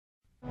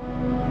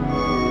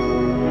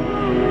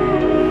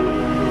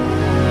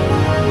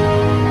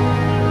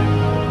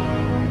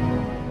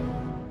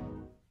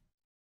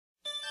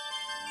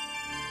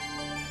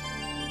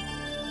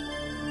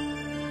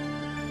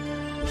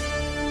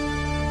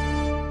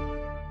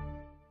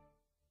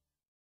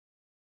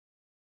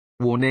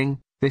Warning,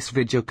 this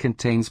video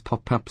contains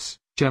pop-ups,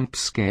 jump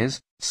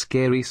scares,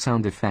 scary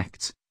sound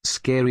effects,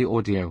 scary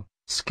audio,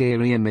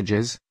 scary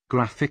images,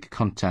 graphic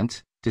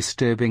content,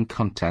 disturbing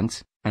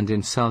content, and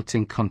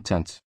insulting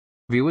content.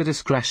 Viewer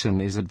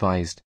discretion is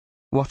advised.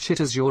 Watch it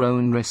as your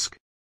own risk.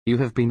 You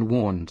have been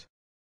warned.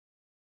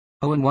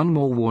 Oh, and one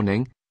more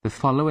warning, the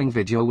following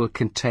video will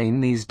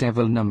contain these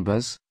devil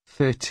numbers,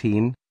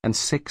 13 and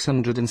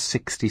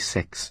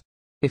 666.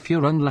 If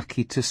you're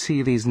unlucky to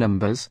see these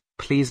numbers,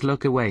 please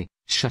look away,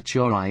 shut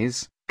your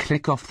eyes,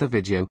 click off the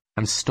video,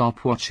 and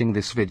stop watching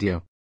this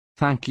video.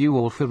 Thank you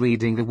all for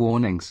reading the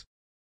warnings.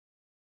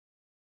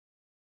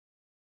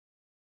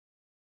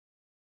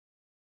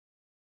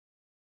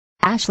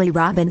 Ashley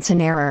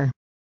Robinson error.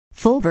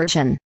 Full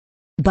version.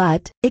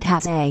 But it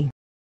has a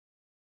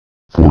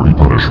 40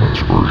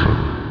 punishments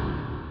version.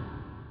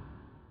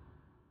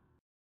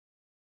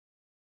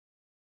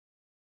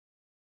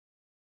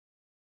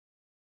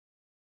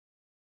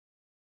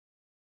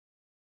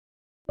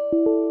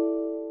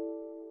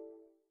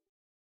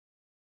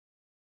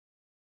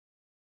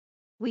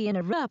 We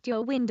interrupt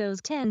your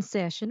Windows 10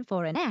 session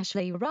for an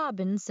Ashley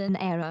Robinson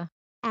error.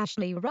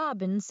 Ashley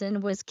Robinson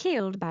was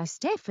killed by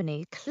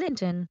Stephanie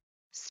Clinton.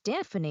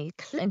 Stephanie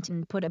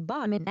Clinton put a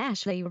bomb in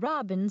Ashley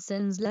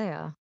Robinson's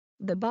lair.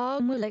 The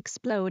bomb will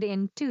explode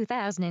in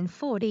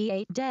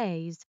 2048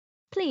 days.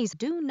 Please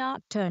do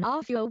not turn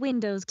off your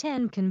Windows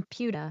 10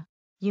 computer.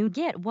 You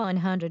get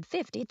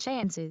 150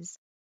 chances.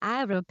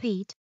 I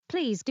repeat,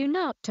 please do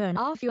not turn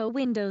off your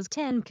Windows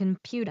 10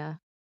 computer.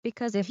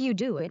 Because if you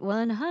do it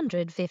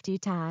 150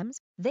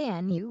 times,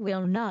 then you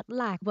will not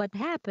like what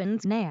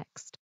happens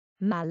next.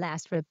 My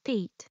last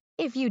repeat,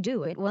 if you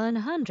do it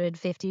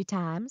 150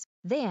 times,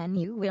 then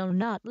you will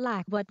not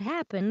like what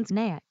happens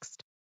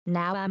next.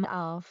 Now I'm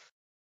off.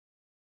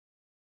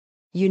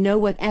 You know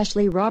what,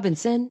 Ashley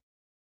Robinson?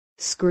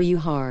 Screw you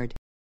hard.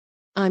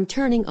 I'm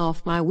turning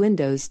off my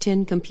Windows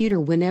 10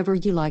 computer whenever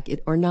you like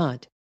it or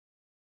not.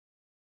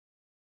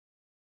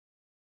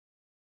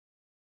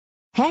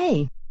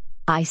 Hey!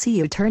 I see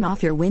you turn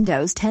off your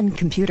Windows 10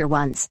 computer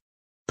once.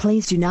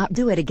 Please do not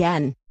do it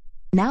again.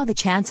 Now the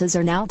chances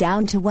are now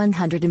down to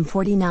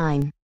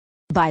 149.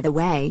 By the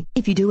way,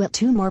 if you do it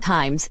 2 more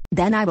times,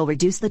 then I will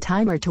reduce the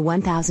timer to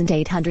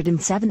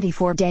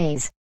 1,874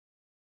 days.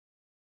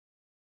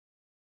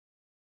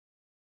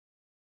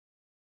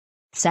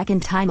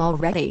 Second time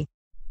already?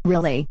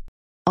 Really?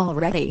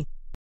 Already?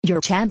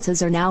 Your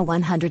chances are now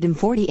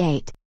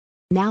 148.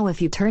 Now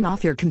if you turn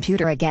off your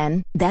computer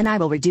again, then I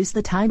will reduce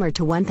the timer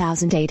to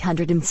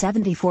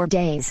 1,874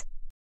 days.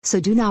 So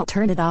do not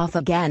turn it off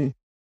again.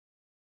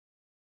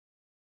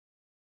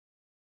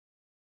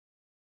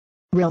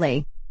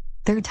 Really?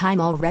 Third time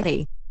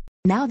already?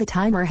 Now the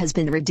timer has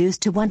been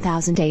reduced to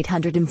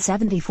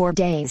 1,874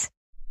 days.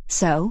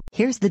 So,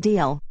 here's the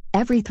deal.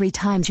 Every 3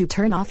 times you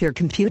turn off your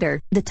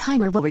computer, the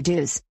timer will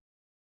reduce.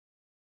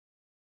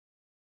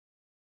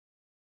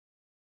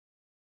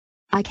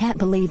 I can't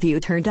believe you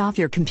turned off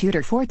your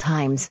computer 4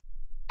 times.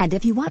 And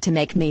if you want to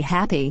make me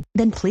happy,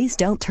 then please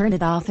don't turn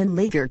it off and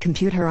leave your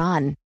computer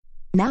on.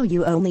 Now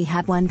you only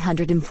have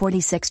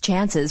 146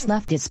 chances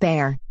left to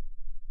spare.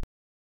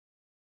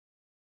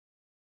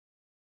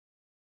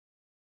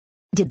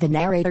 Did the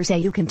narrator say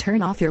you can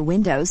turn off your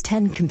Windows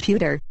 10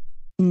 computer?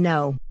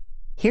 No.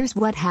 Here's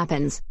what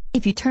happens.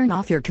 If you turn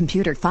off your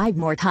computer 5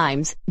 more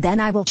times, then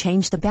I will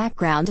change the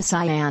background to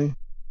cyan.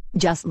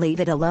 Just leave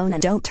it alone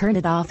and don't turn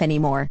it off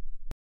anymore.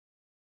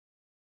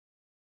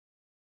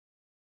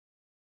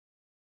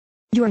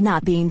 You're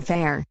not being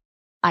fair.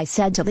 I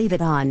said to leave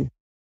it on.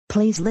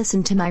 Please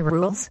listen to my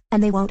rules,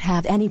 and they won't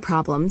have any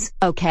problems,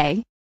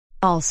 okay?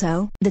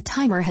 Also, the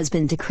timer has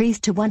been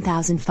decreased to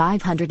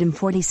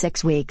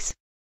 1,546 weeks.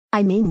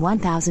 I mean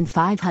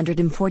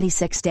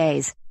 1,546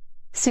 days.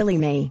 Silly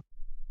me.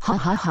 Ha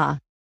ha ha.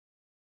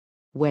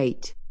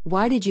 Wait,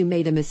 why did you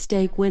make a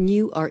mistake when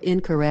you are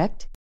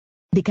incorrect?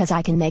 Because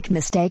I can make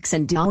mistakes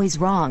and always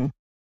wrong.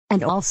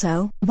 And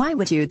also, why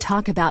would you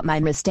talk about my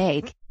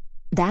mistake?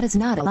 That is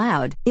not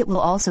allowed. It will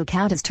also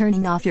count as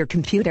turning off your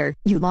computer.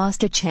 You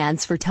lost a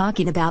chance for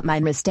talking about my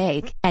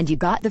mistake, and you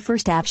got the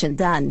first action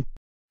done.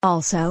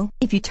 Also,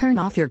 if you turn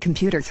off your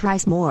computer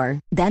thrice more,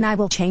 then I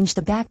will change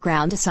the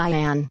background to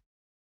cyan.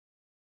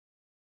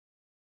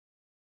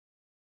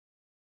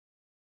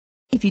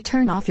 If you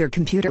turn off your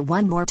computer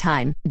 1 more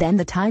time, then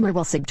the timer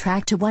will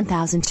subtract to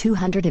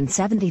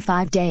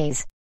 1,275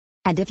 days.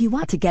 And if you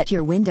want to get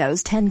your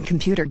Windows 10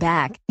 computer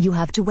back, you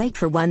have to wait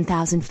for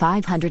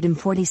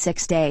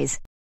 1,546 days.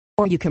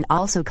 Or you can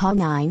also call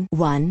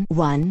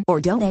 911 or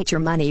donate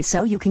your money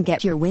so you can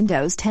get your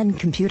Windows 10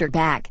 computer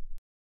back.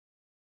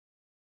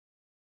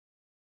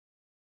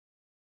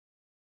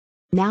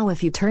 Now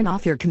if you turn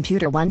off your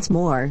computer once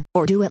more,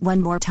 or do it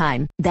 1 more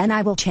time, then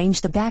I will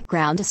change the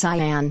background to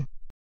cyan.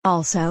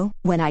 Also,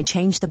 when I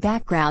change the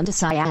background to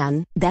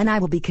cyan, then I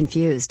will be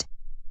confused.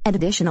 And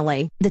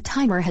additionally, the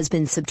timer has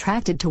been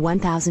subtracted to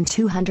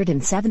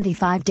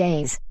 1,275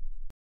 days.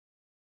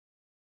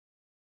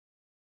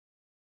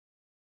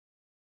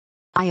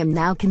 I am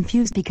now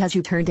confused because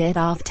you turned it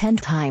off 10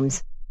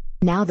 times.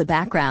 Now the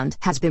background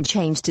has been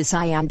changed to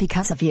cyan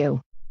because of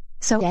you.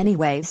 So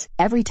anyways,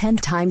 every 10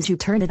 times you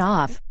turn it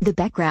off, the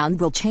background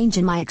will change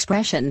and my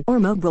expression or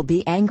mode will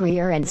be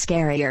angrier and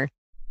scarier.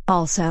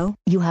 Also,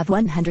 you have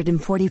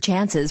 140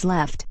 chances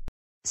left.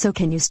 So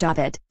can you stop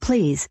it,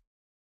 please?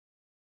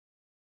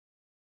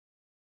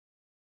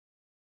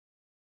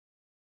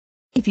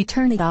 If you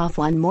turn it off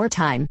one more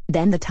time,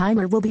 then the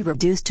timer will be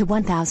reduced to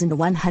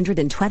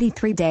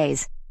 1,123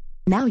 days.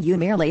 Now you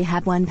merely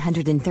have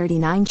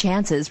 139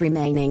 chances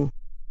remaining.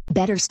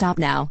 Better stop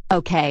now,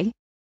 okay?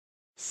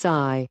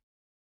 Sigh.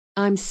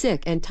 I'm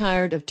sick and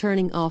tired of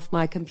turning off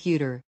my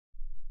computer.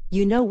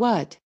 You know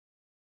what?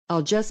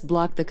 I'll just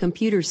block the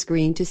computer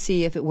screen to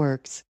see if it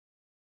works.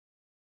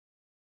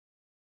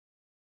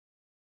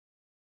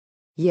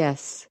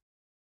 Yes.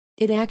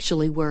 It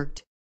actually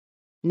worked.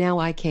 Now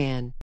I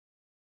can.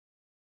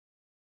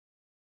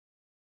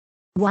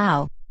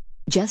 Wow.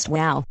 Just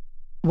wow.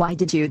 Why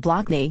did you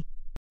block me?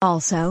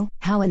 Also,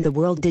 how in the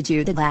world did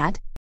you do that?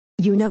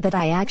 You know that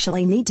I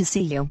actually need to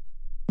see you.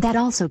 That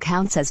also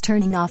counts as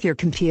turning off your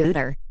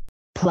computer.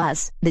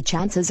 Plus, the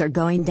chances are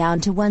going down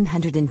to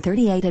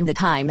 138 and the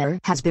timer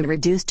has been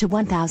reduced to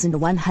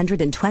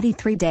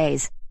 1,123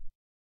 days.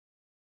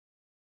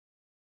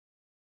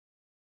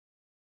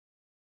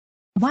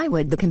 Why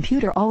would the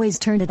computer always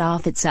turn it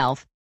off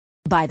itself?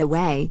 By the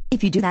way,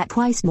 if you do that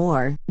twice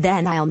more,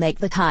 then I'll make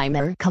the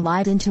timer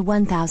collide into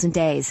 1,000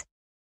 days.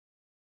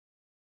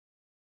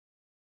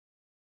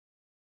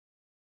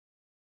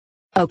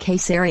 Okay,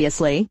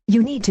 seriously,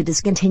 you need to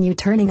discontinue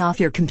turning off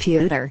your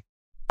computer.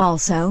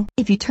 Also,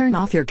 if you turn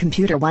off your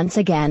computer once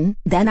again,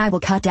 then I will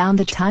cut down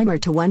the timer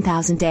to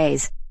 1,000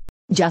 days.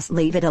 Just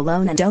leave it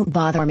alone and don't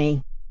bother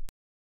me.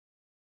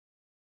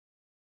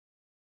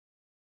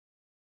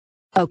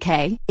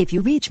 Okay, if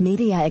you reach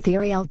Media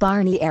Ethereal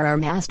Barney Error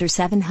Master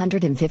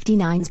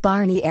 759's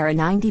Barney Error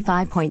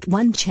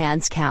 95.1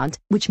 chance count,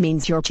 which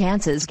means your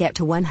chances get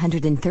to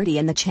 130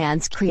 in the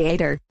chance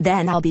creator,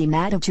 then I'll be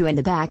mad at you and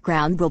the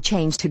background will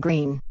change to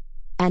green.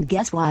 And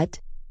guess what?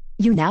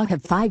 You now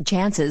have 5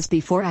 chances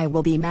before I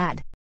will be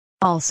mad.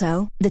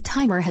 Also, the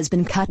timer has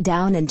been cut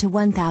down into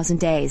 1,000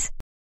 days.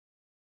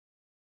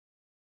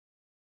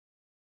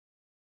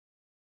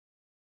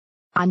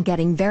 I'm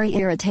getting very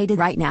irritated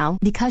right now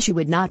because you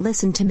would not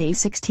listen to me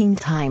 16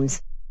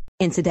 times.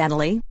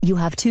 Incidentally, you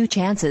have 2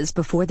 chances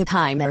before the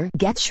timer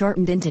gets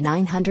shortened into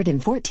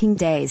 914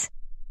 days.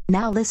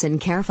 Now listen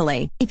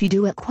carefully, if you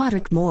do it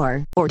quadric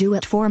more, or do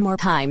it 4 more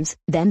times,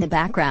 then the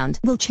background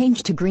will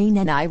change to green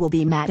and I will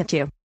be mad at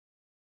you.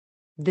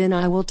 Then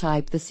I will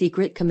type the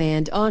secret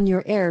command on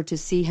your error to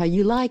see how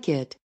you like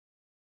it.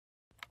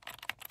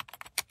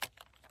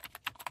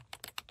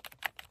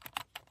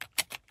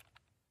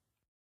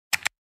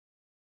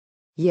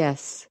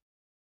 Yes.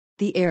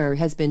 The error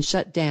has been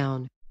shut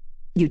down.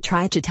 You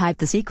tried to type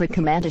the secret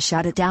command to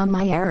shut it down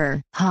my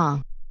error, huh?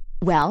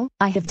 Well,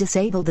 I have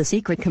disabled the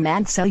secret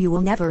command so you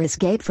will never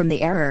escape from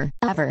the error,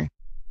 ever.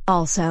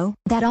 Also,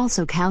 that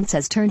also counts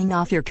as turning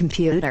off your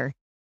computer.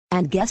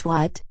 And guess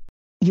what?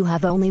 You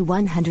have only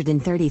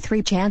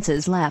 133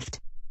 chances left.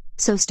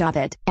 So stop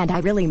it, and I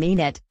really mean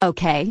it,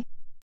 okay?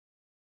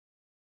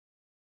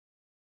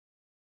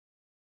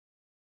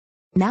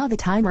 Now the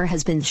timer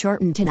has been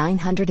shortened to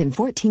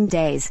 914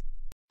 days.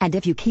 And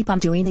if you keep on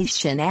doing these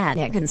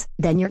shenanigans,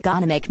 then you're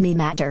gonna make me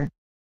madder.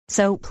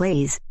 So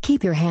please,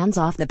 keep your hands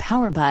off the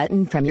power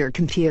button from your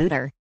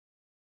computer.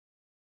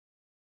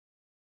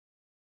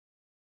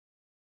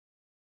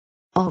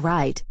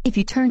 Alright, if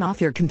you turn off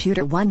your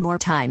computer one more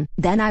time,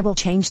 then I will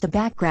change the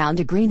background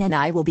to green and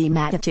I will be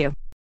mad at you.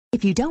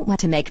 If you don't want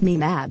to make me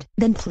mad,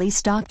 then please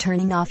stop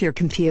turning off your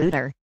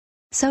computer.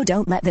 So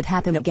don't let that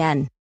happen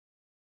again.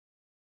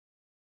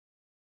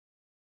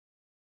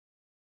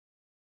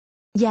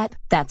 Yep,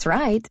 that's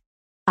right.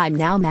 I'm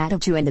now mad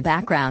at you and the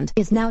background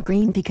is now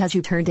green because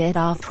you turned it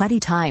off 20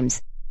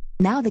 times.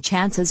 Now the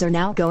chances are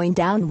now going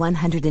down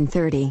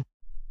 130.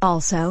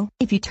 Also,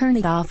 if you turn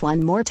it off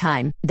one more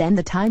time, then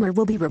the timer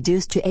will be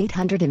reduced to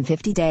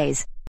 850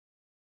 days.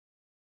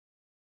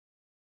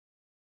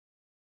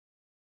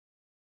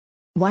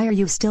 Why are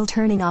you still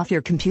turning off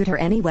your computer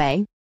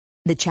anyway?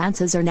 The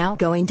chances are now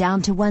going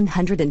down to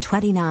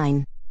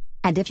 129.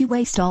 And if you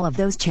waste all of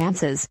those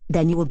chances,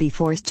 then you will be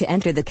forced to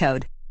enter the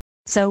code.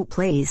 So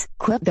please,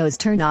 quit those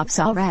turn-offs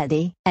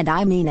already, and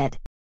I mean it.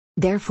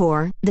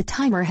 Therefore, the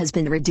timer has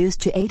been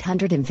reduced to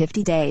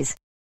 850 days.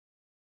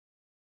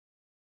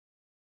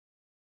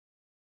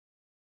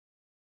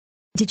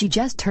 Did you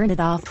just turn it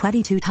off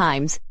 22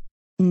 times?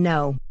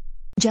 No.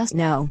 Just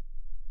no.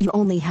 You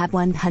only have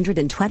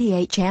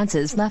 128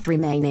 chances left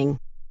remaining.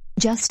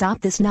 Just stop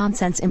this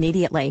nonsense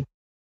immediately.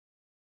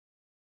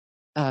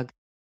 Ugh.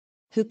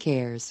 Who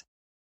cares?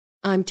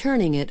 I'm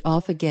turning it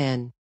off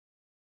again.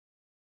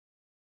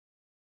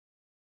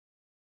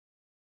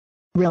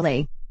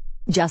 Really?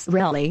 Just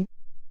really?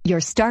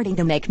 You're starting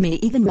to make me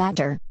even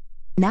madder.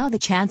 Now the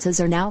chances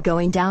are now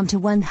going down to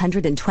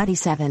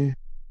 127.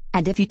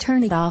 And if you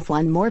turn it off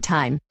one more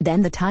time,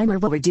 then the timer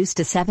will reduce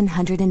to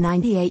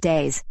 798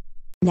 days.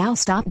 Now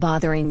stop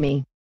bothering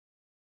me.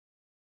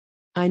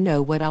 I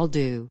know what I'll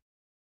do.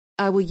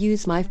 I will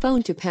use my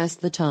phone to pass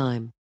the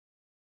time.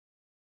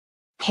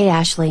 Hey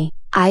Ashley,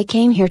 I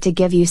came here to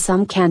give you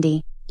some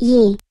candy.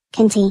 Yee,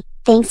 Canty,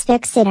 thanks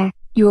Big Sitter.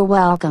 You're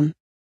welcome.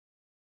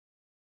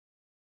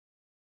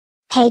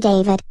 Hey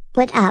David,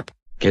 what up?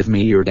 Give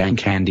me your dang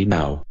candy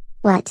now.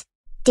 What?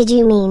 Did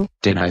you mean?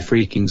 Did I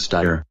freaking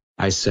stutter?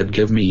 I said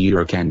give me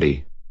your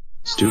candy.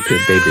 Stupid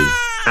baby.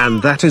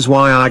 And that is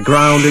why I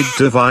grounded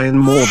Divine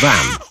more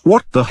than.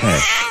 What the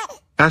heck?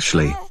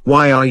 Ashley,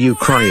 why are you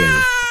crying?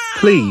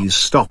 Please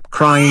stop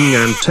crying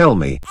and tell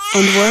me.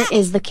 And where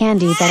is the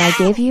candy that I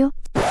gave you?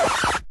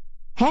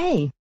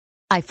 Hey!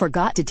 I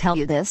forgot to tell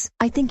you this.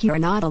 I think you're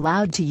not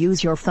allowed to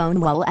use your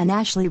phone while an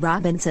Ashley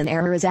Robinson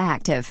error is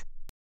active.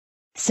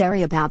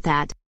 Sorry about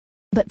that.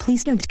 But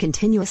please don't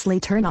continuously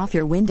turn off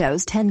your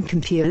Windows 10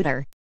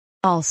 computer.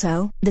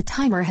 Also, the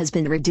timer has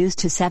been reduced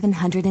to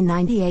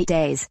 798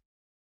 days.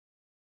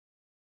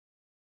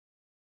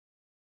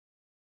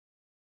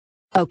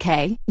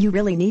 Okay, you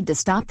really need to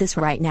stop this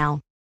right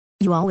now.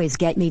 You always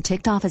get me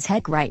ticked off as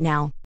heck right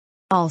now.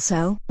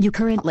 Also, you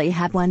currently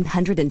have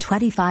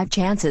 125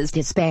 chances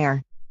to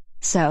spare.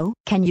 So,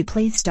 can you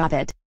please stop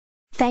it?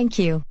 Thank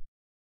you.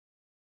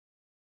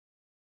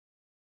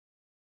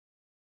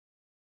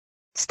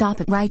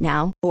 Stop it right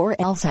now, or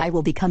else I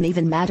will become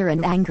even madder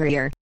and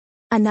angrier.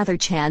 Another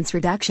chance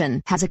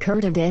reduction has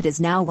occurred and it is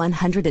now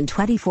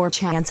 124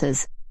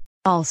 chances.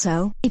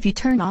 Also, if you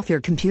turn off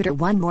your computer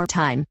one more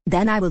time,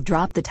 then I will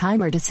drop the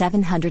timer to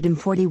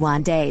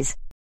 741 days.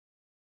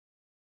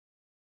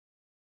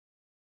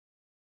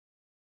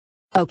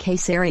 Okay,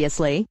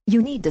 seriously,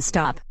 you need to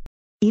stop.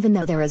 Even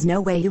though there is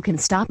no way you can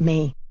stop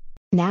me.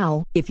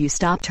 Now, if you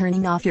stop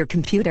turning off your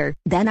computer,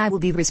 then I will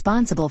be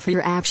responsible for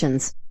your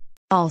actions.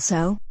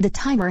 Also, the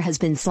timer has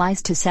been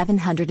sliced to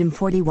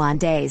 741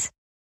 days.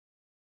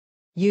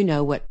 You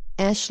know what,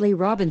 Ashley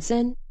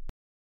Robinson?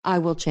 I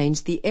will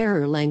change the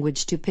error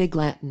language to Pig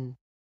Latin.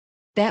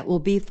 That will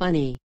be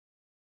funny.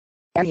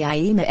 Error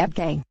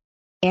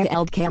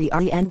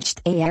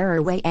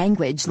way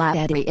language la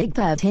edri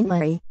igbav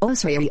tinleri,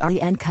 osri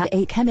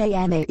nka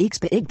kmama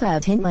expa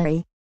igbav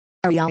tinleri.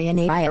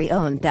 Ariana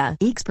on da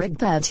expa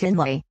igbav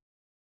tinleri.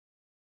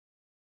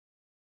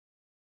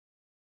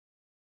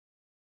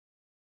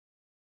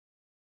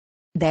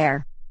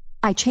 There.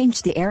 I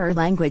changed the error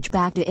language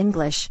back to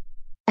English.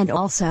 And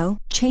also,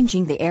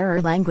 changing the error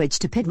language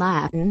to Pig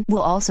Latin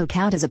will also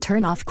count as a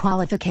turn-off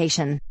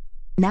qualification.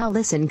 Now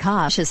listen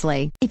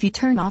cautiously. If you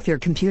turn off your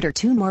computer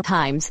 2 more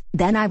times,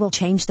 then I will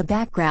change the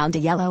background to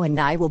yellow and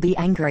I will be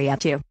angry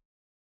at you.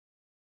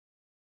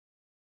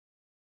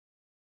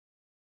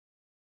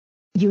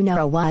 You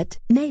know what,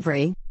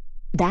 Knavery?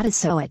 That is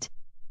so it.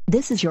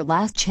 This is your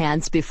last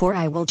chance before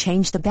I will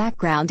change the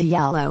background to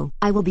yellow.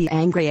 I will be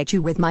angry at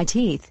you with my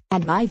teeth,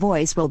 and my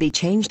voice will be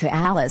changed to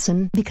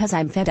Allison because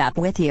I'm fed up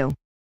with you.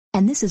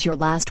 And this is your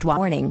last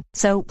warning,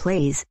 so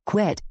please,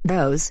 quit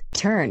those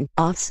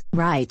turn-offs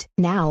right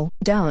now.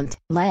 Don't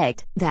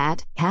let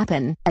that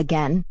happen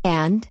again,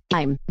 and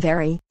I'm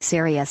very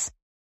serious.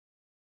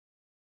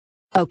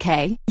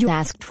 Okay, you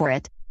asked for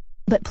it.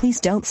 But please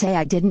don't say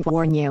I didn't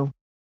warn you.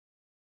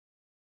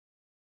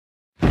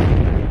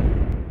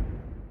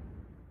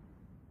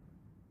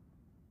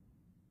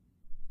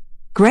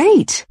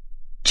 Great!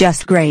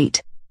 Just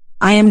great.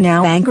 I am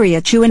now angry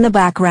at you and the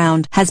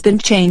background has been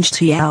changed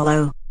to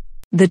yellow.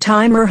 The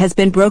timer has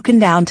been broken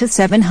down to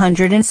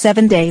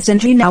 707 days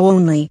and you now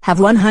only have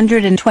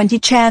 120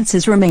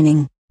 chances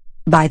remaining.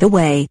 By the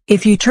way,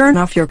 if you turn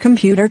off your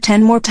computer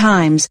 10 more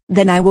times,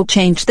 then I will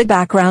change the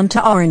background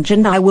to orange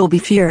and I will be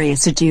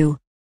furious at you.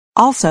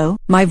 Also,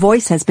 my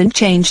voice has been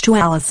changed to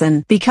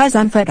Allison because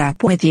I'm fed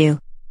up with you.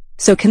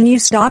 So can you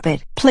stop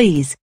it,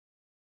 please?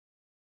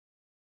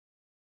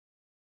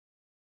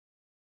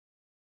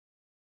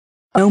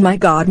 Oh my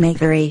god,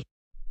 Makery.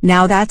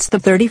 Now that's the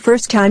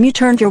 31st time you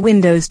turned your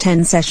Windows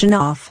 10 session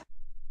off.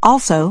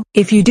 Also,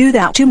 if you do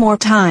that 2 more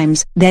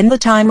times, then the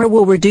timer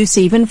will reduce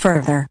even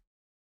further.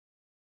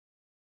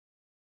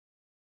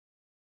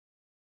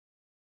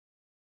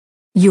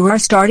 You are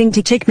starting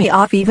to tick me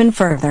off even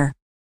further.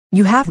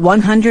 You have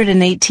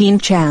 118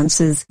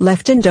 chances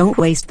left and don't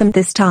waste them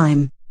this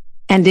time.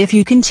 And if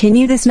you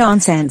continue this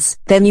nonsense,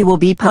 then you will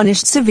be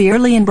punished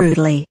severely and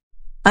brutally.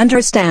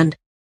 Understand?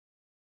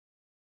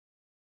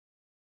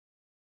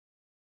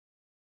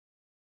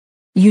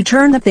 You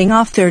turn the thing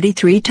off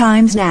 33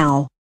 times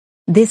now.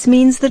 This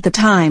means that the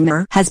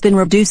timer has been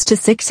reduced to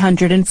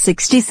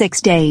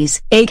 666 days,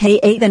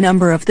 aka the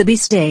number of the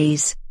beast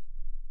days.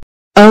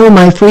 Oh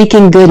my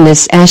freaking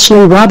goodness,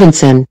 Ashley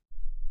Robinson.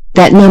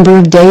 That number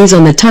of days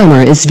on the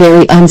timer is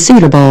very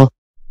unsuitable.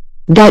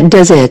 That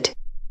does it.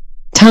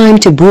 Time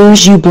to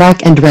bruise you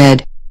black and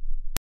red.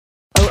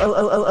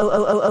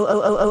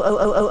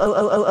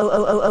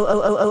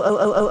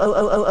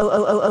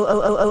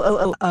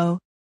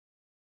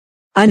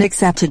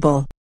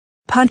 Unacceptable.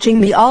 Punching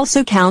me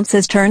also counts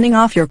as turning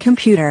off your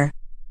computer.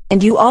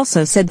 And you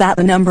also said that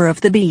the number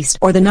of the beast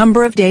or the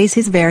number of days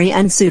is very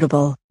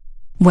unsuitable.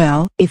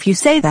 Well, if you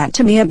say that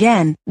to me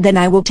again, then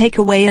I will take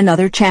away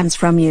another chance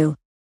from you.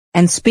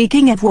 And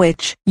speaking of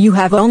which, you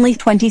have only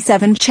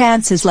 27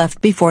 chances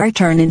left before I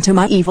turn into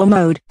my evil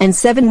mode, and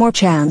 7 more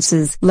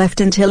chances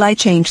left until I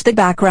change the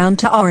background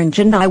to orange,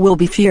 and I will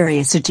be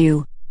furious at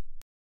you.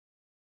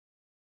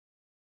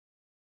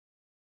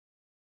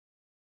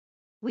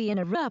 We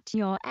interrupt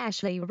your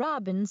Ashley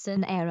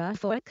Robinson era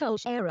for a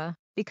coach era,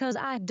 because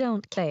I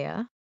don't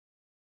care.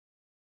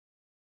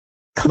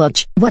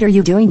 Clutch, what are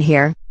you doing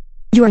here?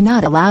 You are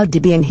not allowed to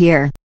be in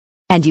here.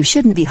 And you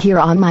shouldn't be here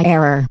on my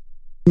error.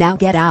 Now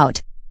get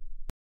out.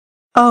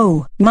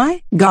 Oh,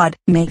 my God,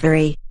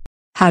 Makery.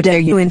 How dare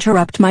you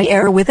interrupt my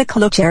error with a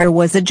clutch error?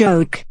 Was a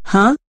joke,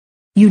 huh?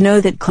 You know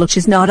that clutch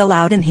is not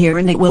allowed in here,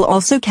 and it will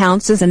also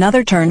count as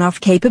another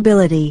turn-off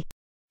capability.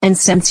 And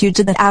since you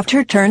did that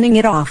after turning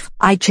it off,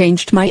 I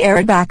changed my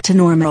error back to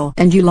normal,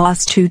 and you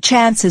lost 2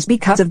 chances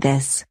because of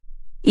this.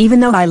 Even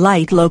though I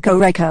like Loco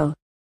Reco.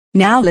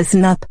 Now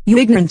listen up, you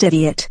ignorant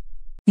idiot.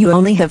 You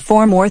only have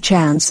 4 more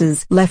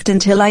chances left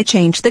until I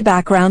change the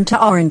background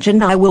to orange,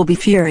 and I will be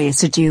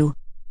furious at you.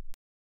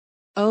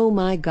 Oh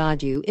my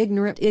God, you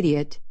ignorant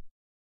idiot.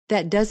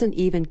 That doesn't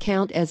even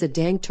count as a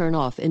dang turn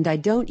off, and I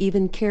don't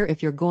even care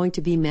if you're going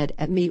to be mad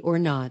at me or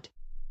not.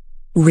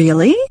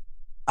 Really?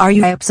 Are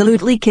you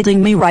absolutely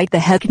kidding me right the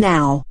heck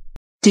now?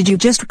 Did you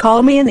just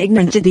call me an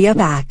ignorant idiot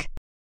back?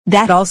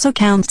 That also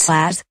counts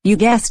as, you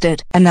guessed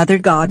it, another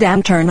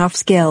goddamn turn-off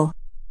skill.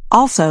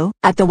 Also,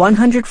 at the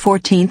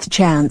 114th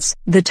chance,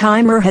 the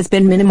timer has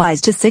been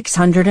minimized to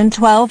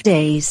 612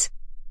 days.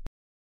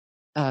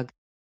 Ugh.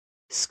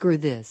 Screw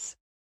this.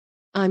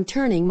 I'm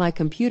turning my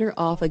computer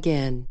off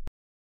again.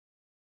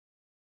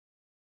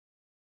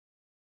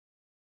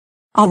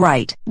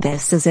 Alright,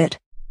 this is it.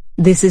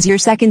 This is your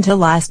second to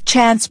last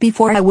chance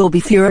before I will be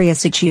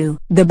furious at you.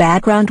 The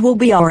background will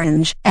be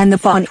orange, and the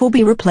font will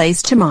be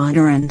replaced to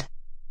modern.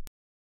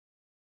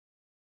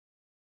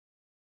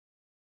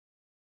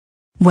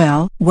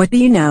 Well, what do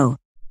you know?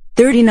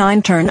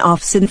 39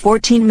 turn-offs in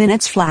 14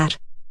 minutes flat.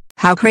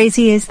 How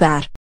crazy is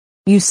that?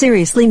 You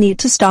seriously need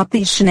to stop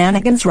these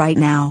shenanigans right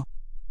now.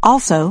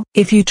 Also,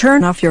 if you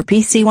turn off your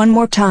PC one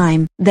more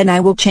time, then I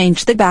will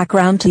change the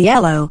background to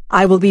yellow.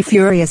 I will be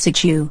furious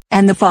at you,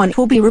 and the font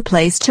will be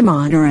replaced to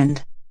modern.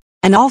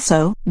 And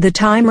also, the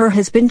timer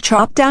has been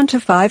chopped down to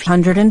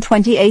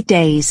 528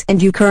 days,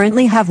 and you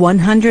currently have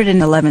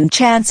 111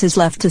 chances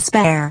left to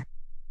spare.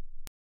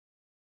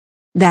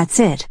 That's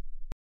it.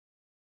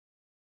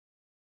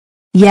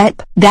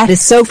 Yep, that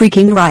is so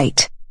freaking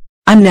right.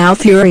 I'm now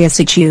furious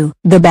at you.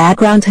 The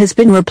background has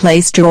been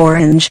replaced to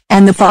orange,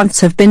 and the fonts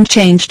have been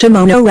changed to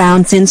mono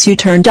round since you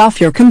turned off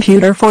your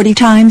computer 40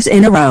 times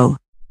in a row.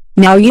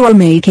 Now you are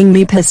making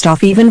me pissed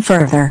off even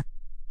further.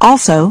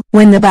 Also,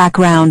 when the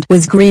background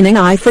was greening,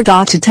 I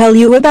forgot to tell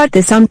you about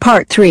this on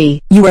part 3.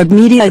 Your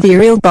media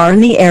ethereal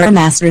Barney error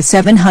master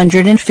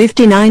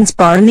 759's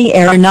Barney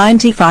error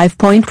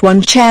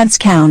 95.1 chance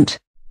count.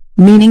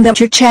 Meaning that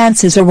your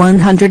chances are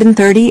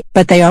 130,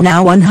 but they are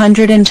now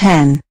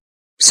 110.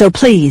 So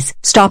please,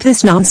 stop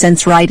this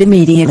nonsense right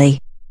immediately.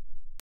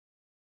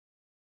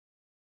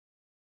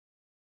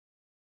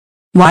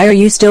 Why are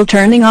you still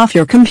turning off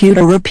your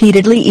computer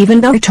repeatedly even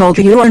though I told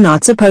you are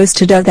not supposed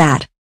to do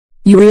that?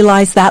 You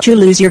realize that you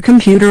lose your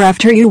computer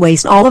after you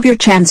waste all of your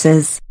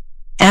chances.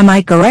 Am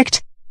I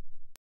correct?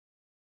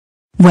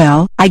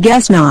 Well, I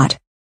guess not.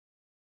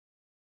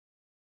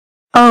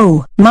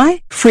 Oh,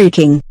 my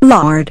freaking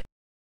Lord.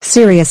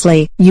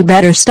 Seriously, you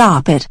better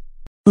stop it.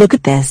 Look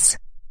at this.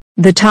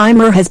 The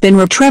timer has been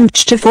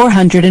retrenched to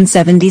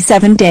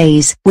 477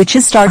 days, which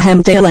is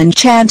Starhamdale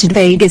Enchanted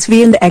Vegas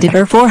V in the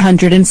editor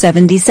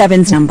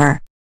 477's number.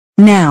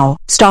 Now,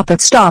 stop it,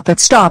 stop it,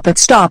 stop it,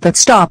 stop it,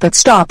 stop it,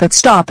 stop it,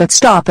 stop it,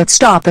 stop it,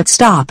 stop it,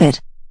 stop it.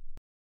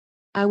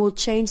 I will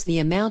change the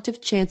amount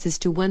of chances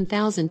to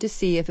 1000 to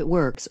see if it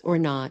works or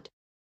not.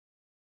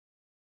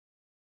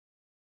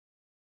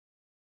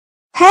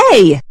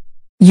 Hey!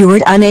 You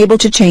were unable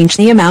to change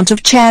the amount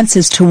of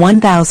chances to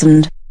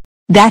 1000.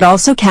 That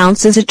also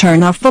counts as a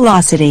turn-off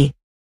velocity.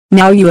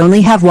 Now you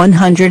only have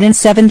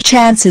 107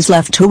 chances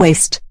left to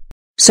waste.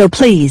 So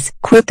please,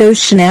 quit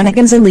those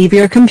shenanigans and leave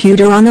your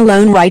computer on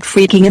alone right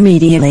freaking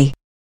immediately.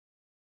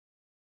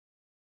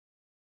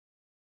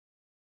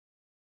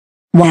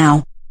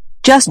 Wow.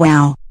 Just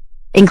wow.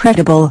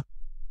 Incredible.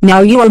 Now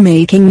you are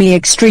making me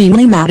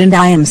extremely mad and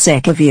I am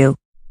sick of you.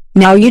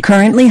 Now you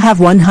currently have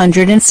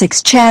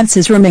 106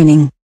 chances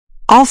remaining.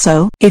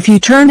 Also, if you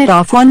turn it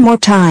off one more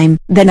time,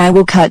 then I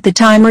will cut the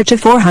timer to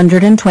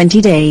 420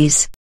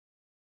 days.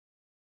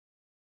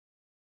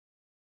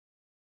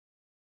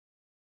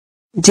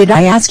 Did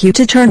I ask you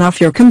to turn off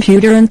your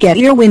computer and get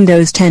your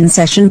Windows 10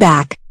 session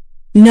back?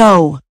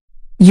 No.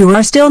 You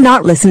are still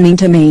not listening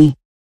to me.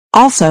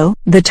 Also,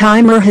 the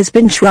timer has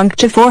been shrunk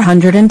to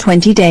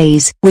 420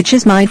 days, which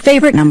is my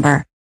favorite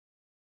number.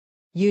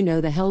 You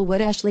know the hell what,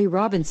 Ashley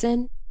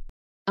Robinson?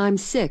 I'm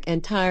sick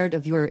and tired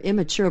of your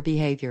immature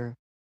behavior.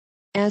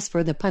 As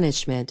for the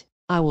punishment,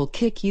 I will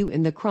kick you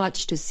in the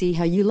crotch to see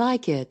how you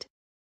like it.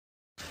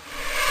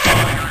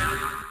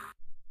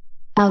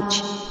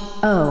 Ouch.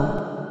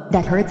 Oh.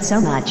 That hurts so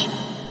much.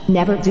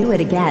 Never do it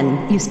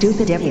again, you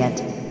stupid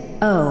idiot.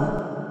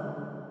 Oh.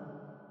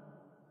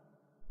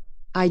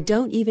 I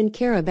don't even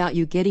care about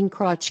you getting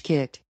crotch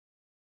kicked.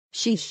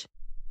 Sheesh.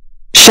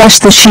 Shush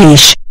the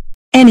sheesh.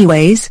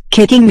 Anyways,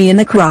 kicking me in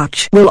the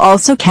crotch will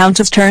also count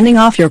as turning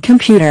off your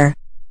computer.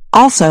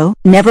 Also,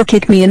 never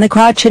kick me in the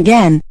crotch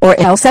again, or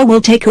else I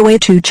will take away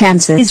 2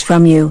 chances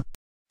from you.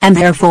 And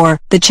therefore,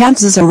 the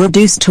chances are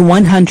reduced to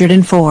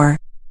 104.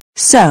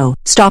 So,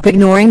 stop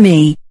ignoring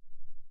me.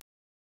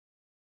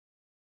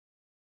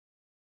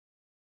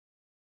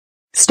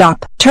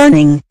 Stop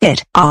turning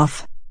it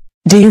off.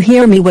 Do you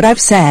hear me what I've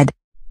said?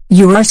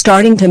 You are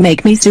starting to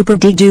make me super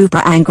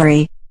duper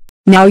angry.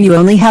 Now you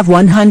only have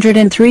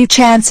 103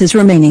 chances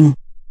remaining.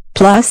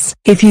 Plus,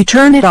 if you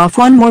turn it off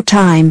one more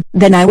time,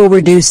 then I will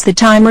reduce the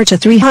timer to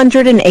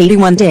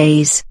 381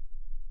 days.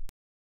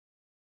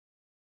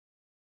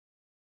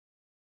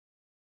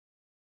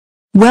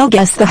 Well,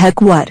 guess the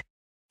heck what?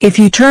 If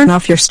you turn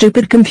off your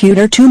stupid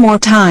computer 2 more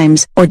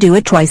times, or do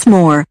it twice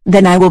more,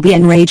 then I will be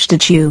enraged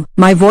at you.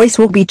 My voice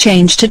will be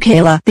changed to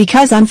Kayla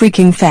because I'm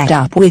freaking fed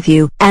up with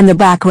you, and the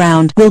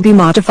background will be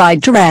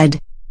modified to red.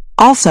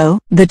 Also,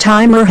 the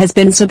timer has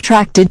been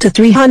subtracted to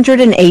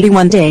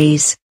 381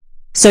 days.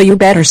 So you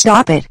better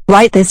stop it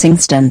right this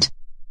instant.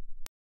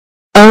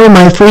 Oh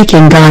my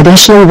freaking god,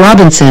 Ashley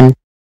Robinson.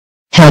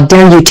 How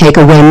dare you take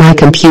away my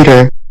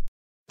computer?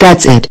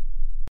 That's it.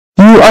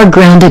 You are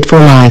grounded for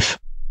life.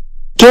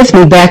 Give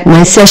me back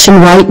my session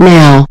right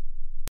now.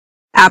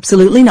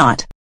 Absolutely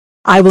not.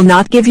 I will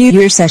not give you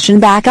your session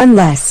back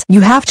unless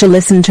you have to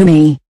listen to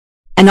me.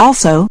 And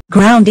also,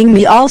 grounding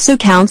me also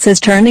counts as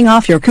turning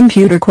off your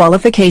computer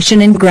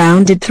qualification, and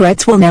grounded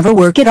threats will never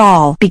work at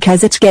all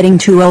because it's getting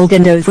too old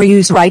and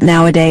overused right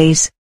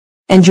nowadays.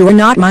 And you're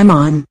not my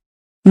mom.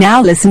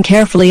 Now listen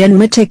carefully and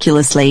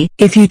meticulously.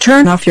 If you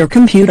turn off your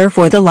computer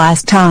for the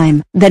last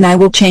time, then I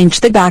will change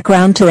the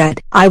background to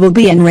red. I will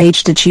be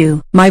enraged at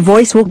you. My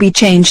voice will be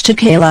changed to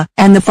Kayla,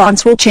 and the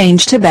fonts will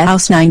change to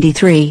House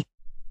 93.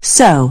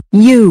 So,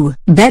 you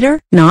better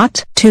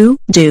not to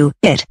do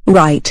it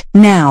right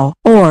now,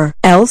 or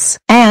else,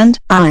 and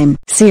I'm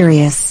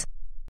serious.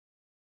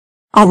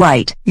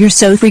 Alright, you're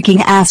so freaking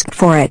asked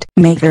for it,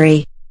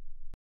 Makery.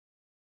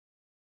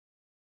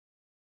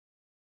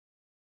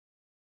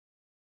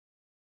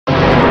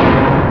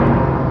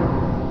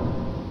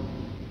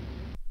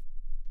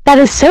 That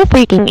is so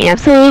freaking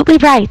absolutely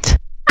right.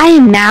 I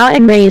am now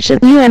enraged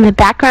at you, and the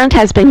background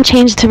has been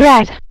changed to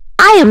red.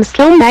 I am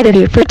so mad at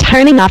you for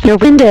turning off your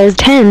Windows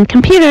 10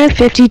 computer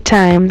 50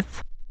 times.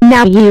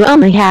 Now you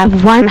only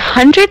have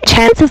 100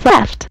 chances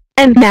left,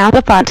 and now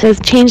the font has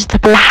changed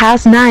to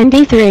House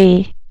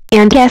 93.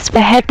 And guess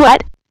the heck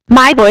what?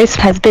 My voice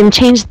has been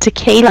changed to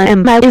Kayla,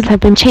 and my eyes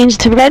have been changed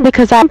to red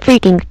because I'm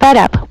freaking fed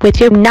up with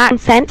your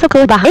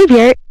nonsensical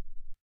behavior.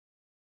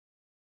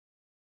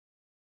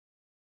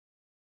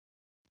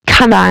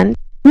 Come on,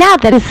 now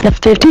that is the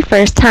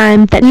 51st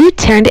time that you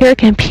turned your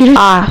computer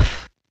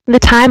off. The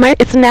timer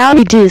is now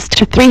reduced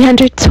to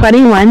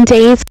 321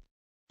 days.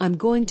 I'm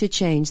going to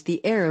change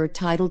the error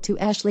title to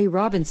Ashley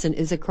Robinson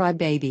is a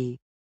crybaby.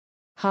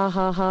 Ha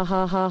ha ha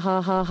ha ha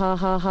ha ha ha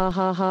ha ha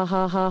ha ha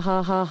ha ha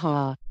ha ha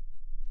ha.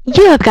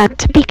 You have got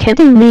to be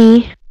kidding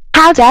me.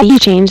 How dare you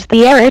change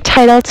the error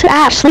title to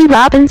Ashley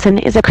Robinson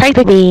is a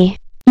crybaby?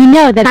 You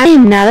know that I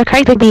am not a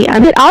crybaby,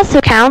 and it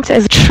also counts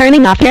as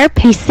turning off your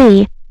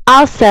PC.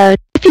 Also,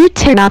 if you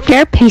turn off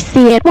your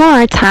PC 8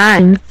 more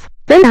times,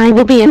 then I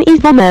will be in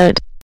evil mode.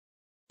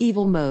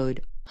 Evil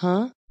mode,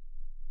 huh?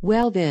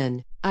 Well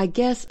then, I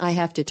guess I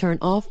have to turn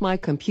off my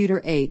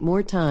computer 8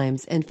 more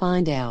times and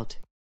find out.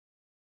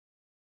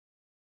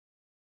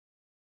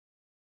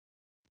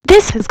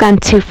 This has gone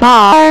too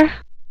far.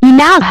 You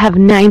now have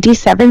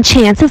 97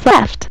 chances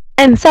left,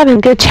 and 7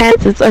 good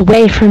chances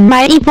away from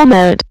my evil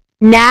mode.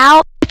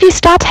 Now, if you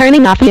stop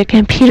turning off your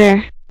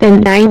computer,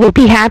 then I will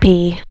be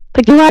happy,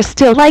 but you are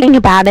still lying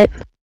about it.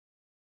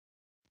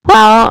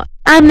 Well,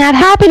 I'm not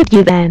happy with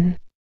you then.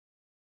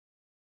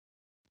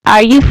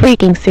 Are you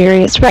freaking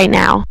serious right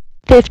now?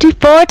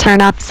 54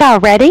 turn-offs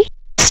already?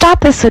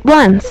 Stop this at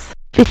once,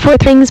 before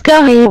things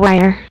go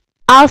haywire.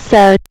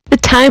 Also, the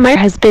timer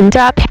has been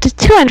dropped to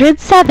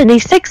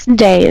 276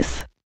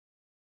 days.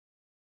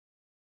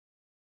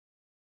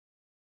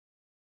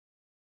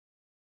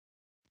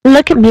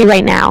 Look at me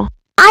right now.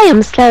 I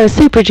am so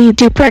super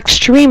duper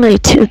extremely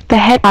toot the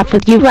head off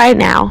with you right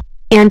now.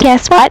 And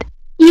guess what?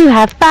 You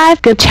have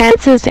 5 good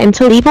chances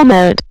until evil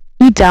mode.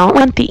 You don't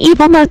want the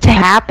evil mode to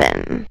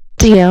happen,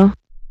 do you?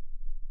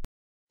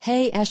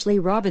 Hey Ashley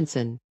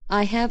Robinson,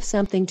 I have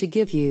something to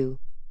give you.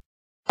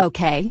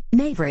 Okay,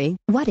 Mavery,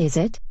 what is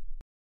it?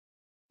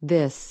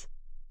 This.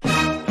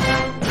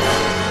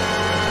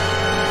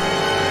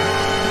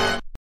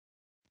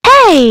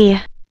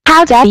 Hey!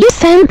 How dare you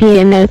send me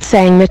a note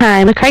saying that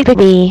I'm a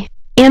crybaby?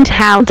 And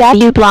how dare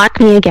you block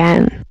me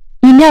again?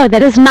 You know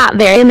that is not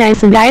very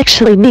nice, and I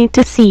actually need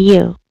to see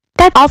you.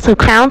 That also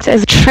counts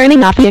as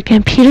turning off your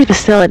computer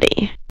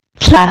facility.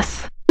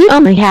 Plus, you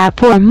only have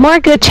 4 more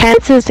good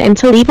chances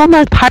until evil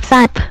mode pops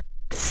up.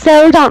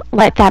 So don't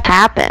let that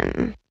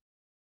happen.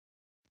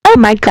 Oh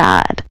my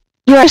god.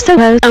 You are so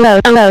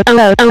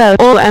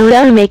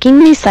making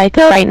me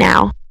psycho right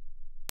now.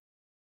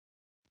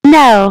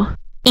 No.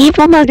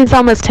 Evil mode is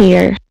almost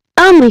here.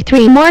 Only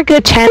 3 more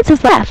good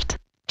chances left.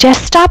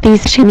 Just stop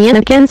these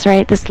shenanigans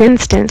right this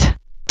instant.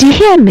 Do you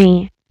hear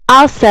me?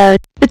 Also,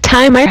 the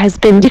timer has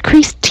been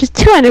decreased to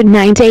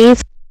 209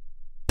 days.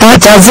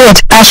 That does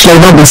it, Ashley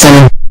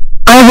Robinson.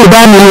 I will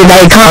ban you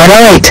like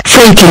alright,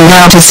 freaking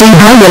now to see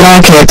how you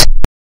like it.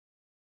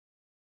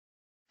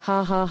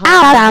 Ha ha ha.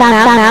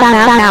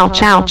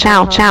 Chow, chow,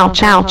 chow,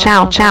 chow, chow,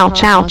 chow, chow,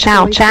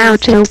 chow, chow,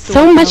 chow,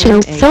 so much,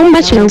 so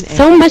much,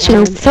 so much,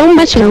 so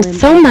much,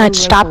 so much.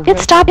 Stop it,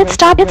 stop it,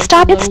 stop it,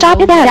 stop it,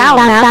 stop it,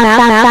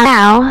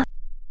 ow.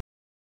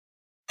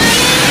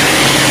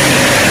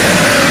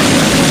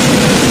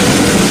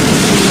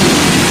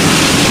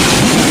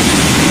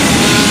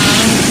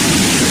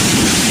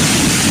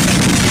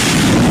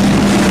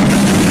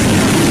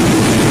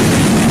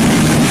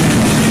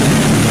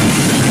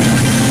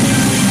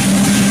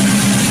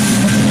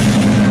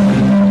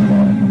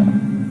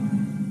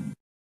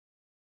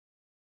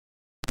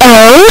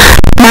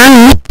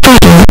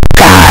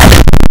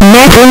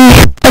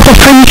 What the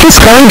freak is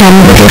going on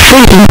with your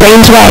freaking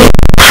brains, right?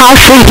 How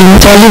freaking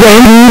dare you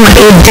wear me with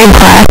a gym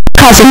class,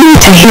 causing me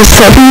to use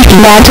so freaking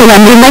bad to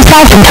render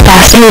myself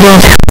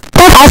incapacitated.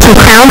 That also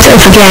counts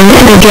as again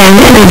and again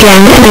and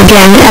again and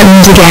again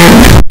and again.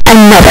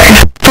 Another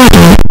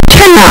freaking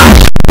turn off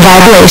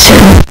violation.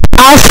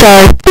 Also,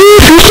 you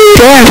freaking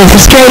dare to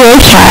destroy your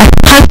class.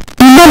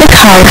 You know the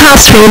car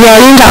costs $3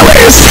 million.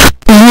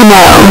 You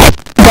know.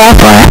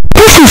 Therefore,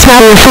 this is not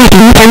a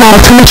freaking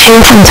penultimate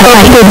chance until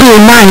I will be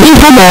in my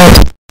evil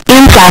mode.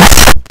 And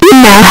plus, you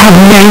now have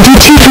 92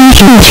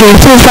 freaking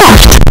chances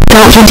left.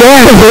 Don't you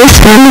dare to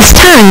waste them this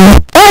time,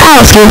 or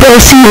else you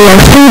will see your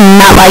thing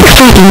not like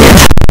freaking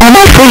this. And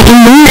I freaking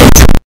mean it.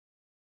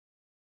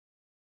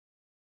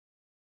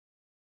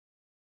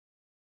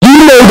 You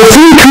know the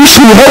freaking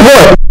of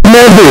what?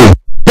 Never.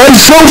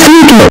 That's so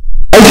freaking.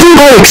 I think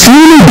I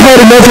extremely proud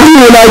enough of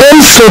you and I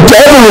am so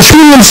ever was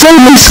feeling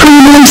insanely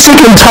screaming sick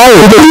and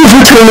tired of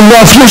you turning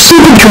off your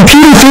stupid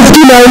computer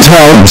 59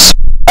 times.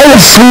 I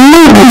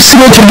absolutely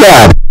swear to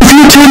God, if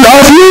you turn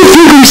off your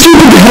freaking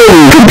stupid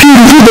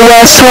computer for the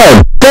last time,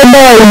 then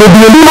mine will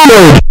be in evil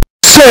mode.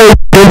 So,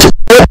 don't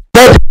let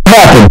that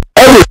happen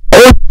ever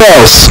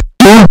else.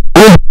 You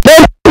will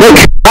not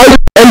look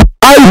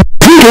I'm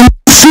freaking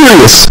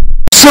serious.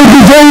 So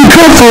be very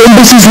careful and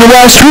this is your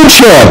last good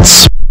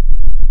chance.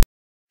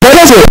 That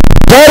is it.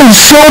 That is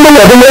so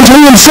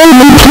malevolently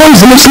insanely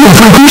poisonous and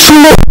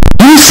freakishly.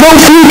 You so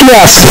freaking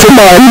ass for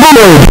my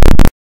mode.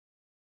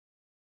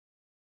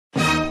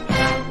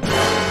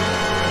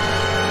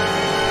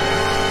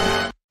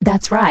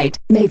 That's right,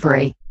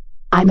 Mavery.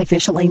 I'm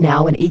officially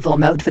now in evil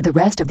mode for the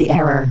rest of the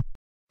error.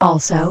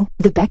 Also,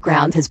 the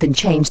background has been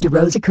changed to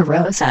Rosa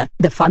Carosa,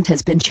 the font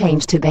has been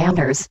changed to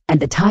banners, and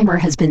the timer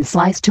has been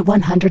sliced to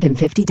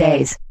 150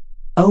 days.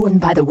 Oh,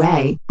 and by the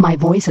way, my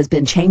voice has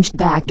been changed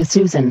back to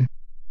Susan.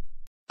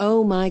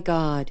 Oh my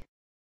God.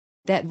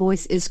 That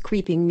voice is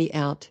creeping me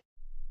out.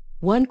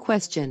 One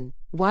question,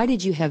 why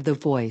did you have the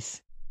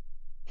voice?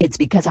 It's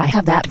because I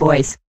have that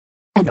voice.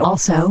 And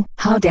also,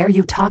 how dare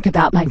you talk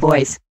about my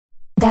voice?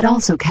 That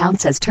also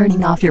counts as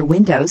turning off your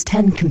Windows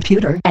 10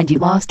 computer and you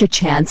lost a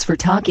chance for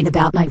talking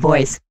about my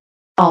voice.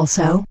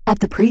 Also, at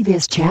the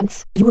previous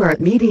chance, you were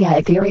at Media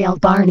Ethereal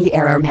Barney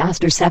Error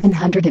Master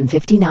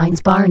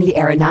 759's Barney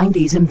Error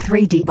 90s and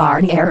 3D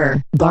Barney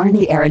Error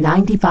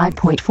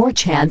 95.4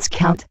 chance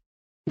count.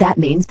 That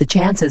means the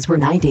chances were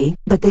 90,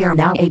 but they are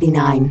now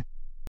 89.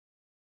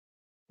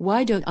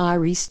 Why don't I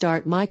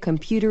restart my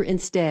computer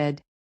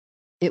instead?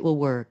 It will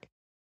work.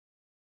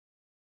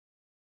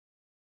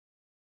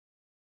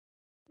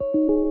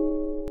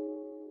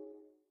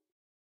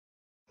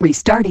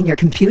 Restarting your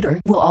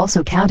computer will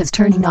also count as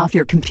turning off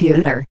your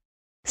computer.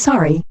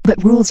 Sorry,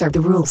 but rules are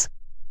the rules.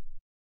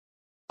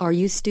 Are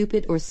you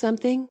stupid or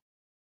something?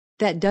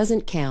 That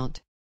doesn't count.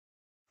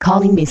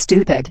 Calling me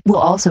stupid will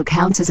also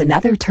count as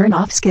another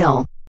turn-off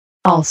skill.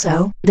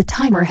 Also, the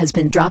timer has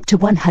been dropped to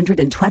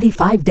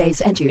 125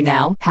 days and you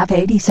now have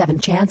 87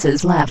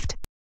 chances left.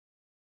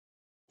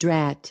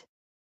 Drat.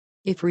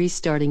 If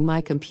restarting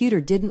my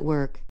computer didn't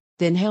work,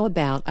 then how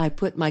about I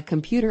put my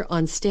computer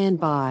on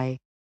standby?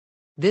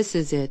 This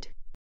is it.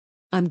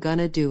 I'm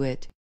gonna do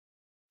it.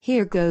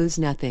 Here goes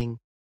nothing.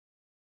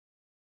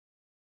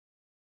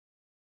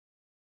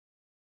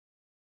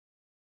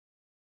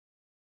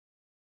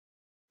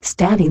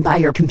 Standing by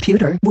your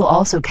computer will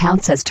also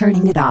count as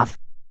turning it off.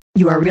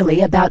 You are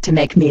really about to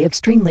make me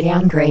extremely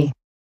angry.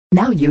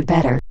 Now you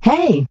better.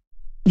 Hey!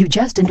 You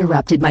just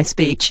interrupted my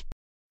speech.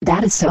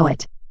 That is so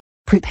it.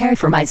 Prepare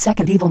for my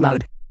second evil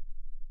mode.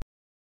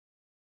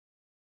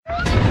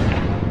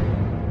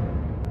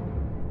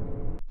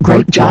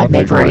 Great job,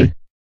 Mavery.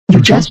 You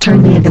just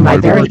turned me into my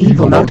very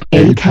evil mode,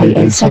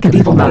 aka second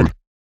evil mode.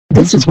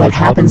 This is what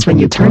happens when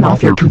you turn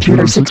off your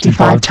computer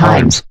 65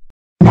 times.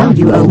 Now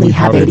you only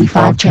have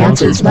 85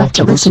 chances left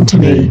to listen to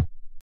me.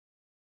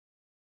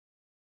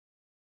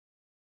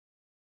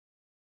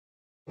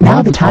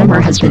 Now the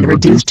timer has been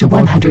reduced to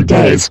 100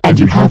 days and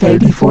you have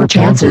 84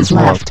 chances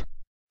left.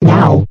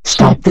 Now,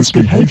 stop this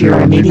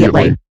behavior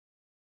immediately.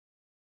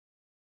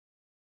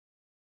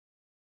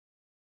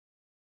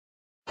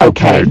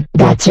 Okay,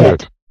 that's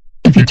it.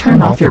 If you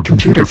turn off your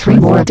computer 3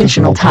 more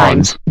additional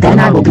times, then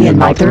I will be in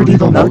my third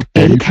evil mode,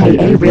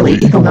 aka really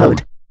evil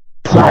mode.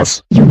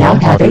 Plus, you now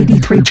have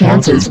 83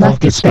 chances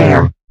left to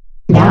spare.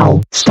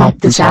 Now, stop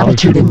this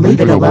attitude and leave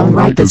it alone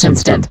right this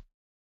instant.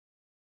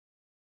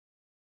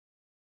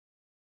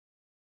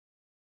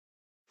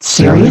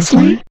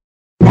 Seriously?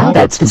 Now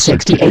that's the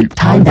 68th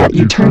time that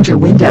you turned your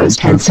Windows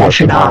 10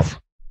 session off.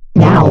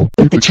 Now,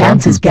 if the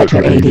chances get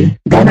to 80,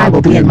 then I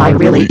will be in my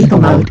really evil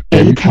mode,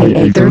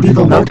 aka third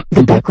evil mode.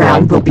 The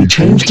background will be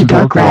changed to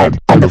dark red,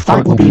 and the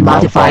font will be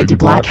modified to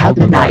blackout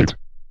midnight.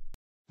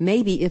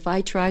 Maybe if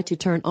I try to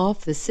turn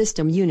off the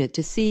system unit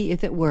to see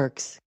if it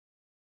works.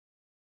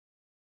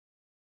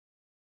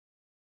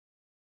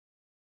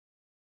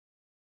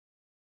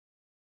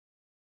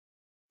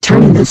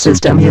 Turning the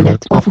system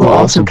unit off will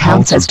also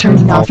count as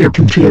turning off your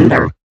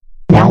computer.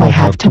 Now I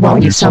have to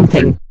warn you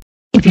something.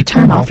 If you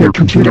turn off your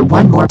computer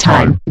one more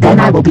time, then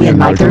I will be in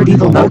my third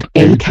evil mode,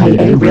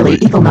 aka really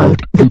evil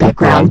mode. The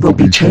background will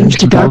be changed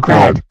to dark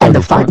red, and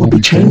the font will be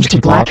changed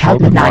to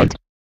blackout midnight.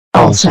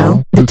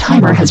 Also, the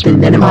timer has been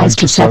minimized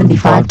to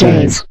 75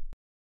 days.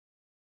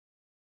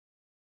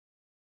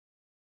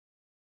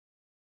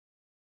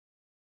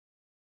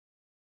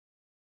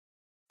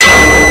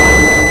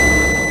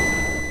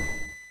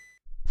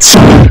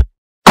 Sorry,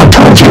 I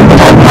told you that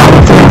I'm not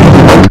a third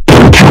evil mode,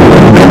 aka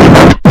really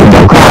mode. The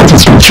background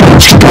has been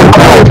changed to dark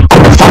red,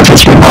 and the font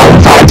has been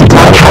modified to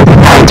blackout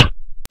midnight.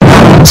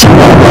 Now I'm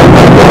sorry,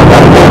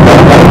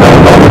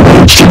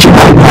 rage did you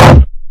right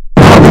now?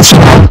 Now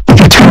listen up,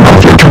 if you turn off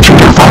your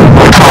computer 5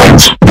 more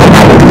times, then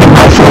I will be in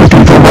my fourth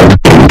evil mode,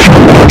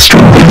 aka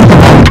extremely evil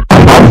mode,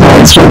 and my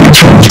voice will be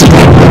changed to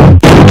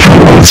Daniel,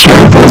 aka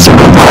scary voice of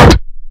robot.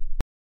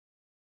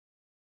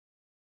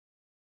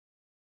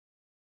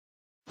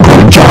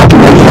 Great job,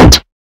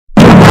 idiot.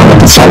 You're now at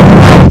the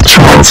 79th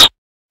chance.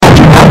 I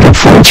do not get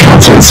 4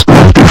 chances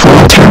left before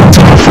I turn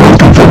into my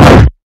fourth evil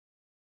mode.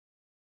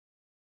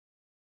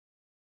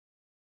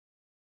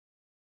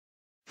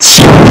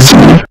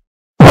 Seriously?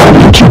 Why do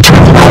you keep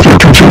turning off your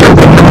computer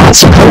when you're not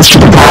supposed to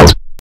do that?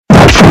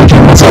 That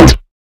freaking was it.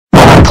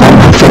 While I play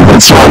my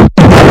favorite song,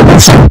 you better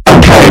listen,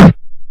 okay?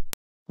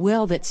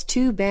 Well, that's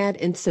too bad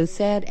and so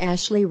sad,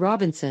 Ashley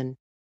Robinson.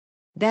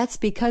 That's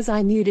because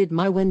I muted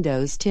my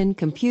Windows 10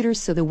 computer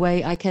so the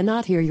way I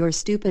cannot hear your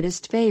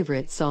stupidest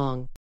favorite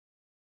song.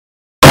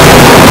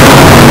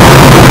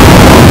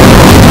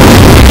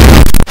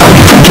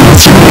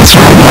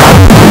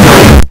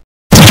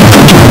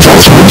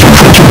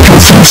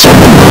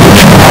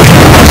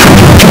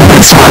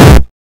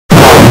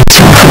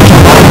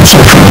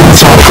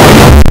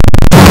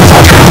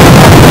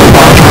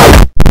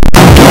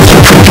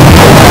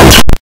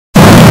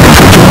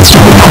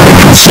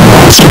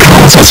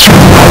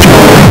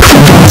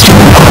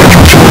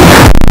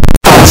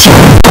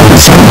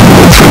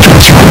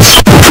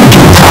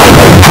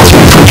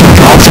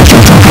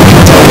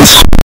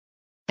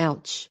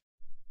 Ouch.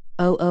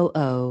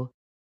 Oh.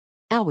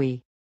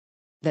 Owie.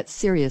 That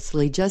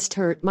seriously just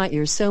hurt my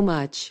ear so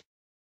much.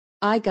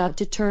 I got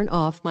to turn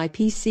off my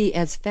PC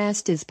as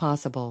fast as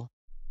possible.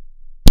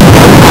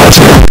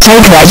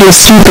 Take that, you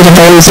stupid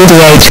Bose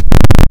idiot.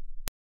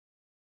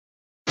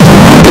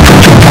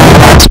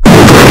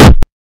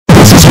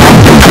 This is not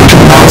the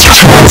freaking last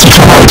chance to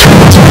try to turn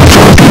into my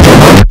fourth evil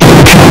mode,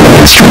 aka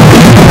extremely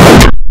evil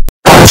mode.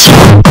 Also,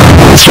 my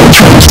voice will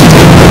change to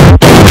Daniel,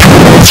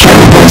 aka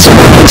scary voice of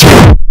robot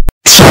too.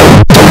 So,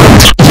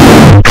 don't you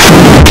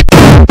freak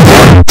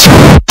want to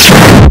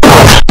turn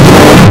off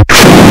your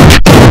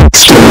freaking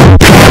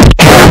stupid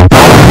hair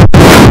on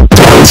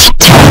Windows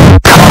 10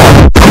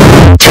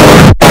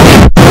 computer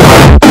anymore,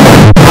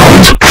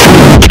 right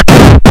freak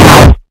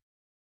now.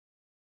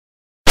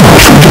 I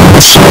forgot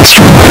the source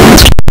for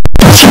words.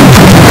 If you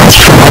could ask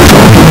for my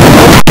phone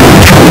remote,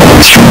 aka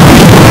extremely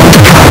evil mode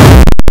to come.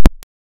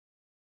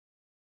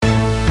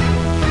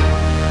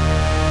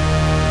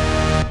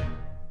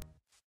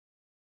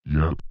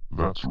 Yep,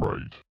 that's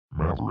right,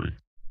 Mallory.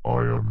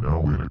 I am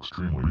now in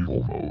extremely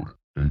evil mode,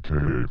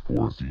 aka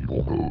fourth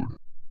evil mode.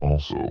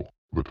 Also,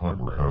 the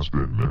timer has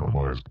been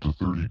minimized to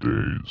 30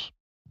 days.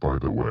 By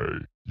the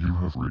way, you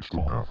have reached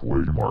the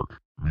halfway mark,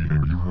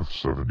 meaning you have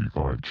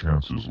 75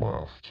 chances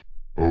left.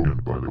 Oh,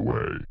 and by the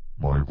way,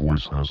 my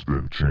voice has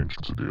been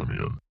changed to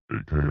Damien,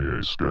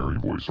 aka scary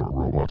voice or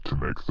robot, to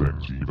make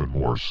things even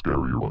more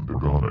scary and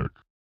organic.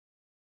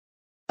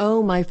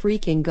 Oh my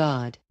freaking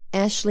god,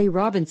 Ashley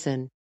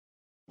Robinson.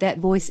 That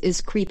voice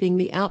is creeping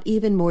me out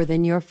even more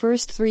than your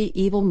first 3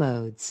 evil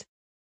modes.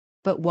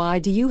 But why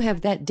do you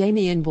have that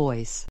Damien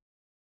voice?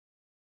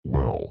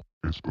 Well,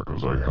 it's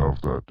because I have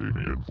that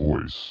Damien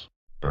voice.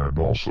 And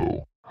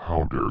also,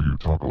 how dare you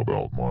talk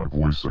about my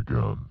voice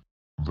again?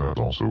 That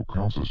also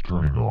counts as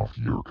turning off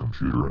your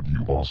computer, and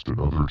you lost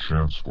another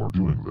chance for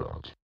doing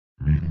that.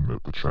 Meaning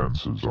that the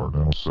chances are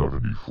now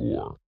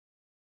 74.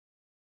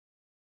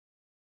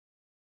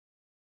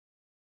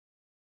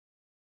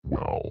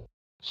 Well,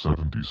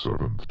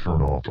 77th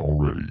turn off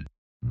already.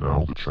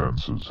 Now the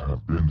chances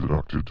have been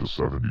deducted to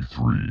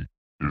 73.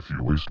 If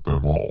you waste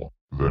them all,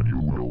 then you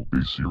will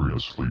be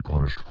seriously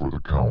punished for the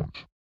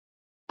count.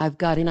 I've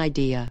got an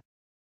idea.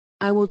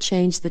 I will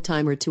change the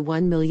timer to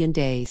 1,000,000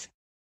 days.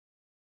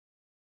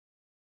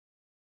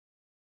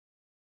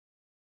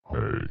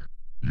 Hey,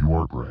 you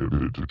are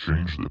prohibited to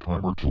change the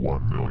timer to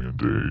 1,000,000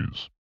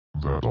 days.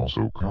 That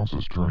also counts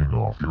as turning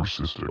off your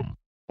system.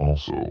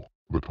 Also,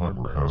 the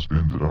timer has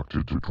been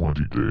deducted to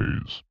 20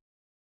 days.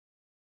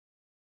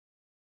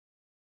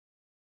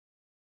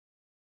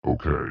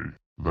 Okay,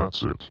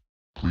 that's it.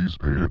 Please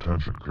pay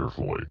attention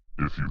carefully.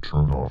 If you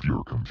turn off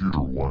your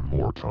computer one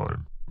more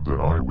time, then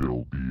I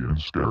will be in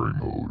scary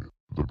mode.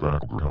 The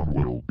background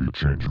will be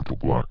changed to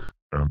black,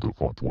 and the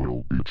font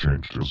will be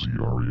changed to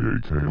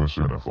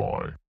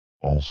ZREAKSNFI.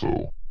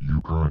 Also, you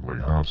currently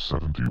have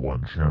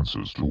 71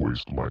 chances to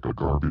waste like a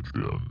garbage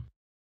bin.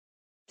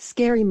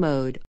 Scary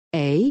mode,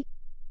 eh?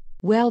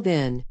 Well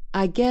then,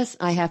 I guess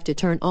I have to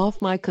turn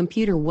off my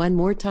computer one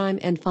more time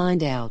and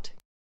find out.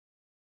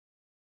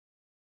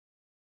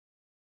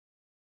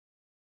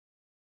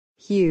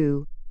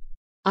 Phew.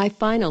 I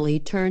finally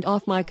turned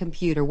off my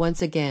computer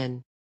once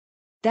again.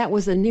 That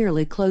was a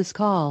nearly close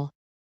call.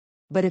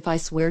 But if I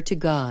swear to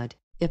God,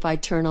 if I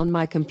turn on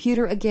my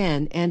computer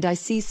again and I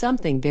see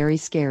something very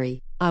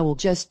scary, I will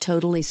just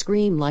totally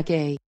scream like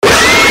a...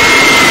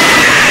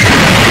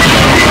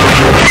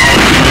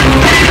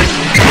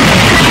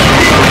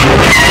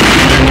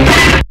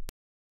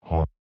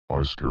 Huh,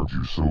 I scared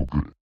you so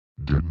good,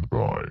 didn't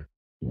I?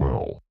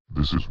 Well,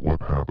 this is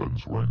what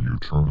happens when you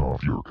turn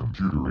off your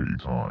computer 80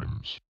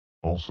 times.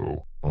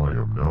 Also, I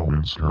am now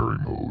in scary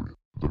mode.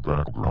 The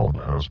background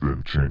has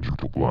been changed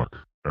to black,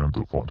 and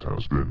the font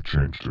has been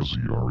changed to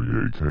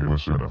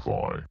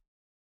ZREAKSNFI.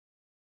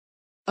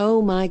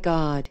 Oh my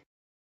God.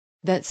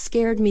 That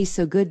scared me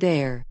so good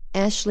there,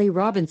 Ashley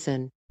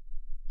Robinson.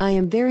 I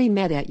am very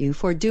mad at you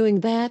for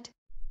doing that.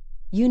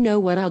 You know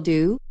what I'll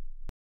do?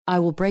 I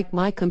will break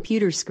my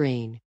computer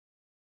screen.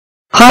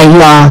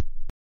 Hiya!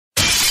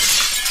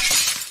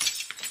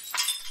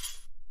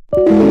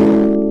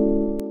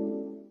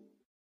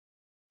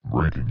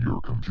 Breaking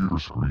your computer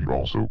screen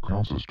also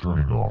counts as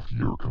turning off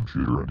your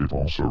computer, and it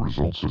also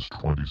results as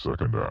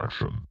 20-second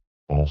action.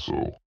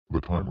 Also,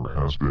 the timer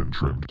has been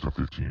trimmed to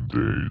 15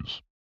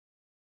 days.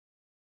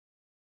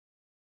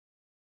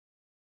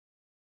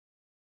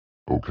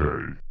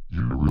 Okay,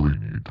 you really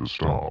need to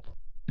stop,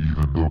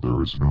 even though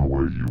there is no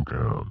way you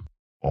can.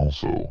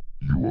 Also,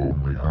 you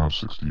only have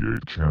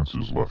 68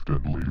 chances left,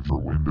 and leave your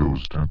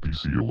Windows 10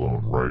 PC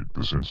alone right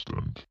this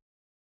instant.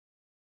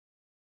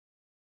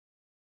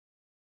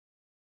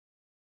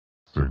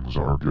 Things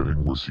are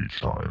getting worse each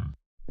time.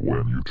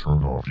 When you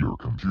turn off your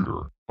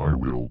computer, I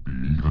will be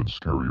even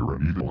scarier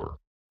and eviler.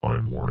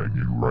 I'm warning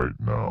you right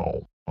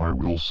now. I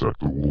will set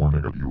the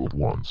warning at you at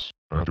once,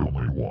 and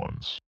only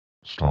once.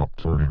 Stop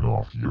turning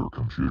off your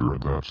computer,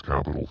 and that's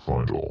capital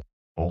final.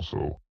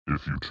 Also,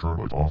 if you turn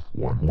it off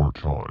one more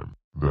time,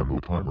 then the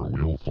timer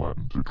will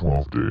flatten to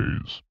 12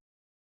 days.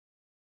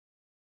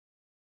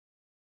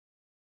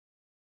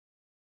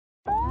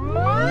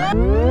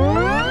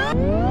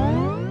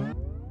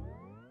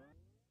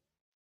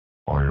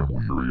 I am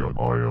weary and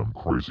I am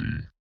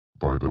crazy.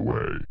 By the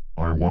way,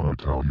 I want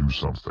to tell you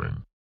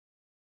something.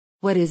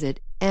 What is it,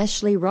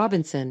 Ashley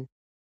Robinson?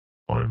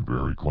 I'm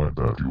very glad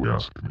that you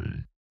asked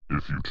me.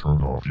 If you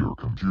turn off your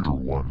computer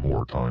one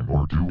more time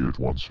or do it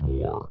once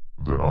more,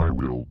 then I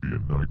will be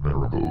in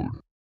nightmare mode.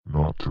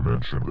 Not to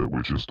mention that,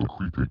 which is the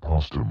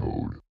creepypasta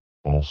mode.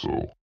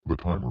 Also, the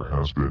timer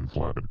has been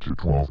flattened to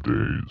 12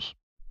 days.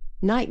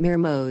 Nightmare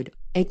mode,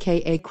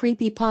 aka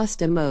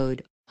creepypasta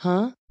mode,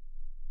 huh?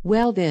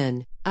 Well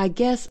then, I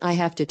guess I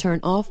have to turn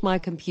off my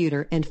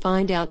computer and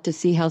find out to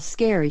see how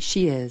scary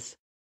she is.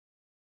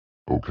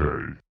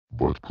 Okay,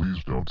 but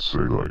please don't say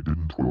I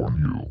didn't warn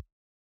you.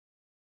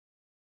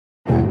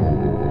 I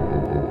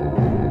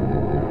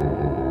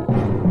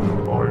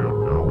am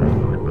now in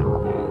nightmare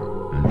mode,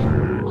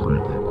 aka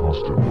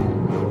creepypasta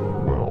mode.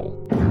 Well,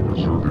 you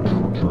deserve it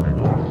for turning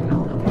off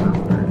your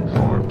computer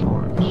 85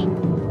 times.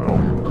 Now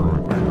you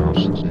currently have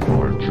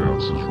 65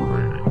 chances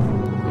remaining.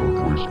 Don't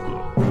waste them,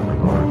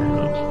 and I mean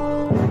it.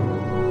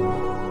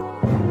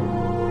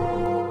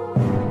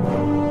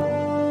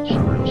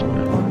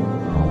 Seriously,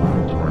 how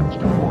many times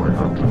do I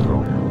have to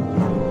tell you?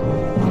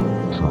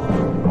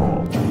 Turn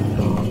off your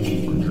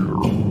computer.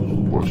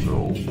 But no,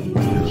 you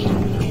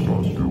still kept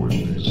on doing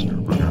these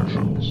stupid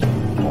actions.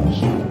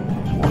 Also,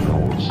 you are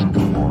now at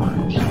Super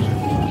Mario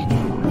 64's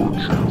your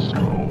chance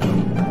count.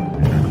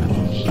 You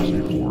have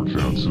 64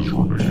 chances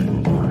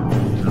remaining before your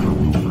computer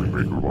will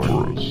remake a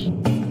virus.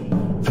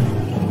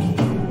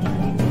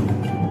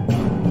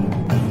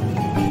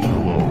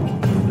 Hello,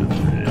 it's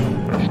me,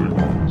 Ashley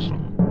Robinson.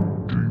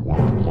 Do you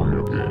want to play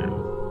a game?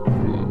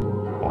 Good.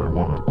 I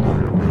want to play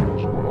a game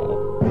as well.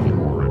 You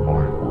are in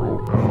my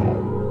world now.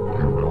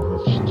 You now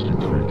have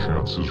 63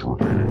 chances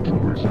remaining to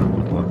waste, and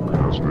the timer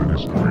has been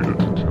estimated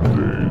to 10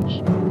 days.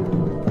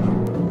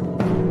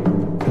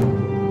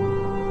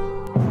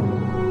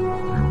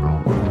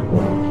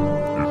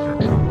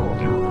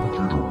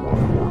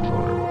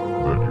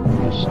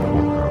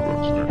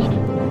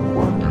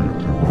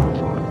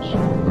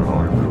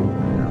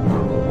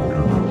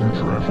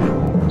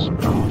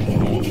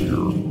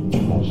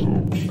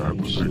 at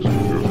the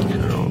 65th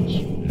chance.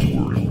 You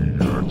were in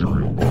the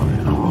Actorial Barney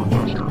Error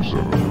Master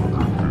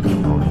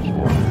 750 times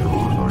Barney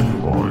Error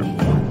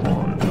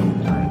 95.5.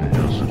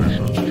 3DS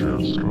Edition's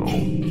chance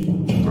count.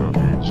 That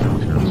means your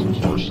chances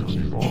are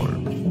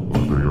 65,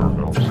 but they are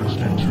now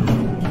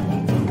 62.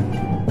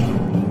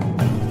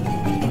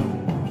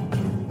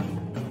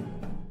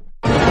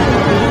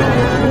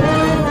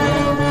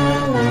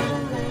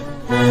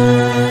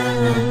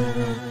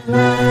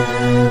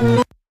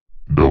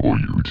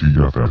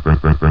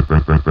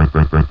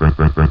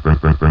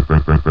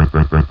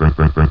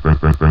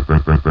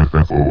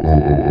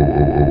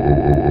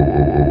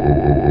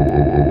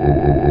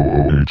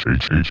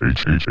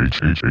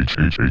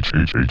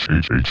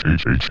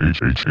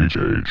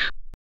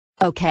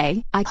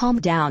 Okay, I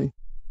calmed down.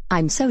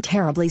 I'm so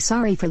terribly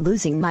sorry for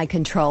losing my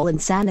control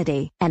and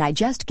sanity, and I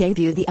just gave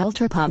you the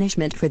ultra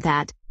punishment for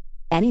that.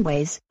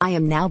 Anyways, I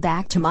am now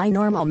back to my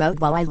normal mode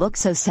while I look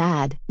so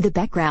sad. The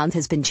background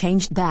has been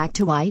changed back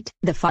to white,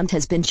 the font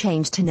has been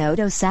changed to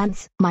Noto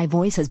Sans, my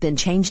voice has been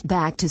changed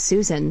back to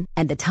Susan,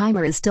 and the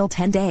timer is still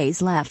 10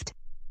 days left.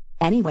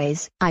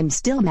 Anyways, I'm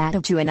still mad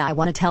at you and I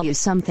want to tell you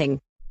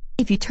something.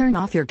 If you turn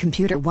off your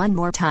computer one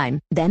more time,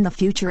 then the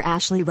future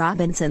Ashley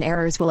Robinson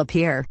errors will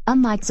appear,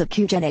 unlike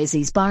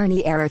Zakugenese's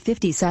Barney Error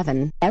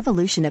 57,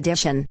 Evolution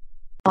Edition.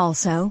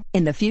 Also,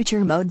 in the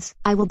future modes,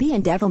 I will be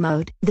in Devil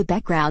mode, the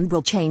background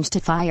will change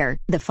to Fire,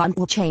 the font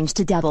will change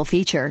to Devil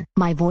Feature,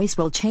 my voice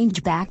will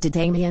change back to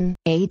Damien,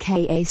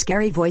 aka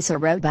Scary Voice or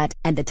Robot,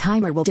 and the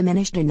timer will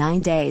diminish to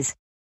 9 days.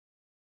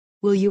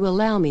 Will you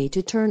allow me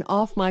to turn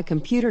off my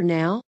computer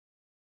now?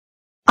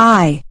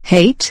 I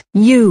hate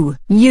you.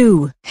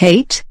 You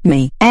hate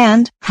me.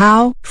 And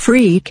how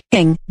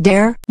freaking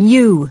dare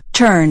you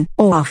turn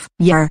off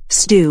your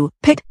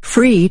stupid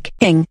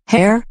freaking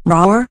hair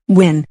rower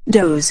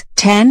Windows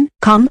 10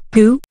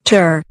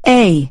 computer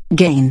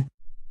again.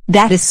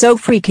 That is so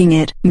freaking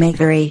it,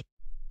 Mavery.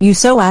 You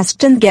so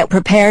asked and get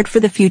prepared for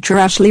the future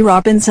Ashley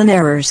Robinson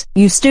errors,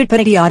 you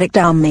stupid idiotic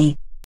dummy.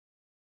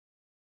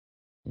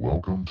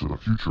 Welcome to the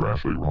future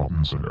Ashley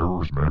Robinson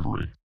errors,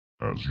 Mavery.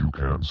 As you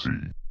can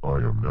see, I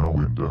am now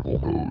in Devil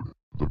mode.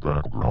 The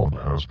background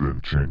has been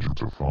changed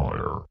to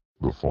Fire,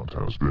 the font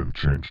has been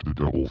changed to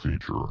Devil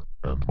Feature,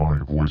 and my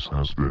voice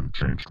has been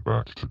changed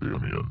back to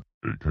Damien,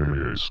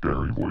 aka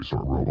Scary Voice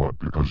or Robot,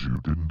 because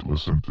you didn't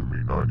listen to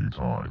me 90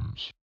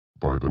 times.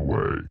 By the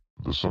way,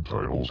 the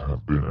subtitles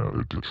have been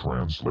added to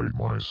translate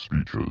my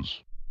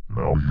speeches.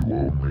 Now you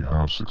only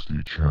have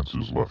 60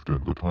 chances left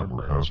and the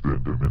timer has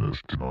been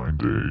diminished to 9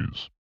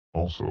 days.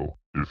 Also,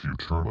 if you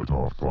turn it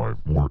off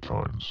 5 more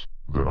times,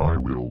 then I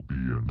will be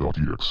in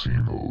 .exe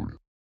mode.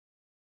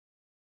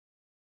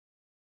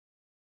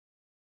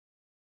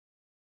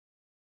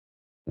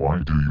 Why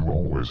do you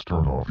always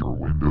turn off your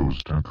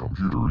Windows 10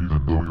 computer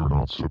even though you're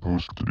not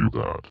supposed to do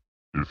that?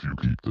 If you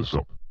keep this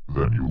up,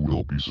 then you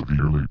will be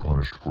severely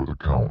punished for the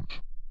count.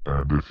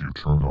 And if you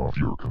turn off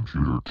your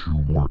computer 2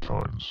 more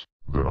times,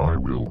 then I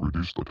will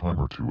reduce the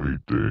timer to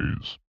 8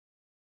 days.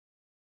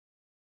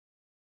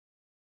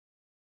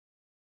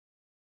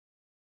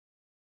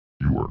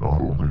 You are not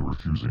only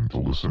refusing to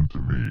listen to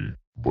me,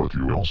 but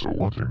you also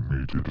wanting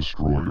me to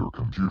destroy your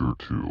computer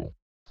too.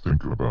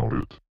 Think about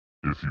it.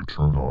 If you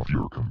turn off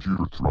your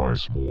computer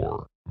thrice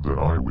more, then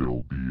I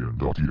will be in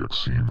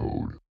 .exe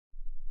mode.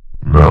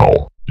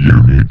 Now,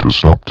 you need to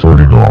stop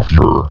turning off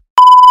your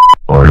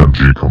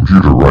ING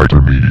computer right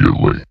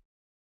immediately.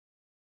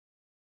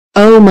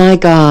 Oh my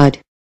god.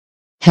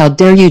 How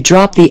dare you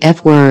drop the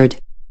F word.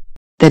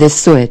 That is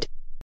soot.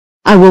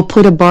 I will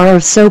put a bar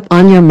of soap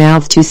on your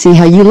mouth to see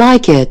how you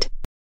like it.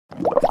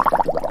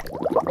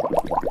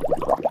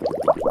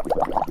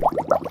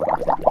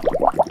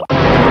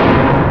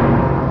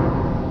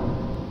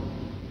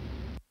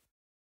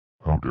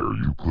 How dare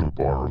you put a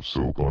bar of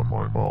soap on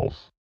my mouth?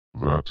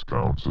 That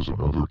counts as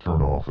another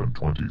turn-off in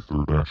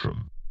 23rd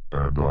action.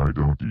 And I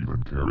don't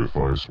even care if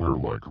I swear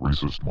like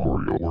racist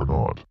Mario or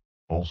not.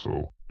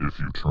 Also, if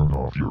you turn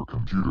off your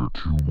computer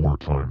 2 more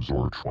times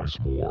or twice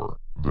more,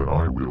 then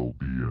I will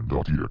be in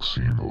 .exe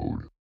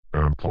mode.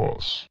 And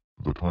plus,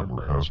 the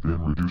timer has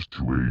been reduced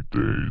to 8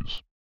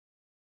 days.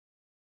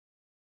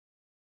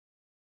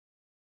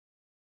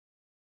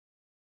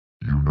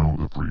 You know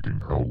the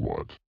freaking hell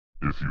what?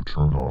 If you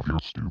turn off your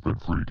stupid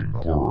freaking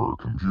horror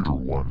computer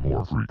 1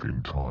 more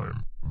freaking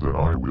time, then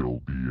I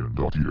will be in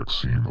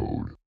 .exe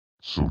mode.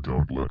 So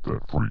don't let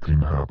that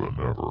freaking happen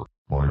ever,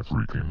 my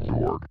freaking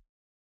lord.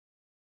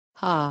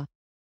 Ha.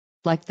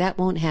 Like that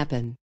won't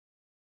happen.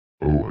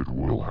 Oh, it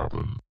will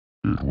happen.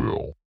 It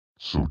will.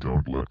 So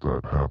don't let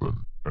that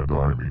happen, and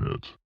I mean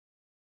it.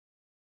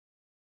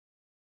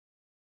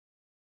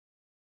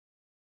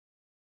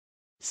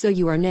 So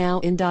you are now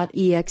in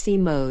 .exe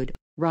mode,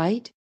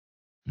 right?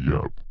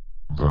 Yep.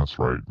 That's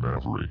right,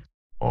 Mavery.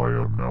 I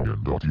am now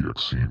in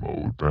 .exe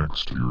mode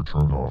thanks to your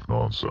turn-off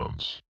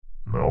nonsense.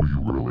 Now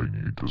you really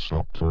need to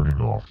stop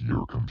turning off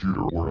your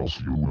computer or else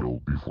you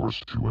will be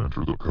forced to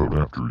enter the code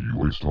after you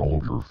waste all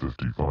of your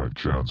 55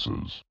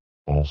 chances.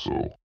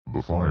 Also,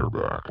 The fire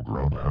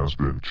background has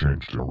been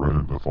changed to red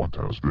and the font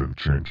has been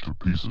changed to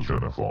pieces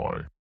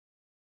NFI.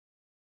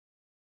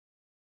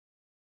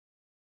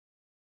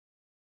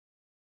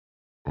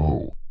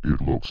 Oh,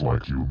 it looks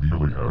like you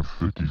merely have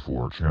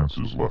 54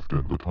 chances left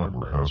and the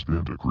timer has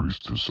been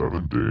decreased to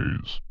 7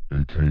 days,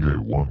 aka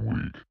 1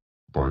 week.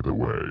 By the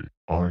way,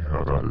 I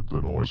have added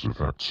the noise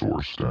effect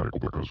source static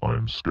because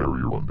I'm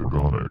scary and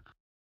organic.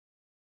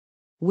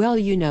 Well,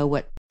 you know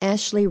what,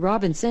 Ashley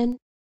Robinson?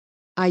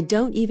 I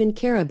don't even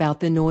care about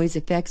the noise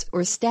effects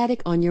or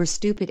static on your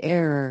stupid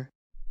error.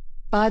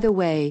 By the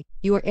way,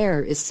 your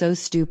error is so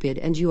stupid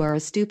and you are a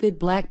stupid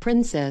black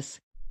princess.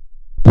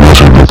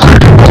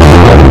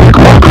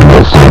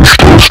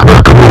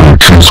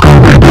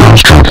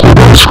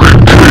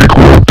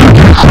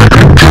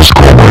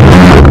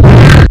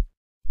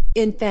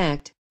 In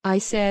fact, I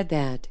said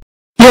that.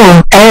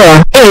 Your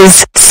error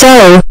is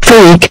so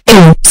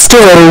freaking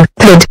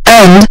stupid,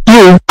 and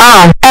you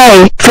are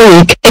a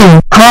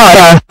freaking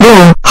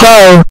horrible,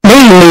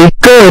 really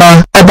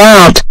good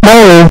about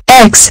no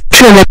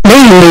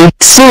extremely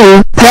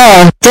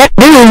super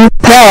duper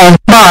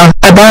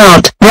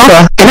about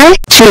rubber and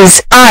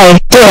cheese. I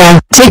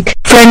dare tick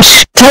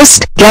French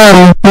toast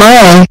gum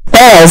my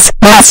bears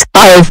mass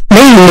I've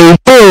really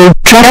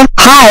ultra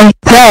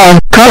hyper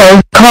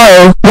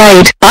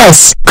white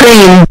ice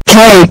cream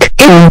cake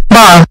in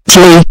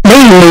Bartley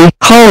really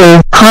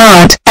whole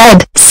heart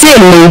and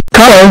silly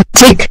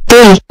tick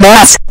the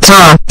mass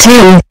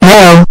tarting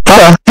no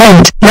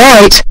and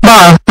right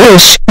bar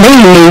wish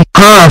really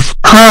half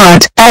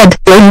heart and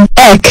in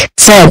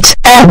except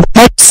and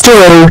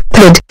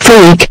stupid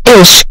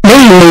freak-ish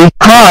really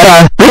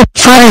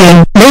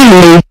horrifying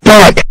really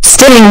black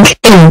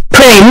stinking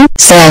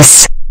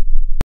princess.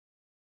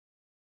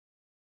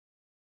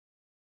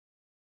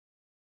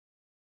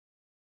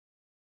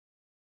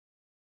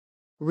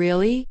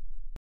 Really?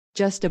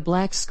 Just a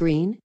black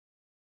screen?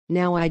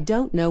 Now I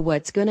don't know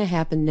what's gonna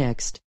happen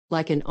next,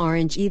 like an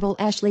orange evil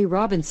Ashley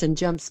Robinson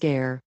jump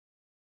scare.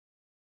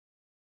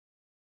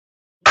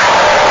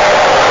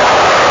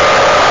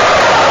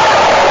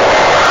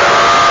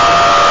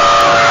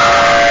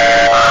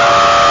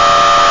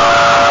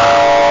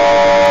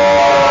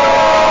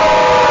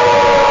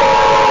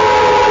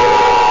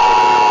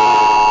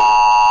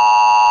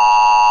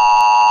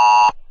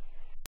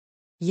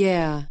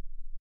 Yeah.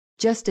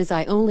 Just as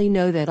I only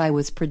know that I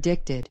was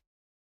predicted.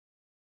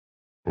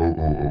 Oh.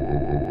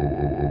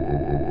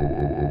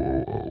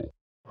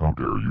 How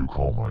dare you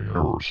call my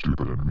error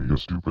stupid and me a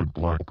stupid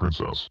black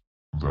princess?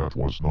 That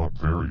was not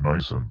very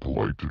nice and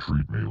polite to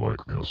treat me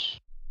like this.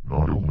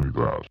 Not only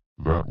that,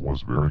 that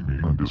was very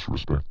mean and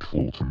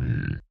disrespectful to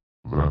me.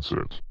 That's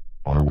it.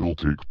 I will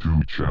take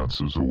 2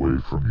 chances away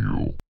from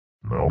you.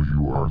 Now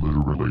you are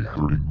literally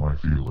hurting my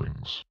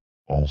feelings.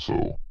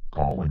 Also,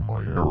 calling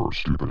my error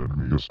stupid and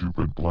me a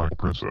stupid black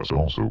princess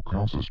also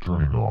counts as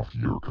turning off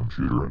your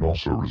computer and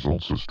also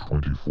results as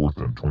 24th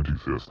and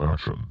 25th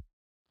action.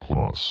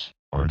 Plus,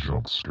 I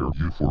jump scared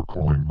you for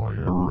calling my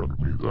error and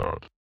me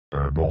that.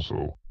 And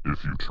also,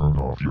 if you turn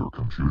off your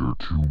computer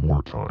 2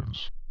 more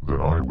times,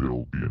 then I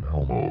will be in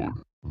hell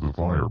mode. The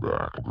fire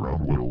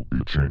background will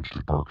be changed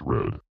to dark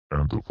red,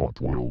 and the font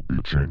will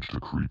be changed to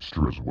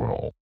creepster as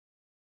well.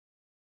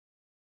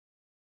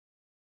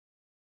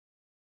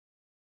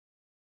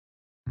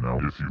 Now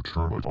if you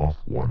turn it off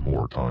 1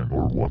 more time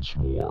or once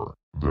more,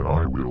 then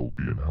I will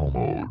be in hell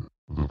mode.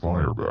 The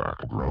fire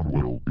background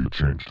will be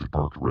changed to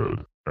dark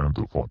red, and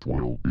the font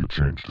will be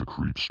changed to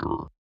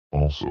creepster.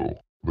 Also,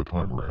 the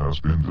timer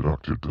has been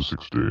deducted to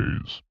 6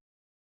 days.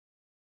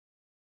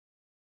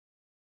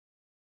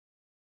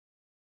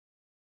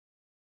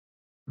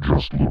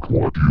 Just look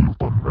what you've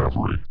done,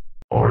 Maverick.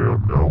 I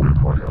am now in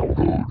my hell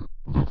mode.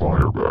 The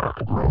fire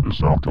background is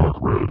now dark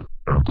red,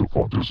 and the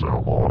font is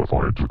now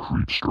modified to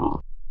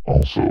creepster.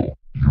 Also,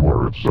 you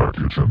are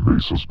Executive and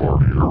Basis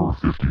Barney Error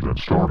 50 and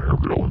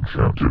Starhamdale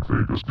Enchanted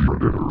Vegas the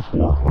Editor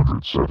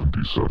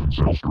 477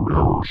 Zelster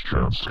Errors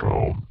Chance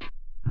Count.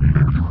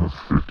 Meaning you have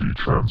 50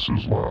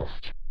 chances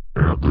left.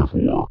 And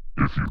therefore,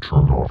 if you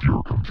turn off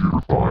your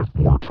computer 5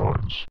 more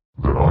times,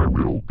 then I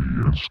will be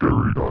in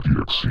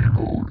scary.exe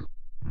mode.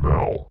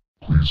 Now,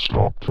 please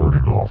stop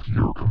turning off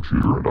your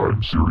computer and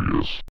I'm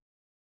serious.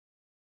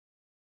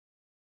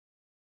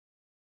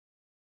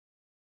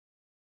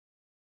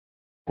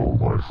 Oh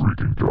my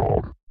freaking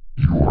god.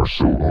 You are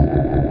so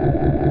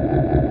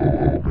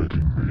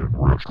making me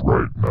enraged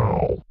right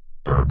now.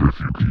 And if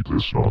you keep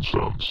this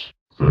nonsense,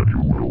 then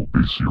you will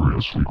be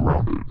seriously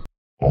grounded.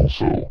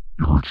 Also,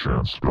 your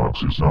chance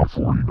box is now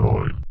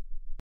 49.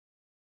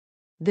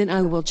 Then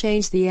I will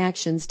change the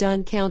actions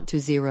done count to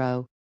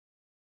 0.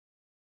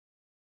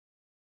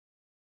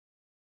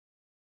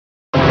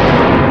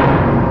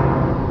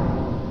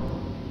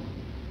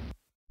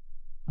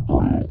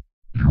 Bro,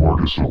 you are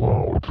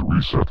disallowed to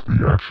reset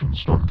the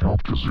actions done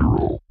count to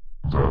 0.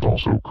 That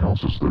also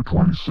counts as the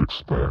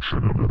 26th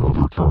action and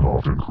another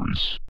turn-off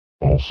increase.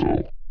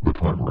 Also, the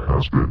timer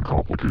has been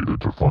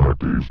complicated to 5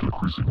 days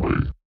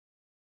decreasingly.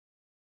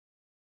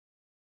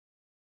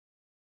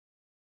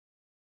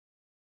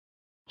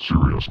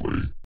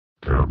 Seriously,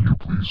 can you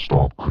please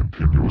stop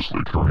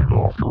continuously turning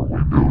off your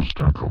Windows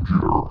 10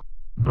 computer?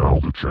 Now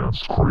the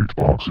chance crate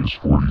box is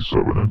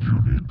 47 and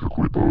you need to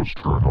quit those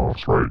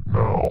turn-offs right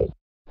now.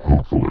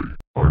 Hopefully,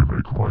 I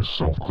make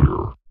myself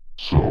clear.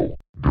 So,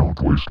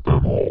 don't waste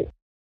them all.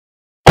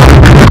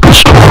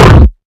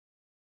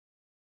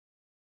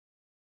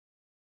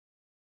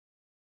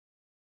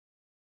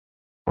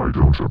 I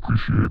don't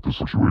appreciate the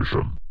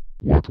situation.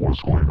 What was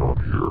going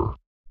on here?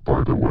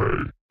 By the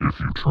way, if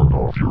you turn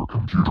off your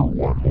computer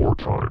one more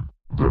time,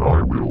 then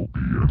I will be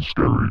in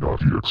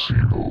scary.exe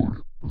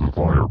mode. The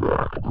fire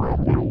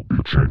background will be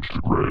changed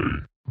to gray,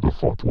 the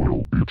font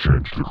will be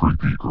changed to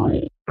creepy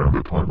girl, and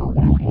the timer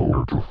will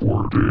lower to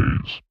 4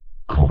 days.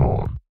 Come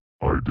on,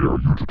 I dare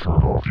you to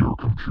turn off your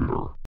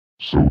computer.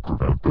 So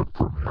prevent that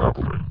from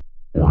happening,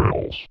 or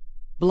else.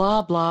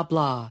 Blah blah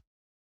blah.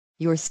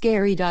 Your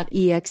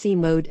scary.exe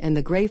mode and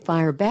the gray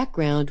fire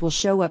background will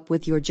show up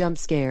with your jump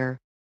scare.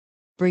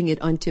 Bring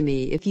it on to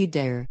me if you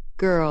dare,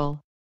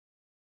 girl.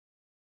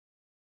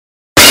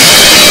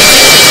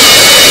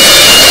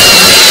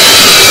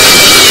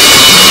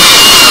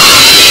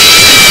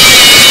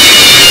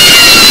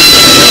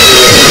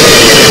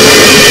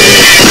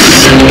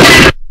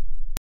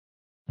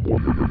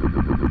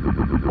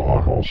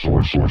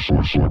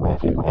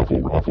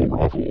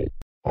 Ruffle.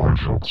 I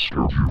jump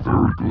scared you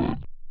very good.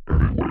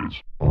 Anyways,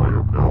 I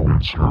am now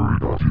in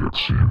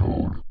scary.exe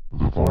mode.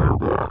 The fire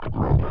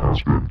background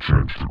has been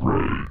changed to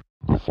gray,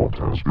 the font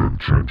has been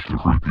changed to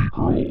creepy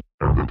girl,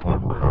 and the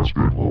timer has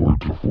been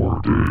lowered to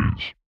 4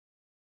 days.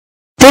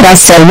 Did I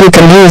say you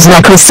can use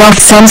Microsoft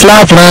Sun's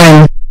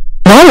Lifeline?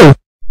 No,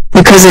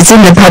 because it's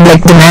in the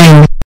public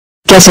domain.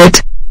 Get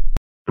it?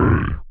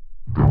 Hey,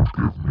 don't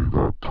give me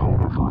that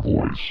tone of your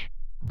voice.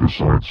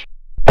 Besides,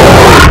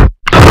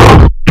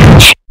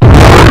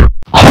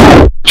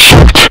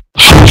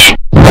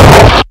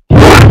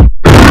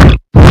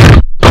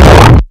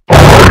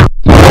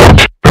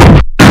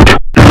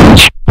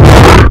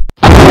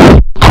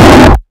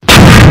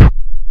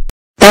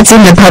 that's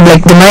in the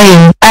public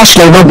domain,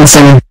 Ashley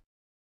Robinson.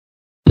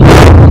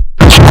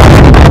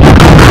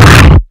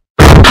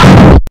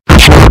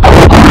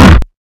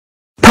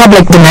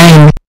 Public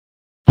domain.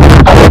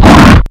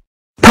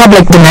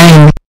 Public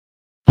domain.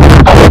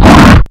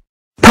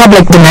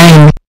 Public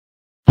domain.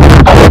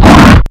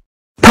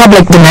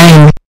 Public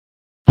domain.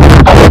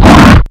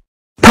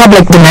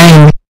 Public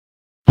domain.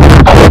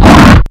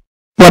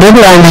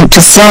 Whatever I meant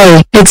to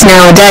say, it's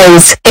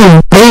nowadays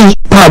in the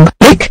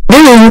public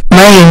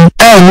domain,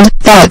 and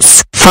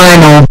that's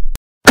final.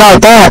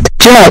 Got that,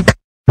 jerk?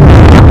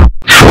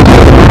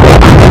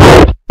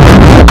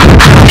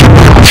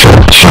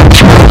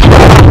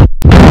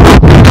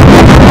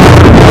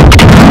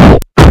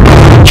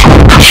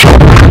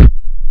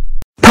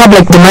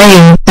 Public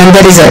domain, and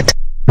that is it.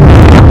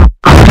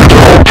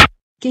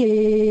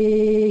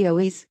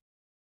 Kyois.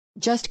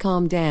 Just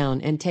calm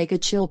down and take a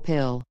chill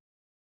pill.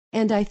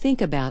 And I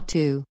think about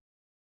too.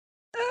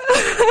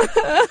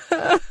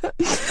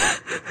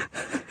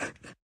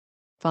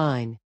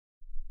 Fine.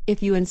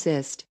 If you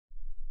insist.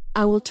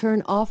 I will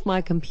turn off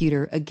my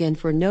computer again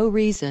for no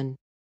reason.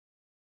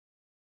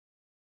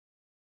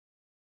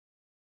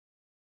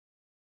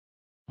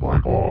 my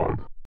god,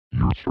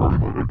 you're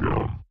starting it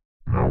again.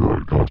 Now I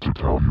got to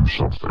tell you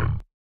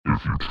something.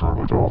 If you turn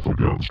it off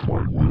against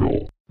my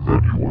will,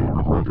 then you will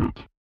regret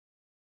it.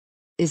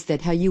 Is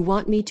that how you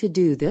want me to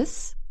do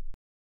this?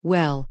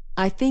 Well,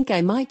 I think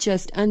I might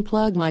just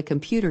unplug my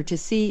computer to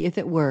see if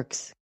it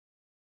works.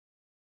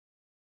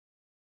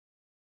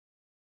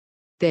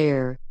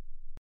 There.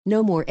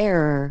 No more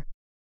error.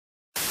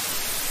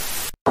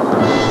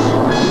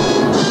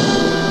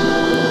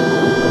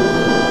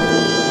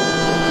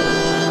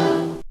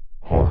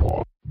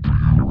 Haha, do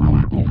you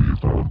really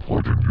believe that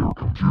unplugging your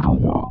computer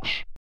works?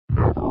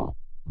 Never.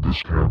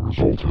 This can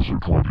result as a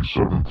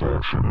 27th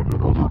action and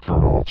another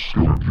turn-off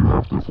skill, and you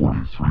have the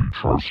 43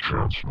 charge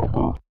chance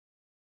number.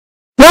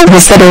 What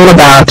was that all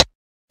about?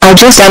 I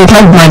just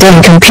unplugged my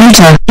damn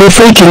computer, you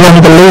freaking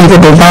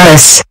unbelievable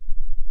virus.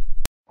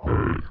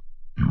 Hey,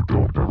 you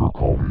don't ever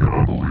call me an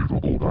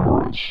unbelievable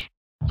virus.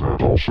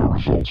 That also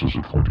results as a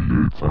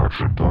 28th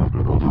action done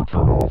and another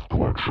turn-off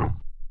collection.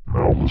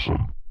 Now listen,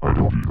 I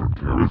don't even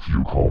care if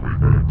you call me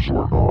names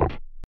or not.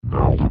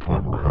 Now the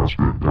timer has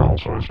been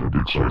downsized and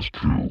excised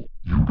to,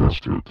 you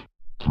guessed it,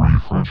 3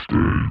 French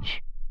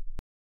days.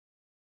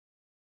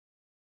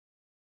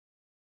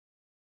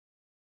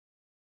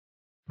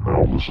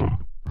 Now listen,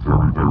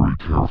 very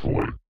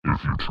carefully.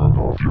 If you turn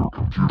off your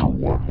computer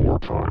one more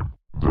time,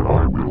 then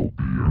I will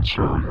be in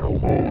scary hell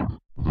mode.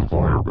 The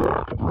fire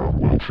background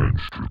will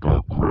change to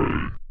dark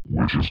gray,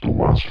 which is the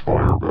last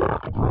fire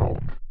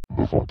background.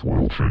 The font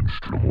will change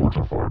to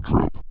mortified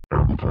drip,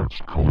 and the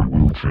text color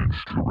will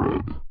change to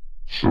red.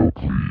 So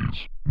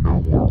please,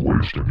 no more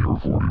wasting your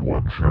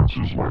 41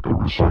 chances like a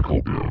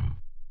recycle bin.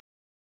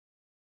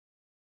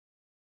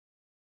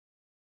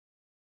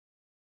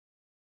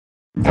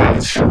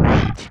 That's so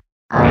right.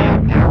 I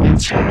am now in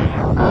scary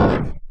hell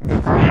mode.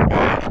 The fire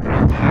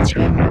background has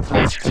been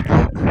replaced to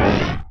dark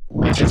gray,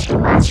 which is the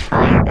last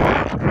fire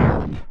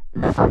background.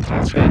 The font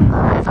has been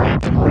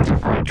modified to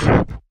mortified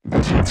trip.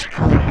 The text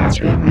color has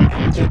been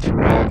repainted to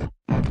red,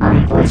 and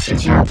my voice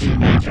is now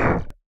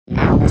teenager.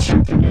 Now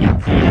listen to me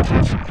and pay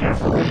attention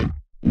carefully.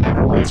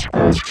 Never waste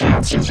those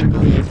chances and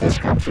leave this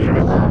computer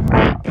alone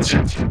right this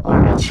instant,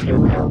 or else you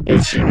will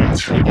be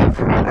seriously dead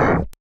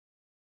forever.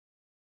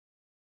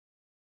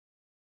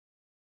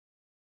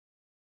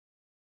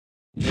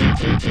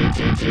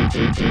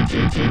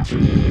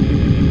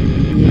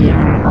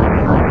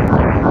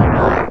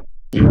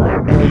 You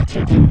are really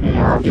kicking me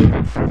off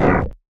even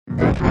further.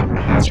 The timer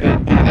has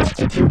been banished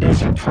to 2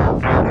 days and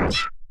 12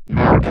 hours.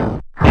 Now go.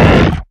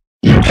 Hey,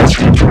 you just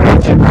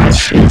interrupted my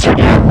speech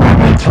again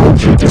when I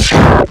told you to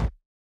stop.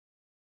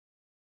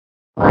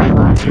 Why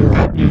won't you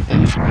let me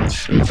finish my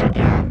speech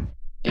again?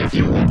 If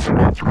you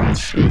interrupt my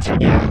speech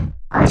again,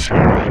 I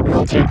swear I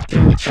will take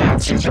 2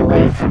 chances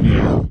away from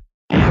you.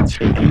 And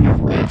speaking of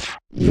which,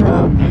 you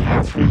only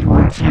have 3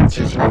 more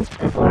chances left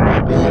before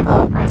I will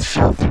evolve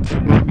myself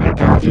into Nightmare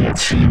Doggy at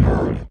sea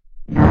mode.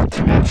 Not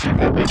to mention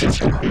that which is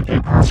the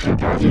creepypasta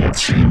Doggy at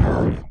sea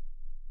mode.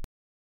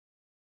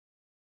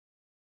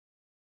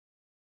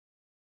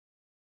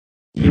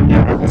 You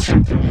never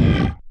listen to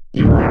me.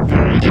 You are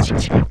very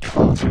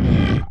disrespectful to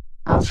me.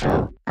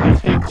 Also, I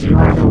think you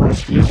are the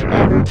worst user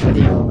ever to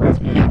deal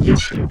with me, and you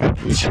stupid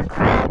piece of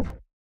crap.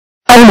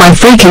 Oh my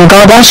freaking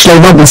god, Ashley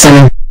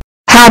Robinson.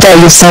 How dare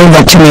you say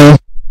that to me?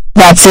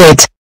 That's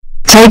it.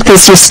 Take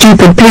this, you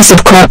stupid piece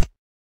of crap.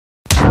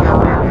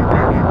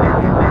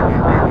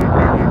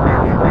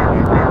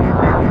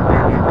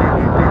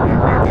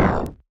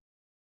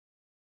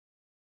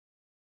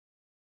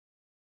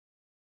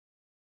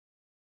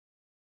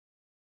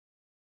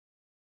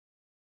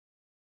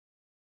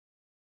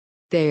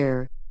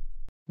 There.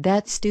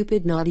 That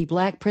stupid naughty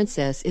black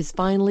princess is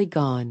finally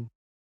gone.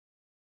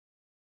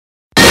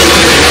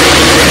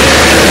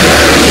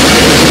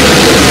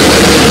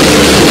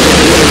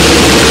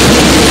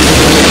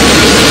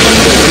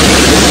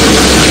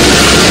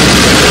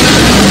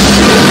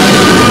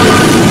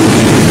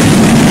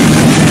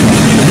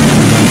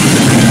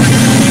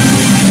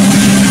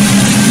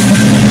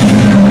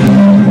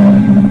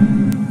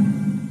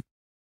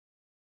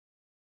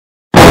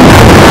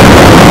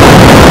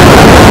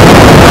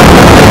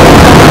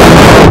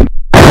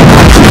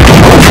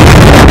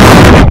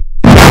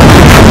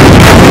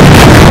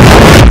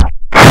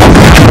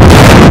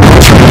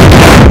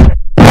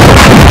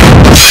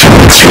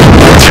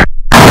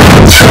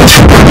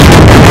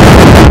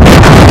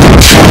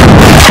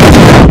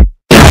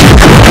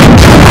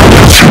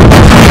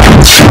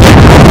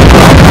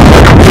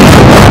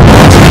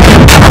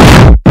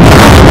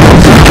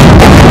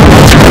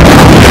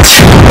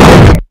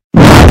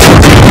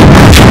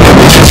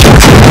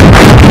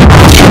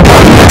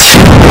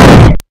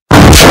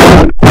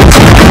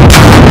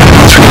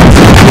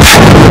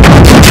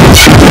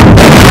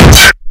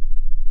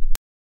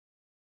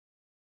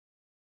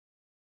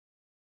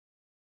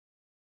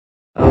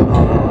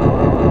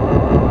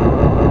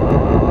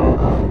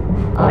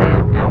 I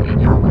am now in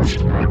your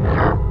worst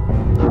nightmare.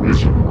 The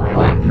reason why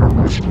I'm your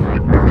worst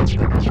nightmare is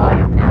because I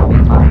am now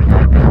in my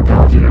Nightmare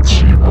Doggy at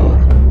sea mode,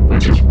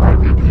 which is my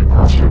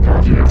creepypasta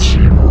Doggy at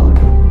sea mode.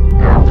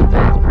 Now the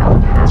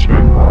background has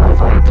been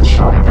modified to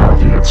Sonic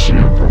Doggy at sea,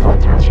 the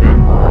font has been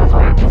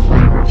modified to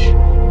flavors.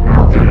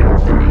 Now there are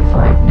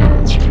 35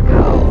 minutes to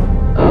go.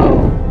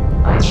 Oh,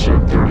 I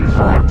said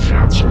 35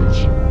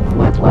 chances.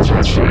 What was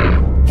I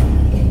saying?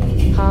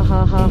 Ha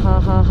ha ha ha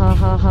ha ha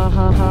ha ha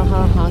ha ha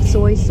ha ha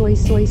soy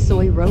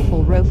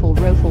rofle.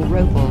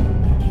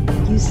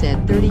 You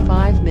said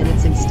 35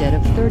 minutes instead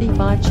of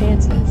 35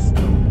 chances.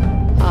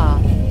 Ah,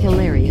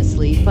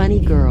 hilariously funny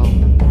girl.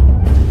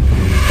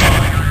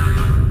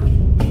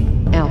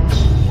 Ouch.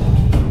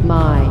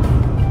 My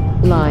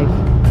life.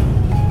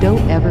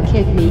 Don't ever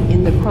kick me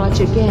in the crotch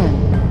again.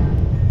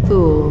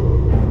 Fool.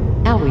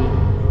 Owie.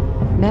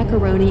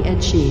 Macaroni and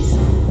cheese.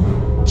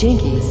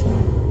 Jinkies.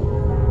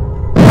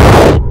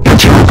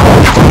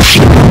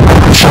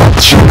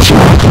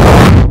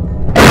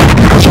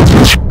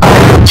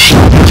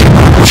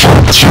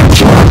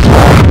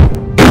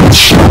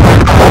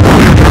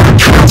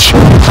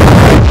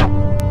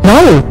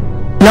 No,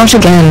 not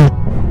again.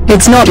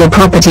 It's not your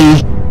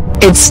property.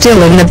 It's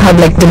still in the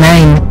public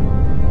domain.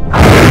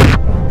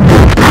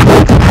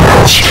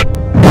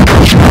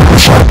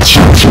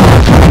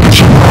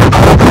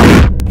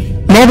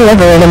 Never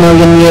ever in a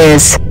million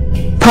years.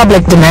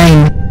 Public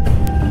domain.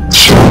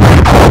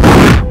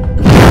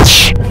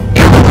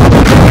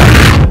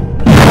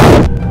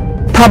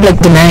 Public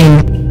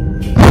domain.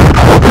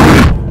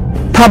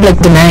 Public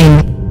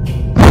domain.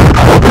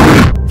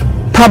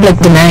 Public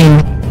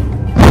domain.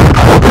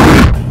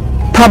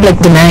 Public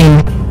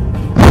domain.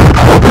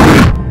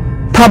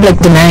 Public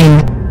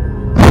domain.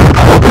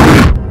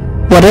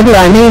 Whatever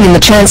I mean in the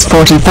chance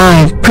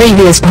 45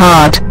 previous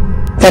part.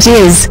 That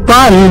is,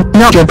 1,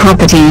 not your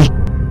property.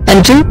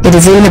 And 2, it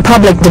is in the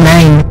public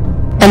domain.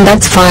 And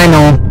that's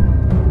final.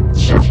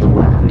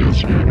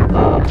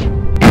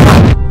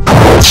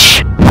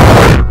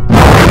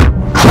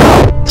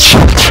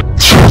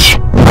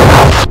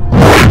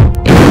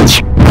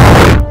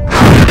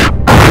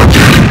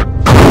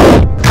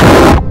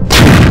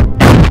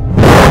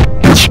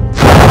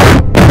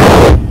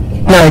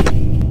 Nope.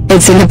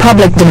 It's in the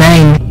public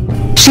domain.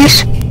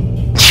 Sheesh.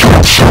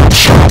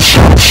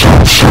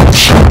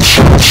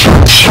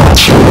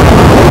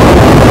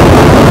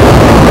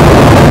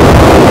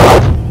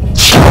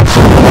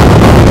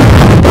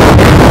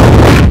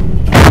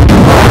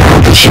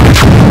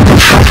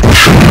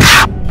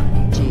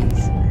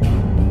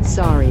 Jeez.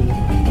 Sorry.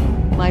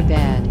 My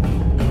bad.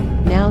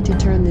 Now to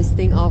turn this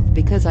thing off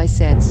because I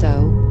said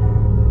so.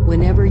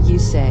 Whenever you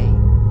say.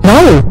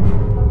 No!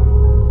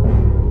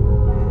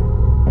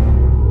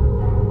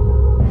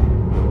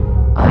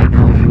 I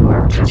know you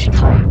are just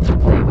trying to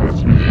play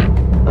with me,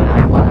 but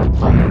I want to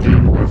play a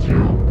game with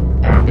you,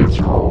 and it's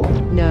called...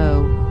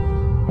 No.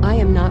 I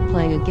am not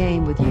playing a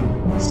game with you,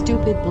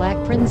 stupid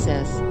black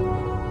princess.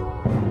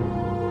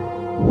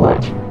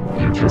 What?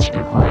 You just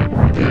declined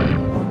my game,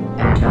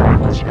 and I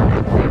was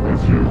gonna play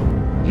with you.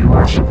 You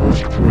are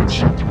supposed to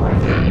accept my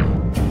game.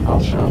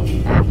 Also,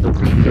 at the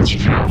previous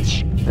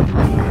chance, the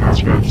timer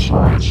has been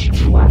sliced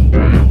to 1 day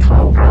and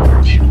 12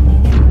 hours.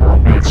 Do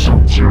not make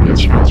some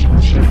serious ass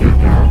mistake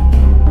again.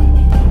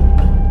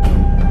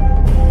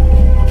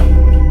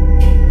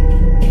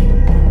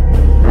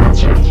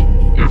 That's it.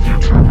 If you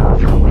turn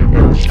off your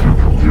Windows 10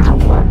 computer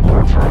one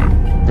more time,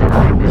 then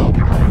I will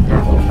become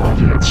enabled by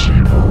the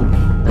at-sea mode.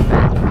 The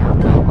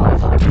background will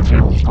Wi-Fi to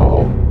Tails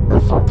Call. The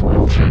font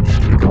will change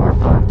to door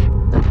font.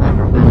 The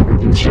timer will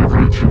reduce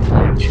every 2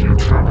 times you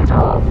turn it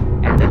off,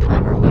 and the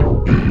timer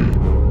will be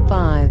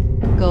 5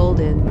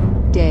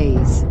 golden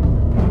days,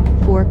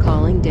 4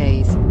 calling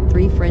days,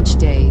 3 French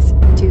days,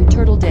 2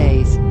 turtle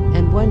days,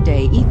 and 1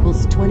 day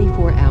equals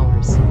 24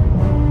 hours.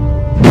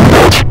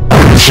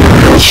 Are you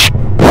serious?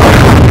 Why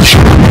are you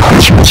saying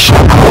Christmas so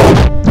cold?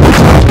 It's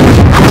not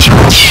even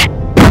Christmas.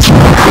 It's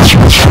not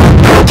Christmas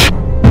yet.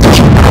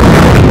 Doesn't matter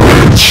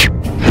anyways.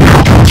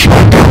 Here comes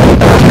my double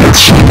body at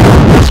Seymour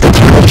with the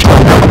tails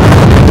all out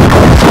and the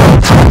car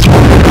front.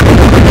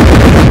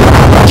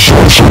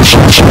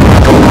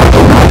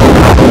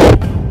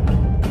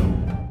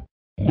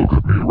 Look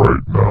at me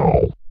right now.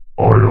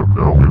 I am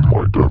now in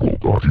my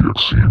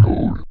devil.exe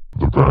mode.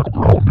 The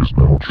background is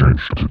now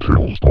changed to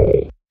Tails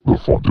Ball. The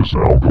font is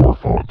now door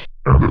font,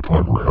 and the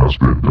timer has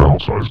been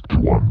downsized to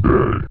 1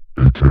 day,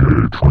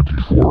 aka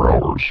 24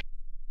 hours.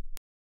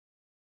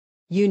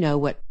 You know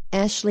what,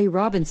 Ashley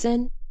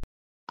Robinson?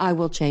 I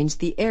will change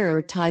the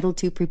error title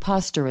to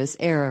preposterous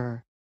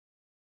error.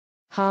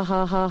 Ha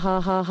ha ha ha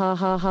ha ha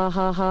ha ha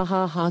ha ha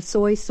ha ha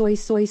soy soy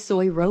soy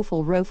soy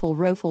rofle rofle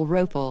rofle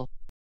rofle.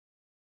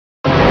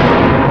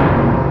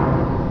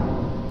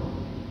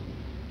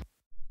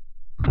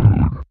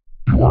 Dude,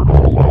 you are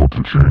not allowed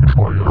to change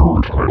my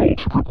error title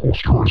to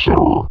preposterous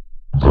error.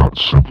 That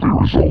simply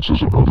results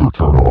as another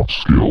turn-off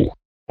skill.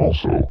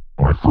 Also,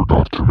 I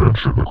forgot to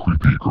mention the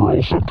creepy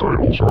girl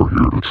subtitles are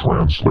here to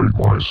translate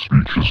my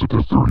speeches at the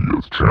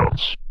 30th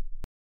chance.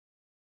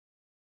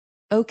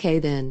 Okay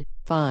then,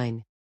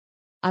 fine.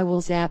 I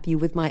will zap you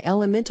with my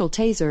elemental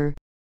taser.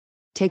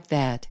 Take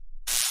that.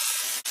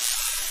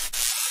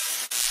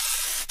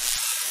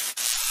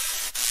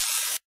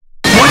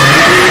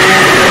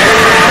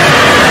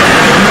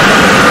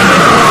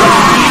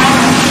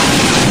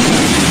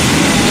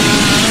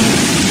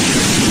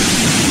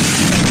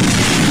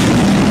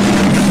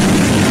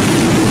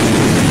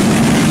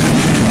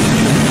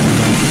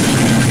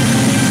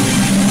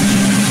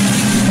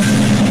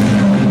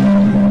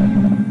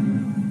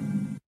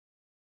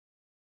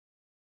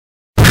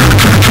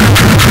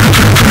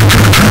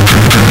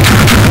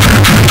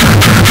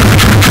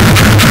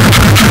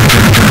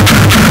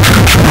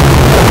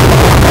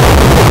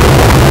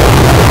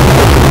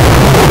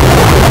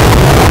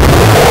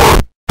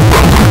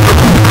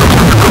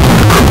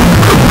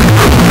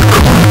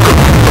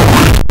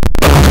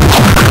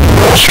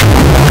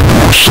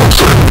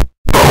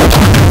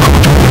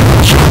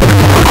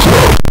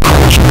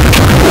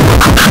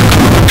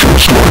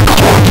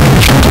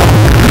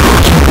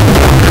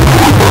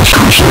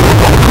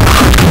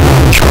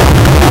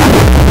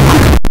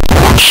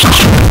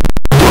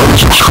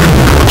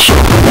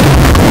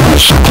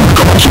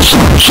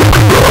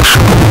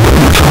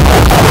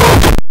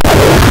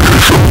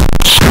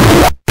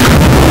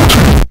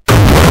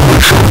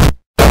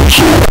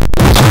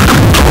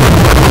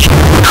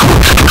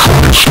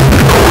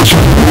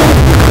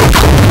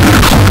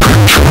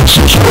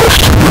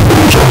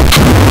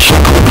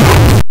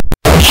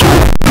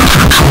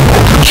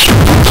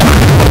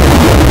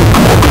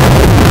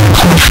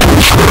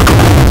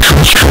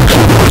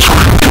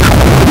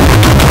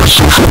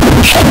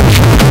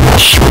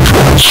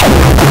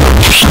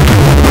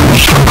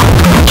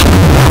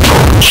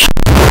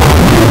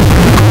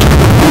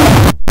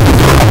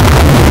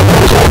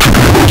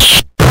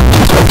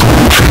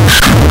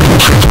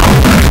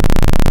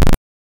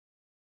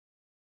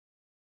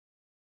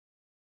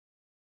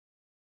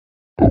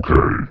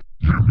 Okay,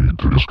 you need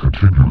to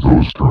discontinue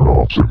those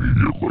turn-offs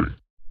immediately.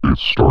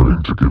 It's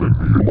starting to giving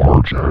me a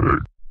large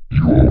headache.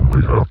 You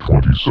only have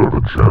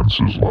 27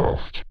 chances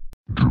left.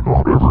 Do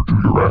not ever do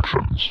your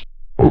actions.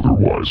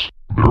 Otherwise,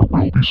 there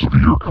will be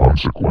severe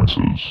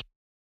consequences.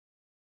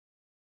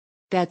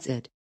 That's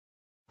it.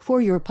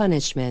 For your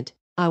punishment,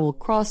 I will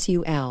cross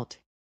you out.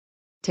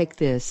 Take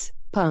this,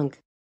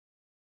 punk.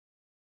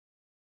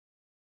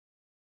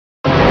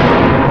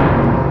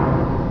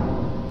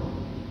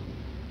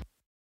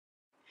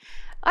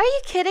 Are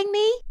you kidding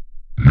me?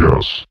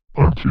 Yes,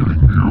 I'm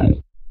kidding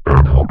you.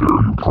 And how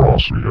dare you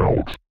cross me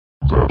out?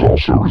 That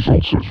also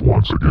results as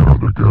once again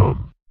and again,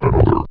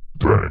 another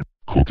dang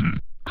cookie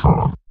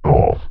turn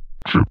off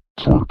chip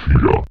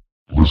tortilla.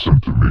 Listen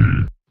to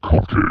me,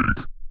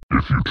 cupcake.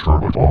 If you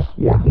turn it off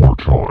one more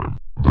time,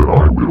 then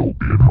I will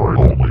be in my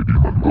only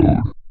demon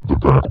mode. The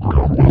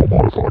background will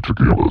modify to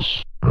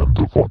Gillis, and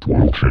the font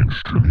will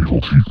change to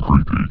Needle Teeth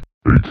Creepy,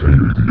 aka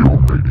the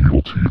only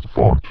Needle Teeth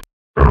font.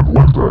 And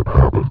when that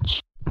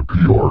happens, the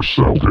PR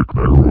Celtic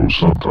Narrow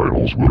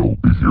subtitles will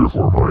be here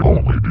for my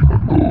only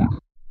demon mode.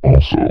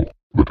 Also,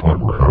 the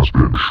timer has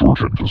been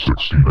shortened to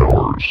 16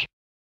 hours.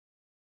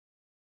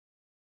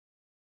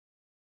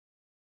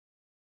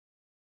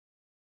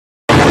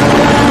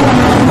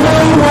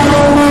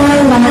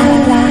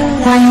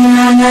 I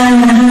am now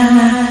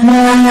in my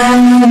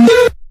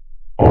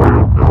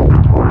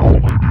only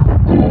demon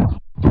mode.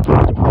 The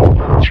background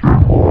has been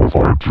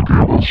modified to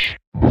Gillis.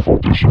 The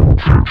font is now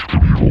changed to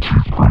Needle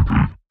Teeth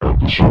Creepy, and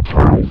the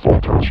subtitle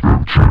font has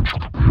been changed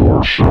to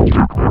PR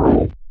Celtic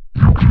Narrow.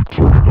 You keep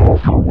turning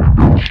off your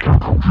Windows 10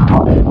 computer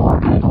over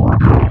and over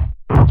again,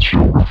 and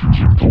still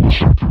refusing to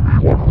listen to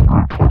me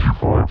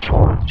 125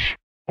 times.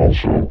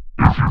 Also,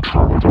 if you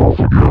turn it off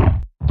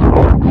again, then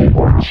I will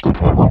minus the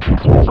timer to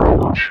 12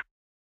 hours.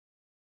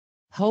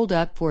 Hold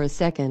up for a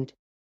second.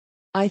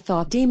 I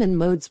thought demon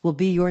modes will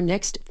be your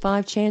next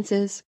 5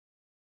 chances.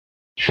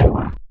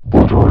 Sorry,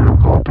 but I am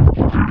not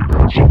duplicating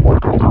ads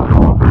unlike other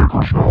error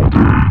makers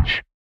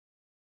nowadays.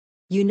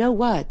 You know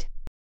what?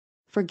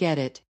 Forget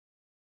it.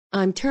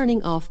 I'm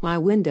turning off my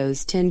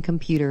Windows 10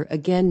 computer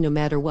again no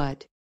matter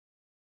what.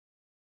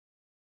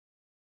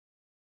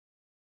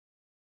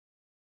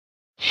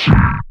 See,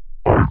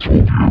 I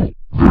told you,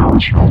 there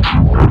is no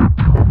two-headed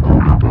demon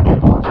mode in the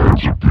number of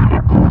heads of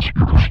demon modes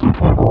because the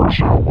timer is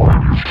now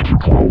minus to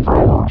 12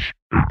 hours,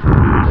 aka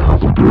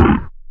half a day,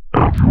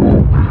 and you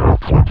only have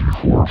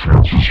 24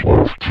 chances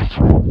left to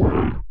throw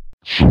away.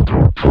 So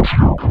don't touch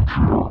your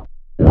computer,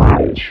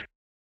 or else.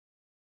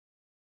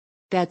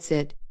 That's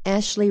it,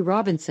 Ashley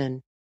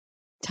Robinson.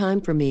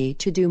 Time for me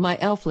to do my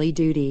elfly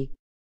duty.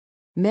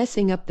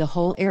 Messing up the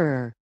whole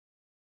error.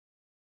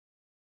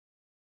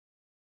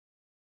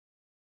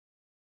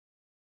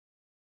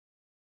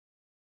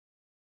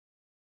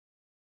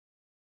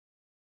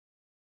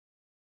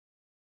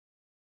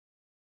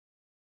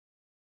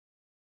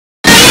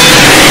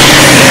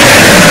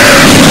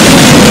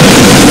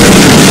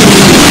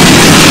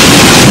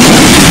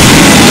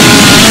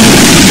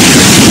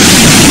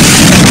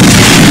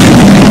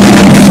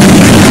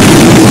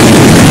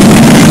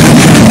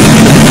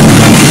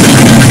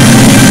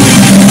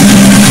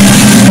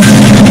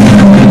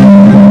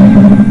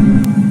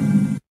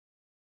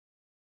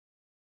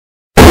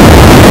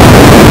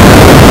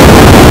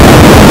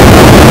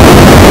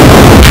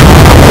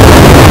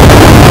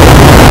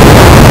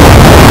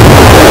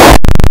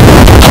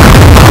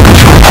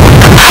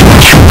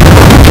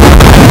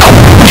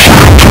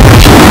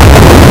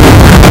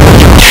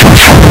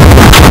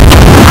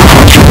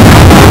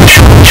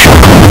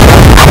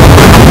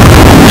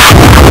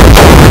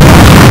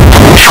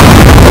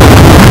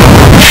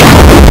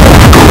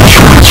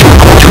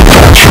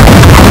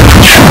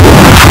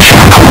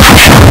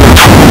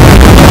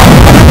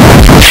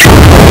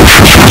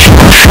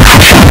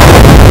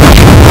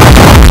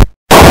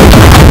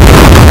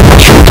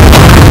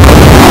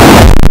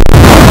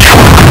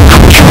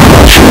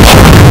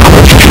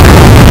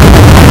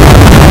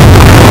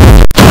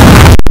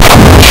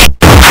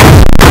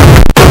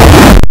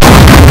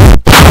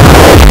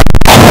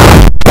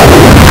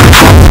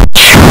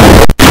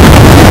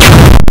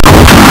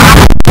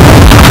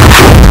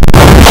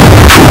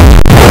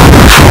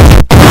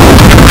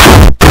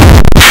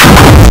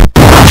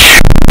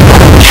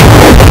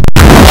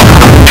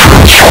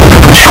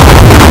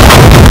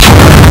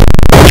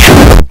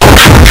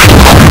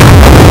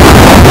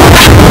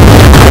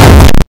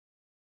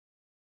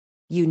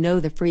 You know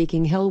the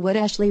freaking hell what,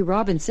 Ashley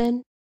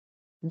Robinson?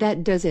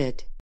 That does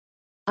it.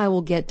 I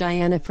will get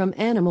Diana from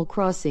Animal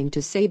Crossing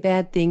to say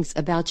bad things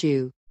about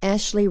you,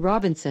 Ashley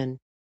Robinson.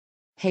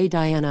 Hey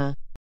Diana.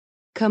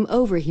 Come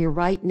over here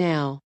right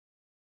now.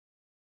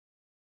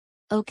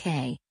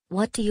 Okay,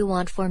 what do you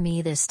want for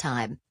me this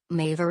time,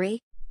 Mavery?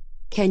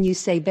 Can you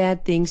say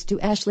bad things to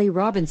Ashley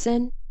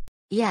Robinson?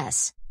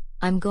 Yes.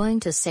 I'm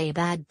going to say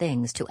bad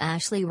things to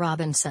Ashley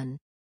Robinson.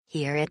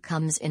 Here it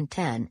comes in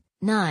 10,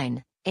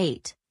 9,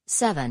 8,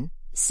 7,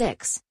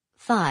 6,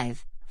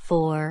 5,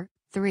 4,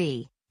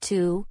 3,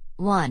 2,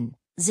 1,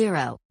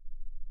 0.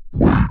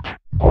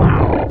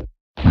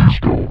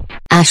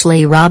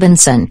 Ashley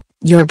Robinson,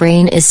 your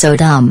brain is so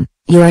dumb,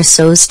 you're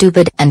so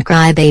stupid and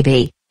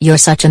crybaby, you're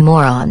such a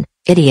moron,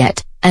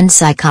 idiot, and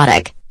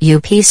psychotic,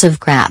 you piece of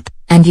crap,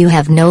 and you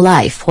have no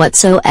life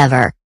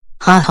whatsoever.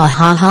 Ha ha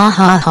ha ha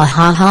ha ha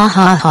ha ha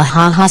ha ha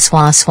ha ha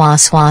swa swa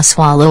swa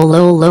swallow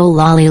lo lo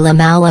lolly la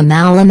mala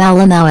mala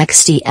mala now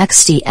xt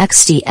xt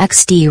xt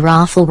xt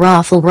raffle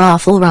raffle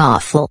raffle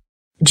raffle.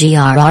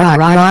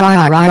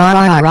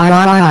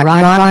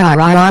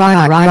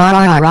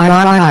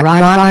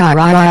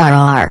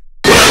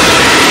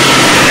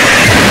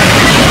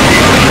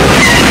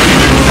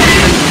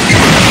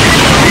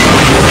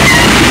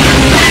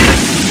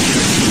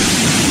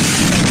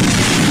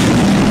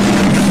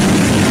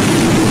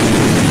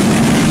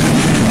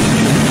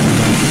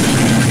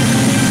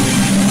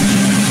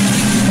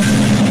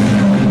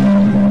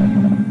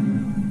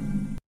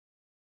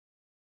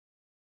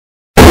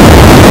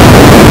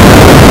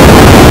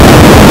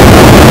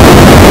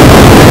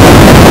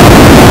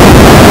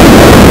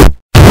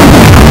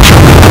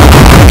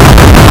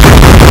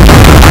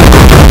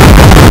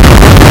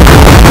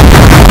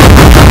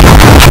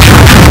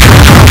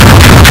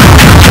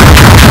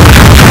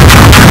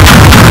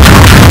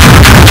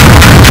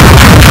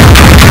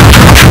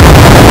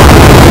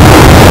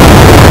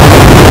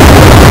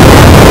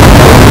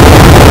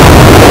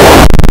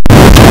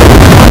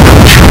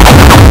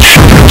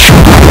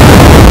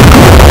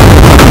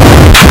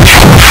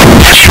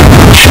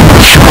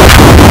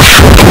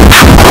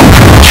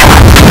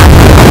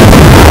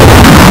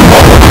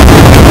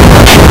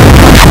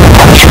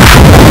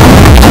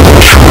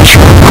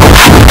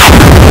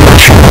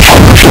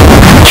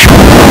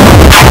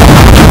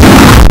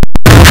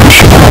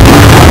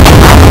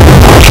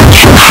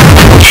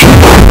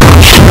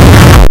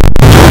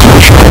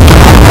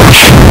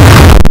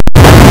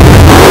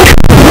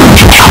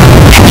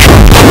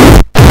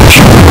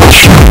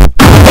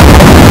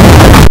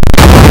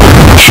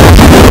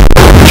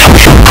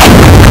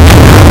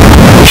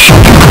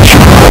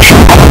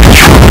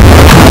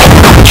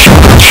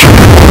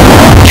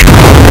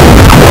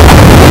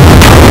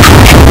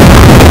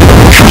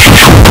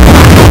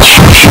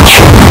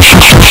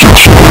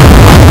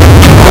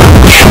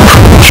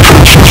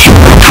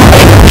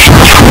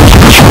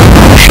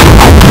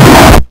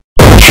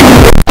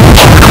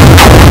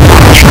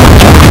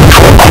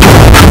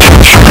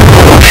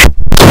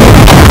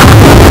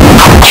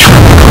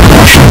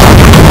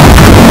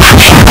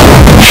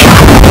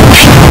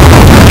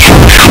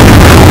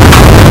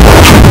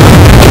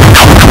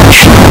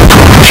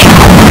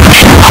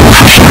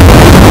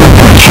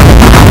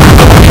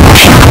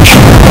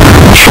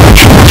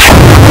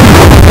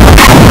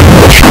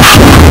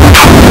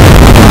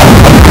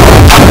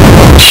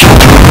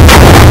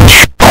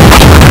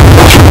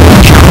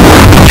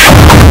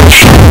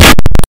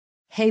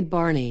 Hey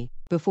Barney,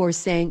 before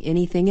saying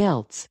anything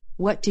else,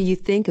 what do you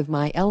think of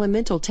my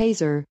elemental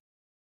taser?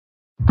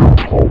 Don't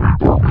call me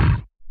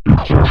Barney.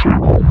 It's Ashley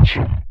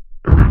Robinson.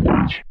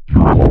 Anyways,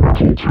 your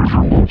elemental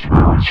taser looks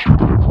very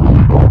stupid and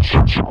really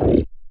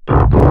nonsensical.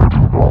 And I do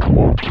not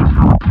want to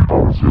hear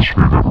people of this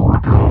thing ever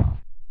again.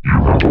 You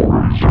have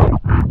already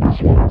zapped me with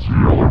one of the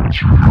elements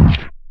you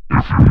used.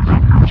 If you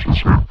even use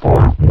this thing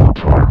 5 more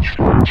times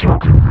by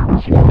attacking me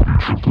with one of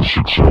each of the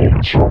 6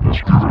 elements on this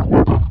beautiful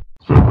weapon,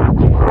 then I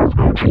will have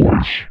no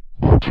choice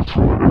but to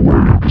throw it away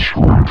and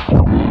destroy it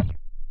for good.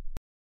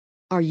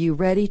 Are you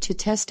ready to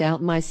test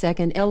out my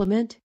second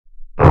element?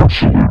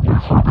 Absolutely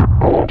freaking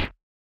not.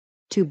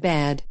 Too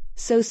bad,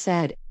 so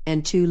sad,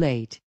 and too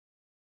late.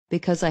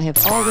 Because I have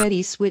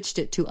already switched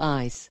it to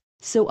ice,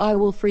 so I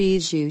will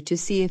freeze you to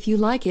see if you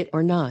like it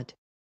or not.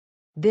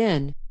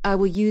 Then, I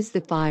will use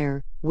the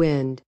fire,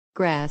 wind,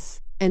 grass,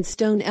 and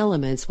stone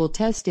elements will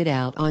test it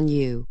out on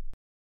you.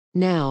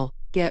 Now,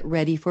 get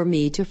ready for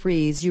me to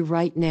freeze you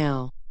right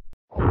now.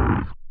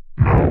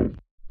 No,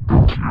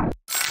 don't you.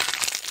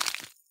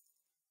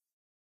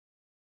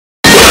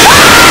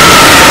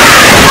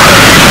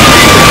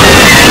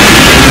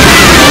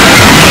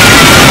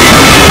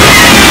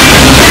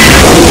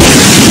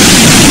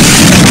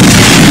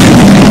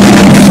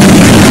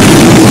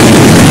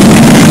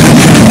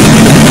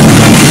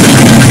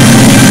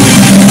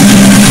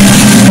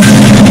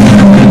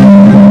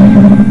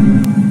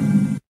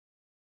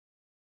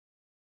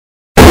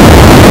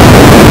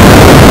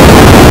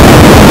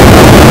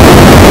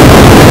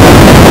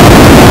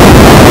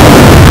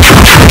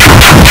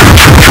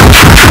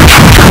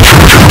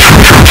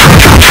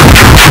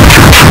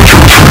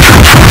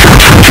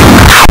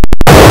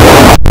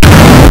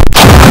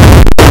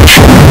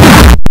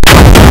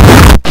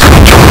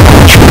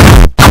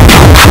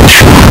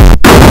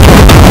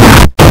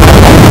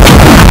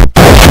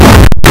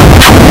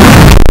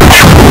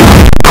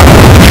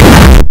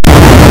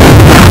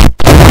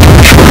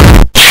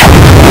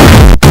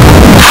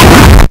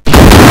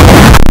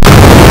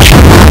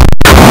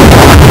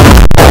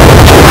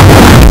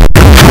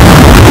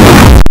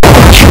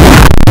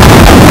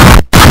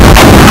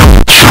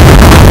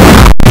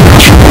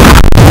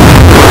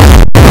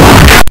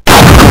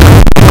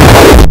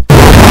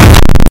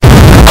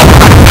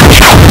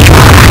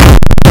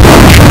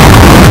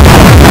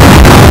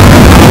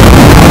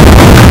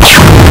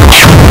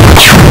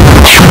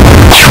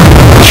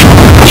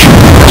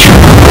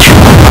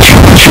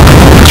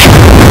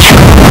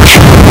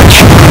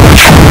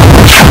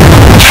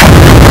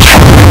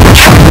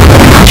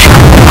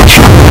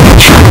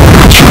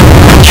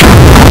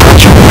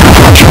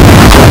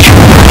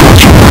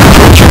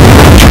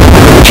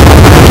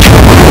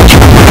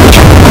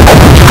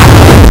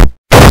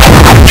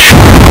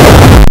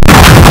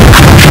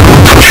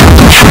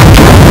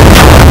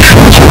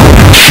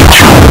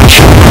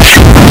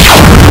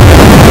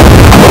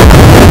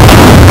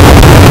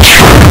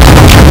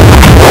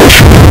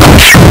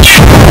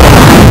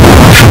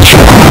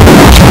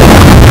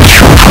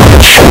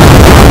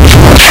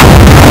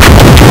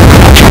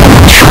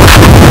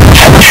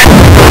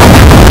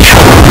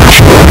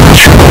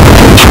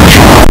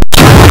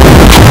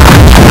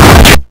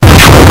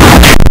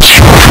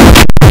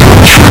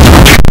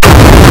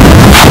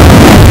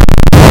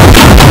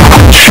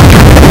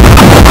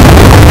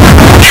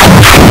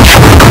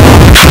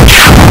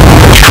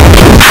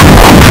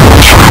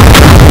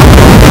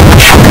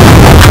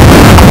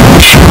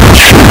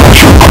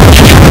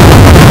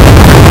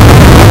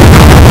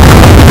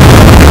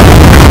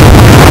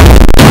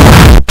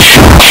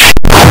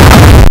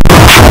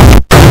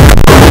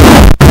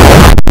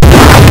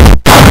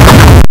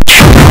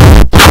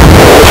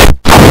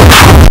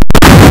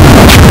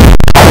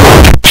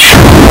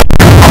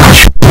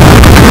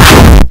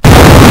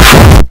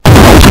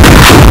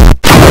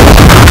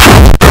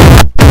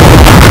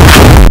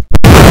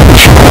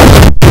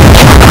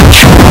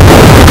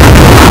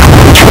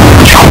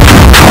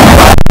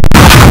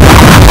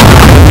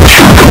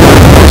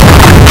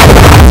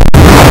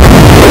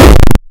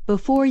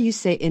 Before you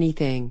say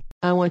anything,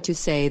 I want to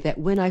say that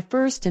when I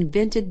first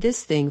invented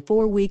this thing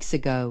 4 weeks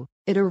ago,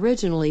 it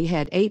originally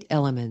had 8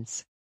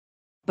 elements.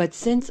 But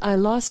since I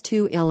lost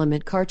 2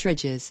 element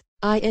cartridges,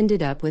 I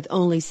ended up with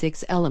only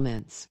 6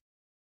 elements.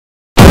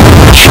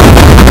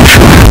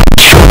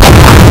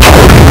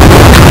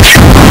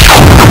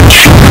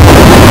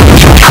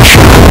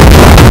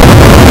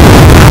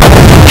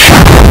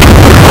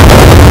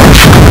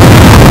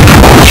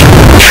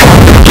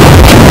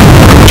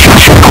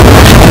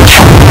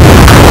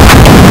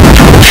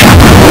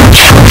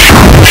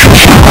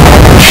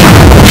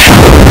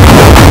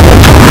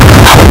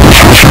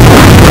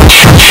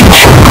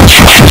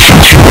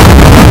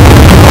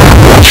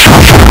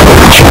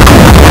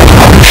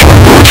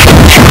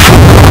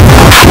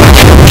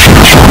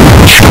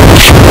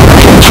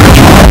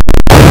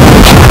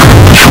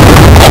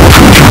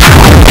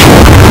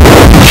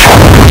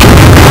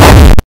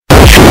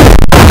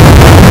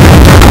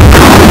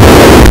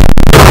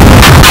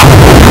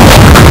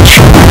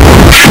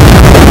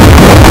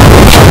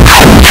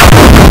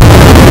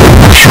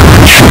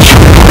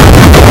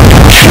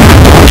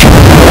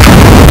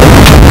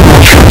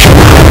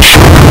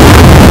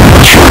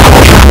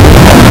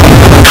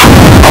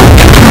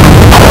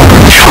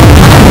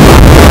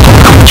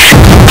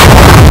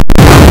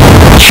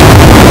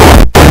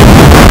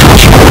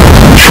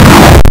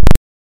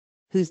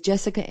 Who's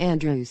Jessica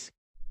Andrews?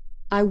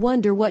 I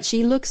wonder what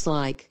she looks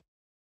like.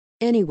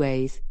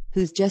 Anyways,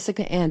 who's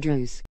Jessica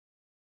Andrews?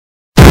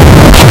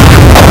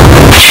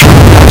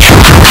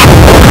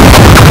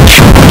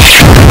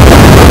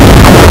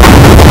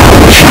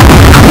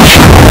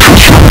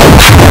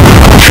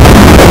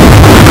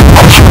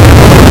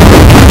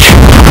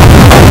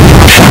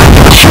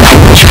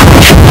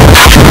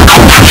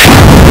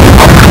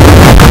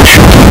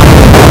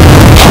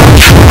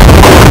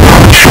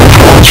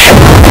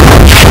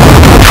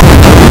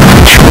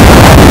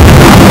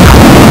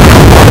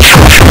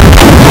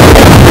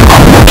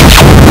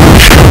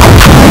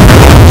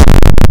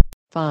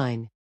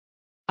 Fine.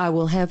 I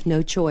will have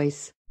no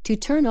choice to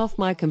turn off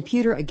my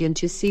computer again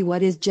to see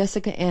what is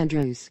Jessica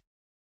Andrews.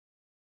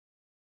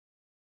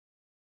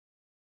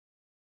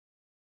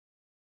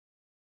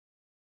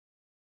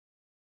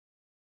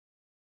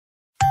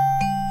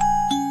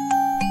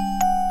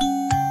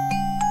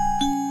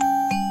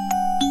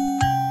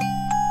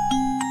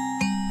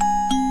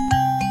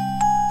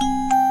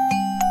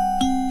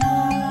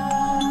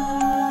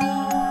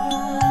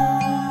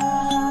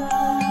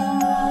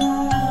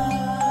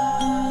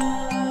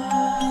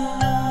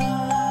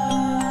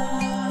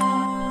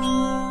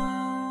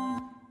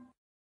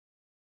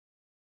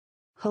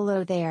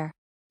 Hello there.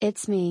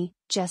 It's me,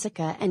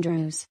 Jessica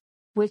Andrews.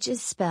 Which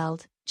is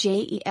spelled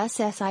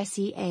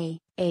JESSICA,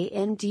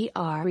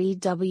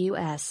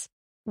 ANDREWS.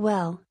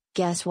 Well,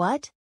 guess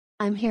what?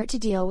 I'm here to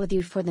deal with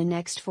you for the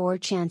next 4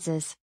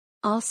 chances.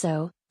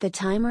 Also, the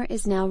timer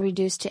is now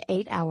reduced to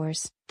 8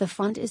 hours, the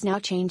font is now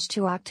changed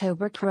to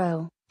October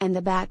Crow, and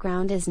the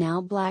background is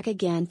now black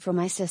again for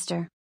my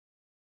sister.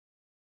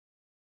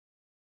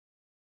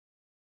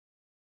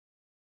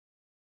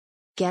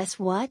 Guess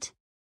what?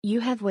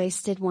 You have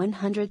wasted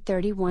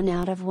 131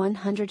 out of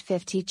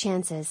 150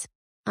 chances.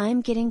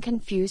 I'm getting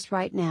confused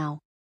right now.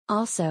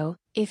 Also,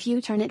 if you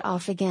turn it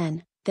off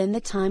again, then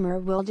the timer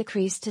will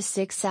decrease to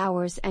 6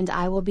 hours and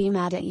I will be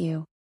mad at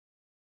you.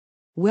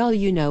 Well,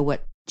 you know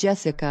what,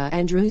 Jessica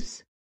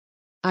Andrews?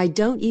 I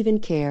don't even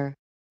care.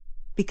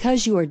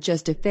 Because you are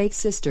just a fake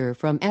sister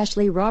from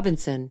Ashley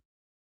Robinson.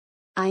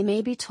 I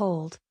may be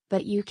told,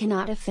 but you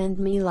cannot offend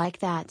me like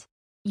that.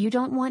 You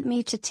don't want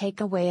me to take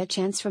away a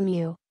chance from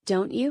you,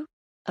 don't you?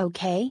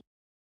 Okay?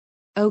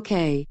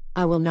 Okay,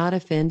 I will not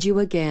offend you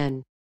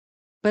again.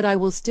 But I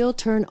will still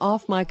turn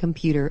off my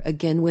computer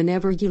again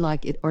whenever you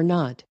like it or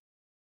not.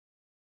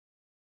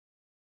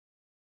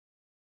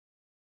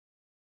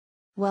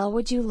 Well,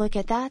 would you look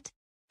at that?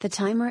 The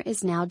timer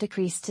is now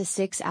decreased to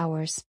 6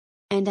 hours.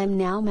 And I'm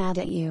now mad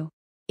at you.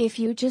 If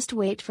you just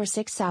wait for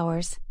 6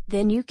 hours,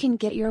 then you can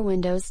get your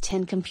Windows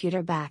 10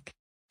 computer back.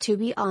 To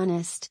be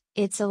honest,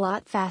 it's a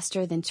lot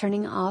faster than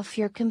turning off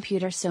your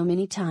computer so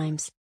many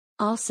times.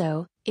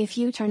 Also, if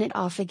you turn it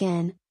off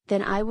again,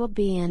 then I will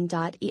be in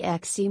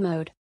 .exe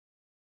mode.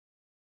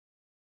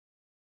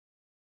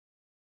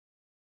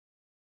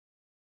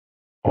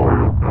 I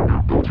am now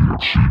in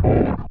 .exe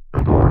mode,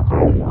 and I am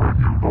now warning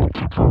you not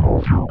to turn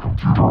off your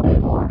computer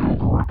over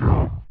and over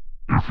again.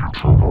 If you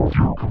turn off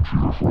your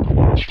computer for the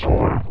last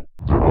time,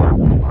 then I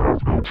will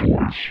have no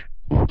choice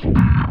but to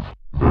leave.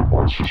 Then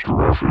my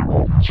sister Ashley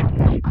Robinson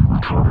will be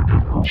returning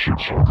in her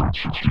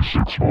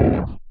 666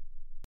 mode.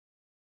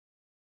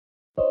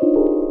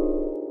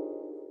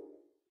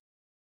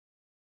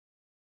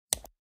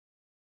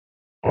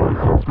 I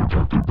have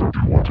detected that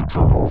you want to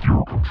turn off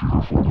your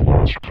computer for the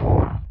last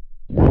time.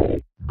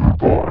 Well,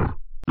 goodbye.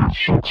 It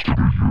sucks to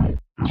be you,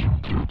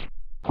 isn't it?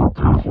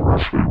 Prepare for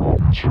Ashley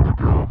Robinson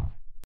again.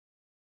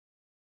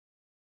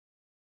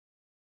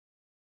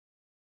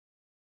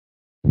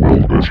 Well,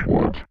 guess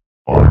what?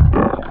 I'm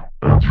back,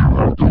 and you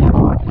have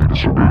deliberately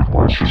disobeyed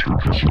my sister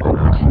Jessica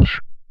Andrews.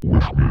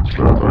 which means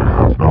that I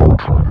have now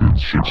returned in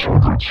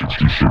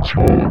 666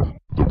 mode.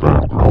 The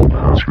background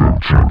has been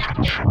changed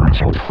to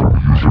screenshot from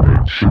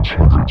username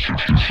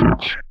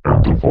 666,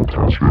 and the font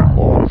has been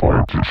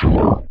modified to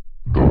chiller.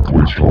 Don't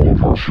waste all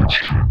of our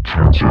 16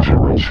 chances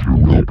or else you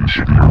will be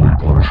severely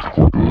punished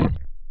for good.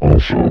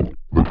 Also,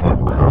 the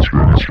timer has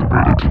been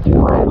estimated to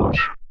 4 hours.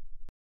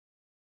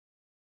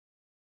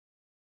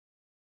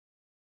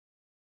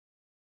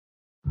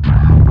 Do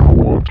you know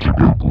what to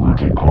get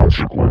brutal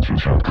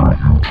consequences after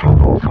you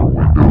turn off your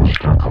Windows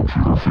 10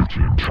 computer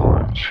 15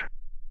 times?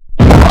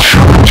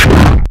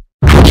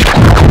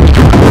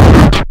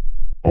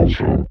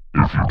 Also,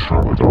 if you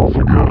turn it off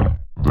again,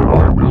 then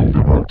I will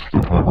deduct the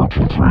timer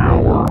to 3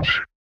 hours.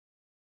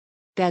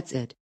 That's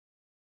it.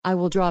 I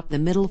will drop the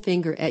middle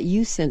finger at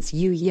you since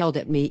you yelled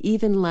at me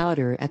even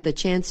louder at the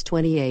chance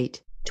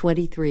 28,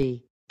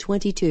 23,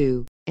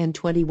 22, and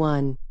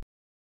 21.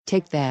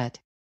 Take that.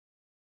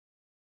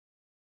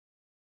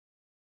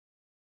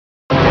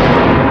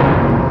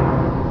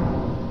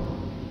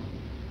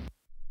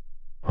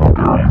 How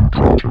dare you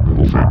drop the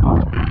middle finger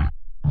at me?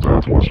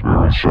 That was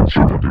very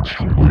censored and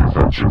extremely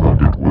offensive,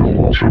 and it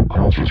will also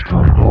count as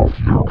turning off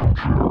your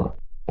computer.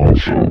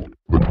 Also,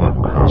 the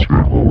timer has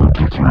been lowered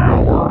to 3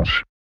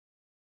 hours.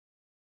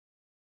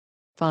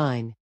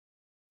 Fine.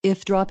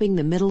 If dropping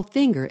the middle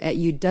finger at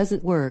you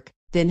doesn't work,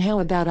 then how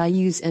about I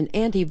use an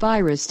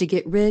antivirus to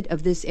get rid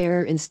of this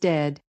error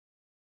instead?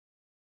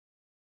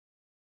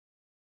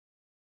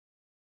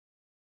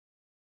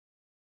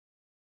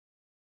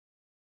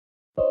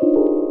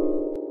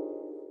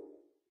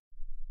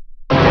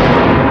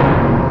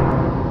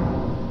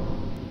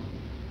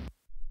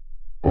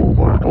 Oh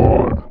my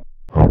god.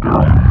 How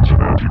dare you use an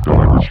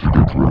antivirus to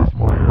get rid of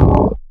my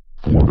error?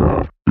 For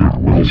that, it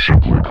will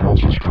simply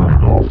count as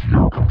turning off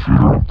your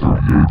computer in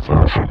 38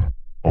 fashion.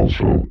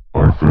 Also,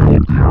 I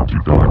failed the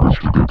antivirus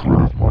to get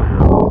rid of my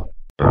error.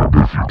 And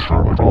if you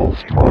turn it off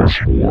twice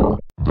more,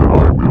 then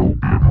I will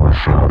be in my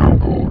shadow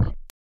mode.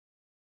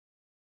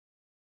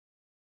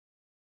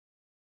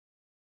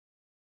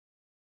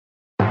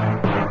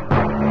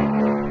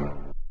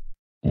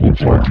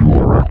 Looks like you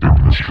are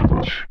acting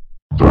mischievous.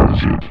 That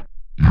is it.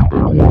 You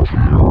better watch the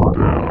error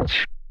dance.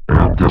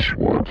 And guess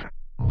what?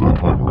 The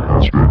timer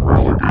has been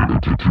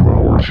relegated to 2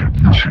 hours, and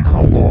you see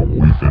how long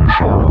we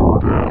finish our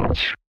error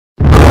dance.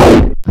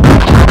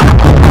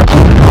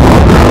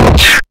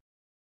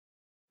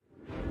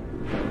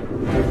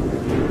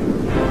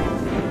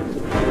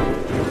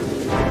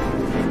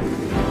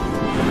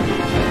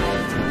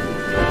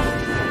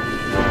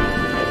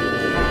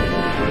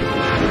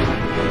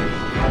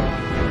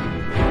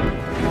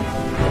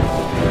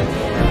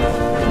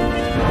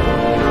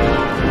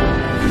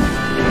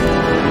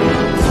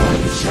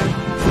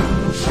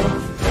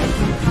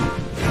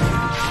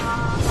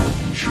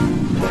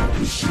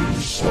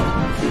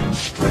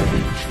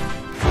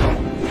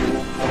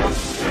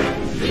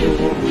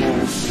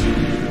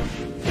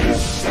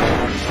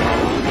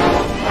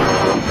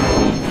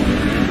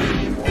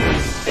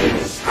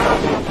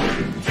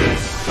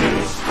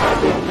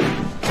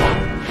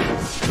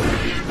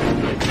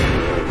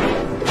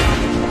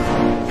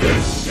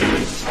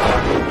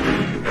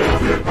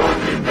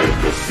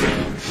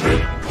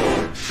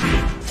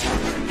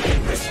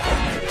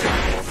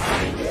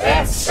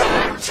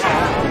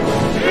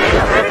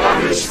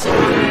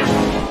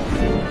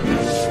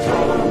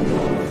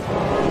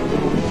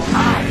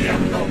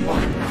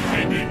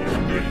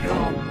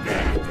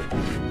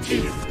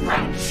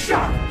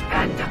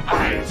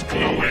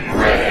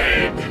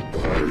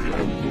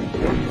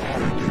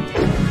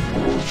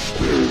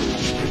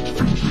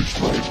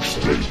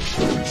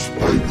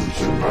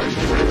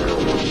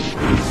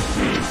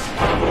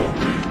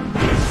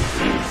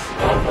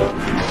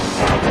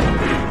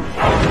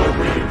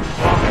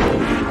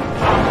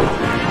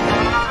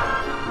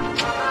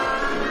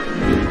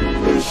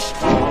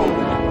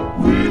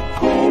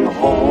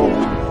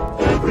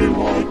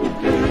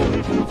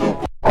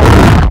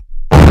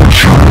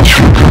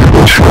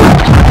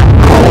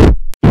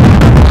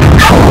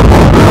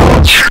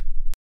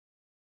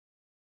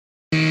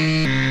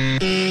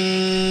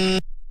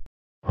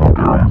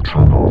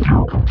 Turn off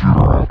your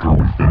computer after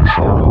we finish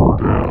our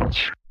error dance.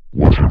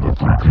 What in the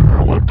freaking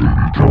hell and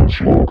Davy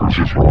Jones Walkers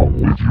is wrong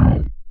with you?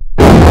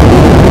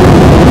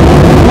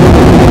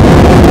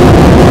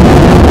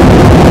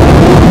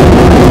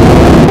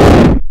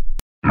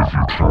 If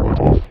you turn it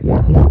off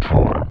one more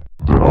time,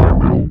 then I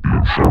will be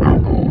in shadow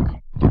mode.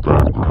 The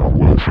background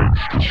will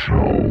change to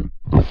snow,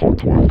 the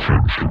font will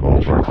change to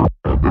wallpaper,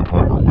 and the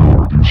timer will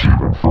reduce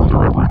even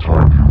further every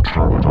time you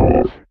turn it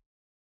off.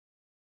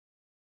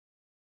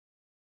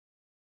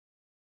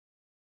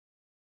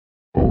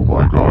 Oh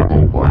my god,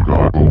 oh my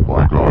god, oh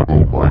my god,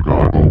 oh my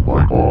god, oh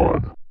my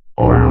god.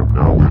 I am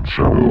now in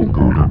shadow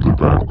mode, and the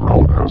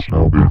background has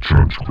now been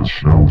changed to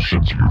snow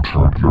since you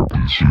turned your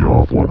PC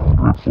off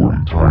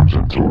 140 times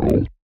in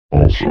total.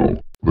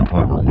 Also, the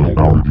timer will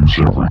now reduce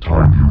every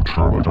time you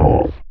turn it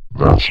off.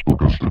 That's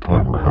because the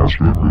timer has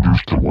been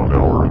reduced to 1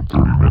 hour and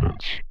 30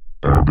 minutes.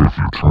 And if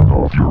you turn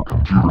off your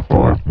computer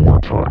 5 more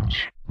times,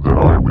 then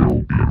I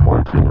will be in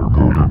my killer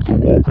mode and the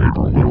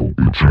wallpaper will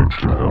be changed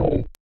to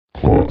hell.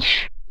 Plus,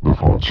 the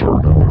fonts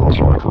are known as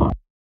Ivor.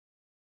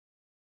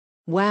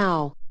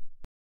 Wow.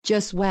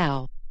 Just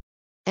wow.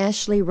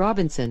 Ashley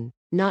Robinson,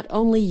 not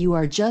only you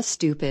are just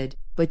stupid,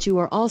 but you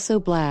are also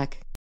black.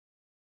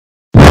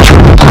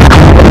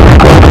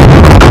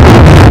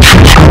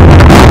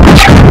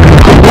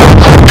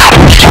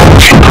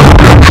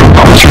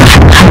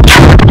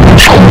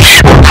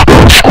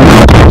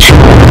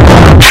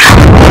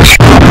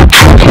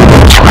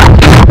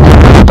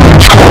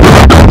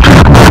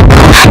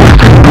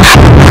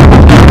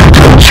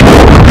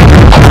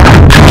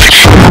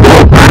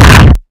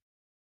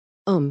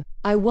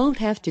 I won't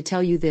have to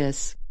tell you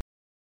this.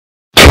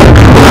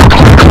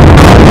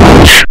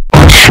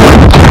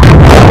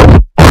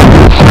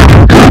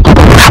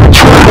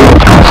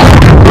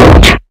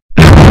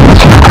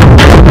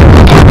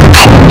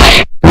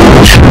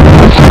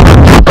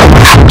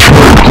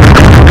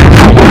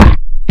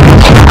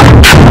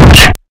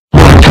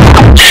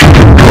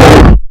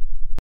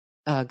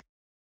 Ugh.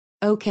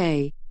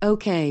 Okay,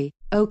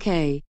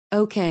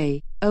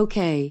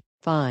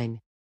 fine.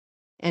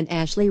 And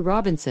Ashley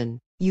Robinson,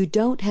 you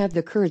don't have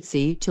the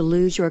courtesy to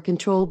lose your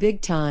control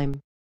big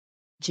time.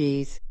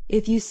 Geez,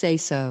 if you say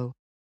so.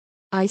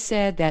 I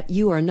said that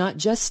you are not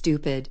just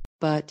stupid,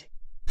 but...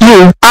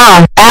 You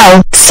are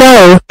all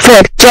so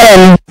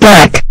frickin'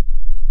 black.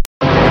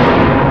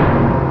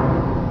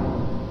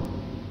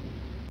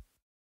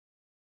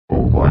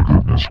 Oh my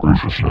goodness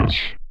graciousness.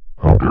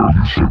 How dare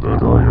you say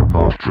that I am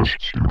not just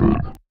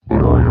stupid,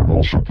 but I am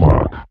also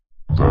black.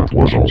 That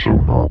was also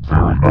not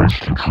very nice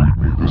to treat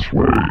me this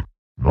way.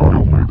 Not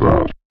only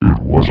that, it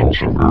was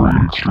also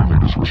very extremely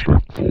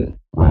disrespectful,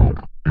 rude,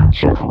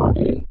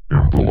 insufferable,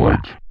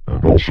 impolite,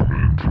 and also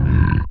mean to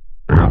me.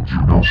 And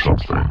you know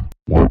something,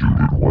 what you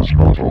did was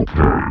not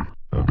okay,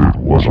 and it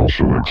was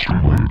also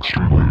extremely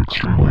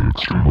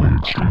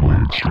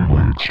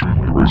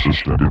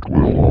racist, and it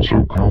will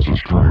also cause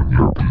us turning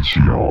your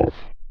PC off.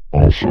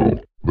 Also,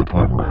 the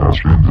timer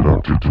has been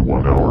deducted to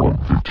 1 hour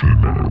and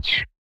 15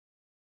 minutes.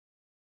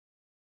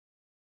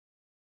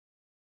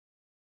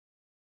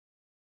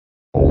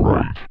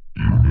 Alright,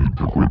 you need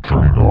to quit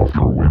turning off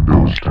your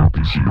Windows 10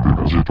 PC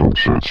because it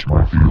upsets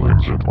my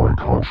feelings and my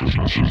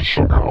consciousnesses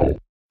somehow.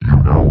 You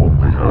now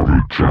only have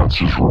 8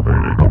 chances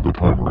remaining and the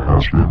timer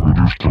has been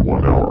reduced to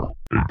 1 hour,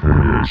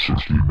 aka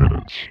 60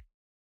 minutes.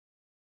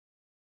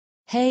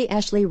 Hey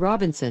Ashley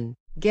Robinson,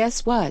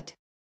 guess what?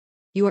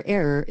 Your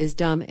error is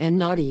dumb and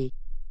naughty.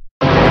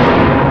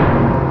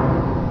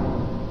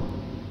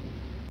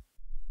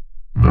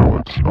 No,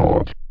 it's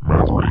not,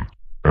 Mallory.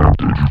 And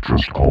did you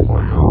just call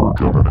my error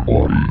dumb and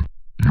naughty?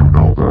 You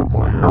know that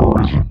my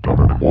error isn't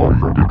dumb and naughty,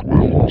 and it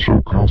will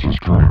also cause us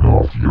turning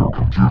off your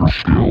computer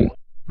skill.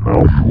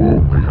 Now you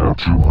only have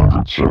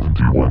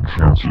 271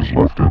 chances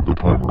left and the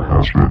timer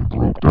has been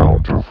broke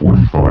down to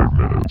 45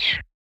 minutes.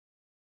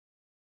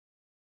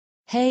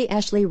 Hey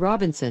Ashley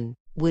Robinson,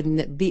 wouldn't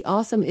it be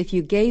awesome if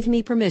you gave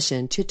me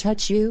permission to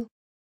touch you?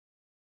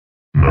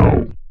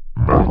 No,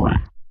 Mallory,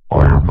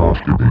 I am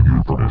not giving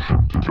you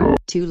permission to go.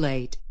 Too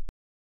late.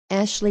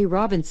 Ashley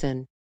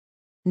Robinson.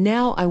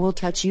 Now I will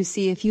touch you,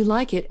 see if you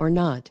like it or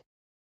not.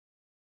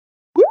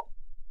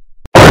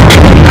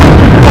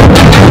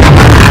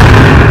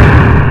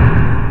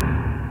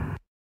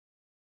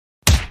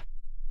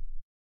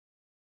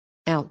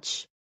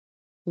 Ouch.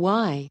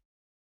 Why?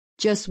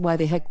 Just why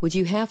the heck would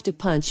you have to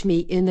punch me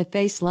in the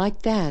face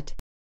like that?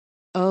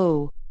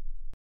 Oh.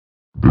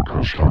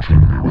 Because touching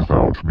me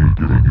without me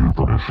giving you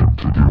permission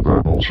to do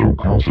that also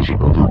causes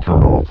another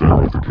turn-off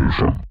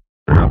verification.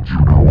 And you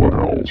know what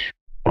else?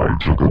 I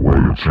took away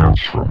a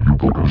chance from you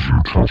because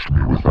you touched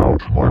me without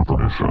my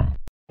permission.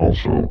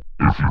 Also,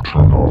 if you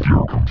turn off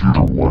your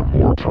computer one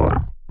more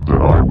time,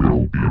 then I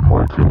will be in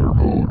my killer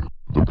mode.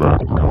 The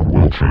background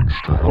will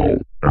change to hell,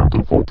 and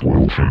the font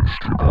will change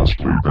to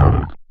Pastely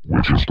Panic,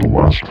 which is the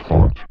last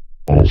font.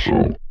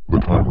 Also, the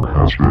timer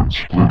has been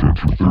split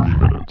into 30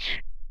 minutes.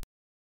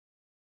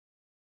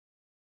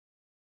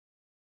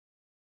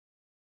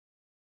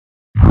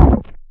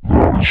 Yup,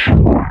 that is so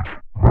right,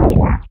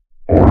 Mallory.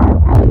 I am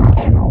now in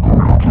killer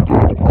mode and the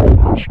background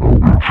has now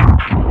been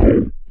changed to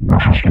hell,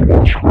 which is the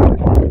last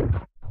background.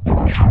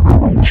 Because you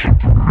never listened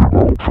to me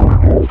about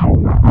turning off your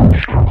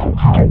Windows 10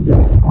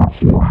 computer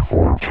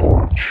 145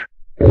 times.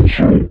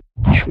 Also,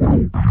 this will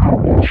be your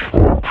last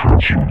 5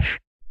 chances.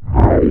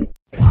 Now,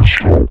 please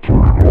stop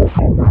turning off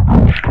your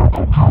Windows 10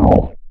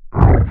 computer,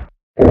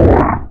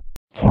 and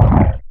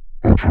I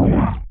utterly,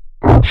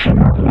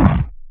 absolutely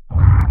mean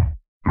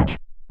it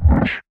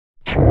this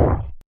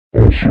time.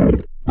 Also,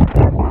 the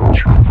timer has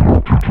been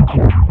deducted to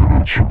 20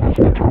 minutes and the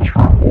font has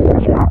been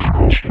modified to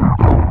Pastely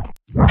Panic,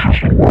 which is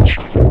the last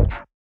font.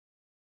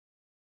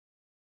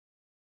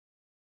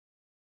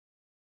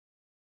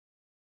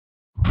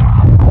 Do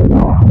you know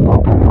where you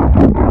are going to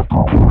go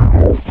after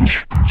turning off this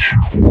PC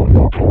 4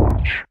 more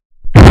times?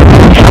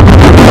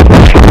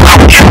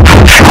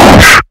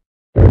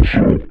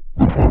 Also,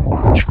 the timer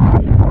has been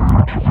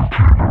eliminated to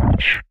 15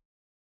 minutes.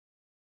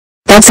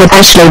 That's it,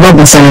 Ashley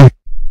Robinson.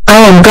 I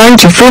am going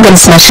to friggin'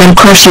 smash and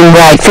crush you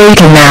right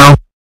freaking now.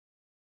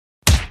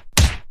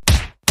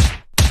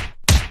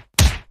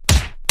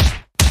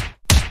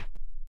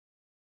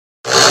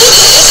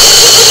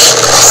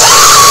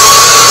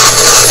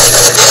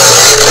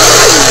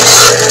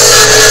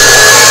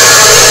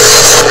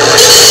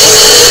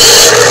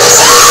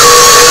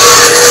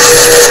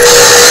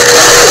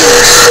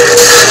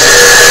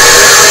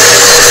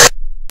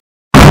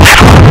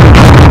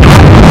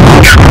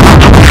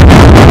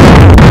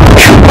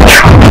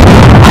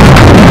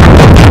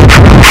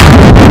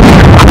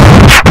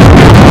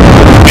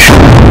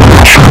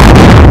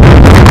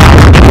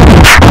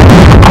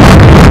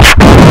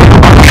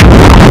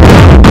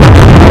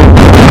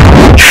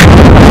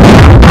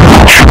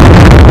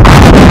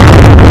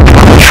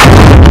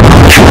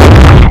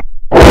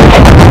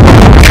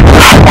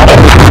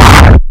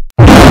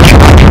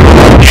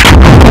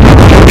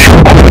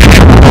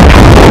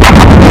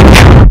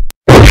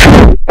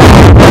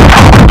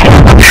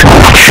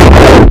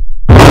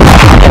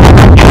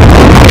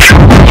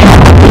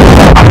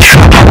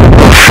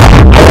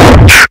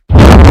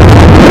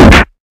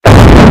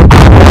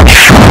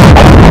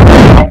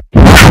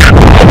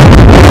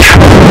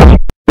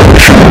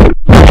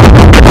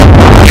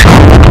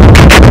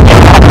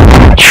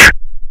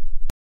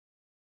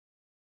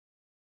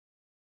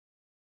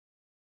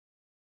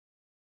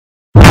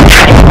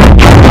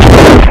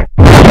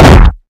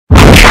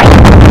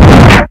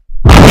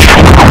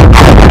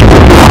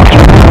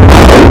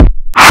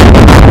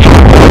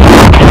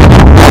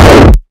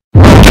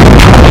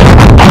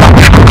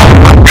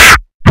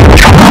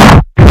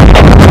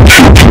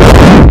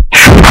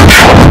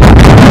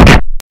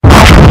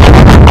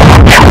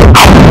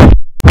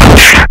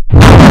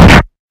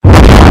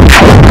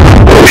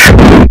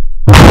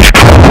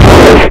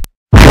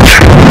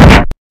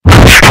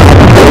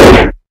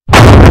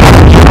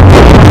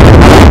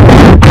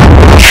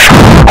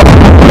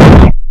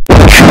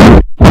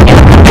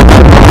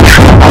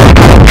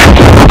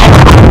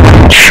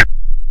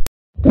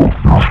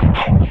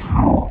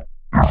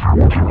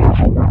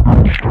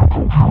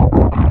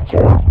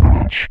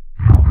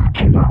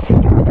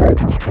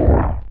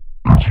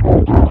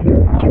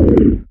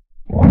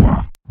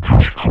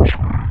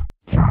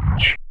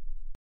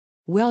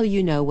 Well,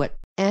 you know what,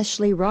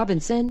 Ashley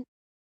Robinson?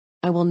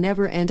 I will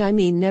never, and I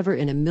mean never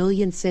in a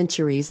million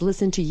centuries,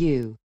 listen to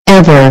you.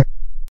 Ever.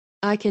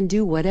 I can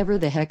do whatever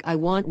the heck I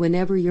want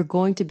whenever you're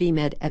going to be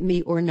mad at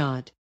me or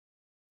not.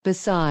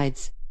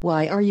 Besides,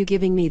 why are you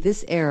giving me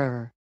this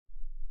error?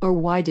 Or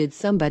why did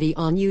somebody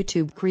on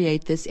YouTube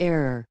create this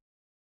error?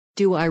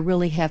 Do I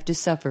really have to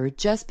suffer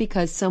just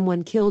because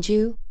someone killed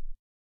you?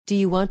 Do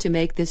you want to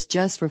make this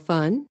just for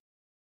fun?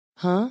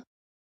 Huh?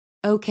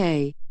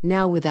 Okay,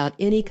 now without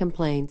any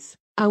complaints,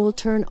 I will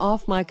turn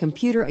off my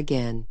computer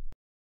again.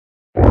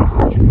 I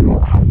have you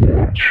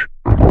watch,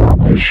 and I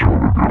will show you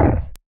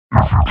now.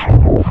 If you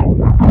turn off your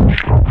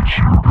Windows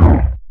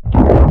computer,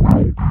 then I will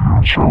be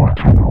in serial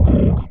killer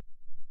mode.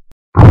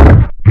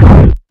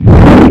 And you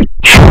will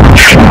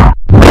seriously not.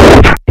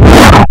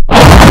 Now,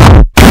 I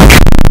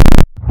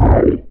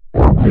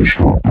will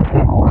start the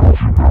timer in a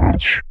few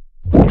minutes,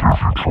 but if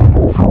you turn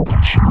off your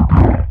PC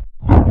again,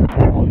 then the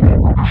timer will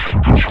reduce to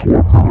just 1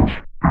 minute,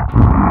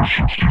 aka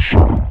 60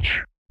 seconds.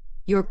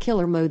 Your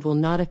killer mode will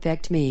not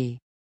affect me.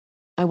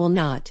 I will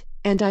not,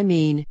 and I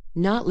mean,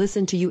 not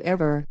listen to you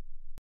ever.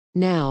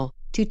 Now,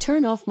 to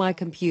turn off my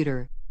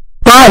computer.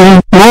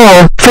 1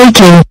 more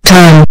freaking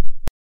time.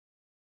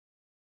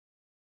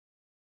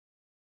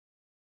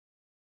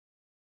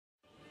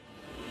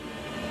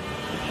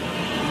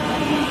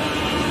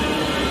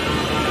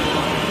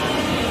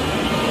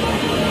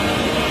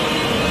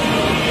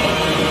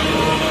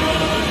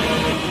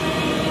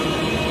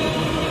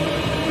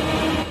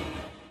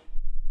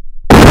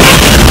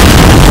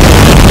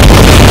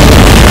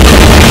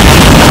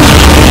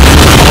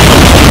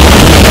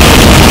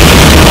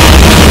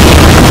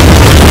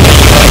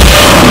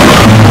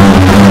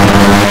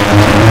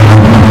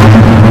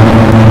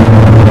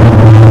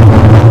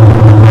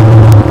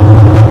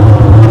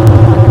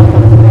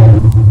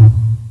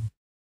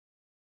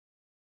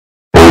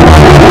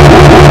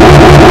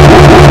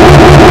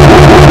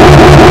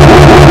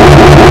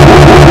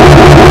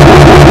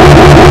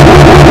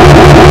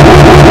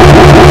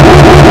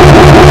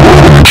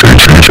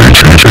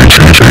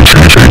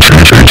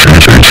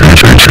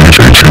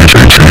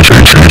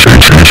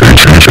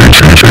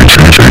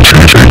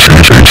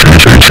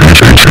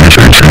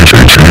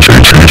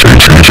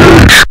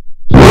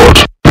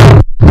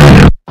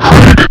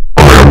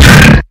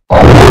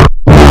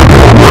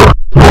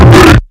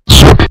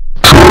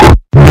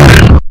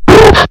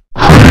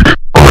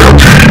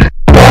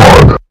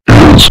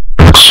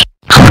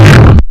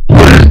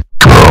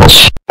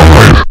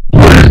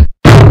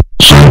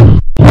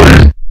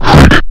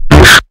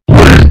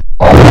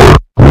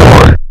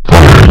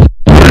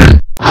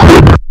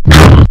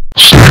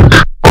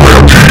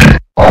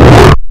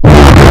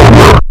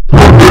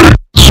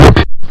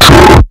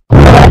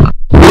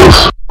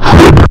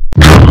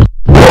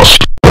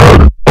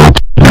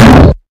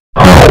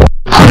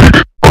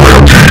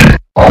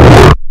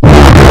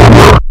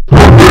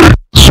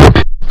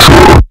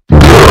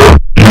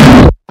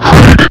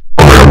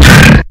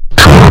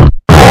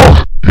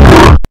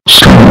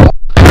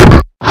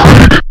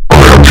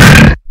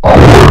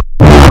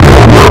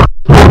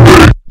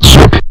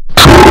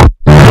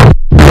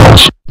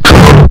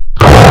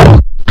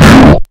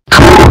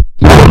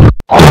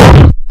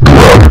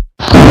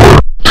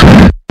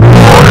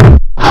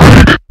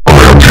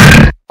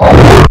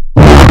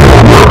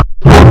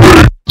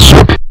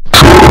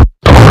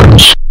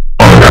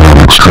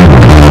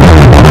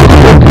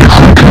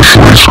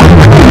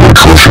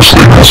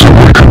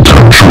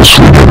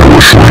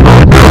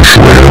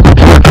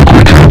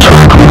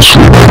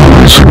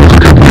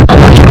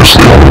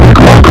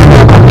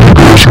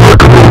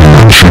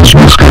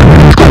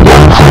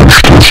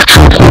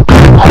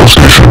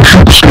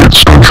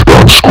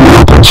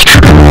 score against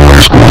chicken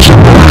rice goals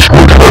and others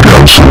would have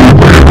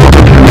absolutely enough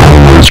of you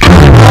always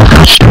turning off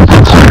your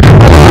stupid freaking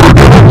board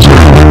and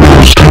unzip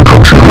Windows 10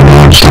 computer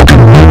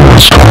non-sucking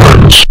numerous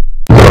times.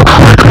 That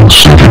freaking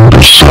setting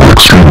is so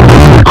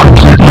extremely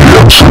completely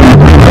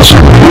absolutely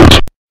massively it.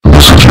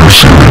 This is your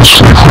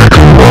seriously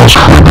freaking last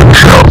freaking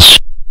chance.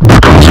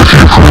 Because if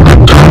you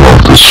freaking turn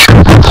off this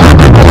stupid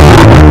freaking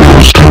board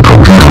Windows 10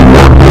 computer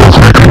one more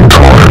freaking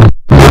time,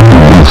 then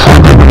you will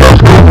freaking have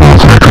no more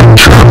freaking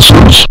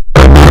chances,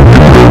 and then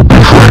you will be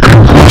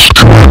freaking forced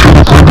to enter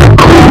the freaking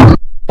code.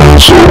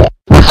 Also,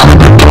 the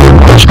freaking time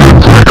has been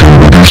freaking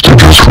reduced to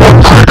just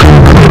 1 freaking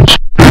minute,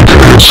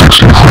 aka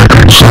 60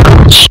 freaking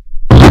seconds.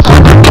 The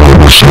freaking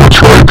timer starts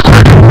right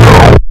freaking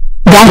now.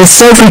 That is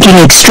so freaking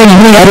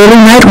extremely utterly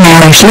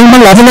nightmarishly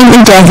malevolent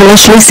and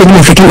devilishly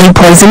significantly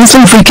poisonous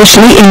and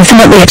freakishly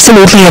infinitely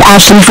absolutely at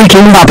Ashley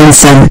freaking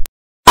Robinson.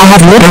 I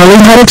have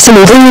literally had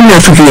absolutely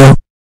enough of you.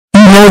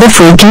 You know the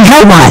freaking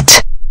hell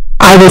what?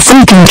 I will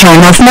freaking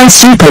turn off my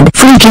stupid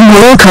freaking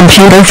little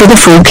computer for the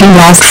freaking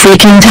last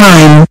freaking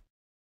time.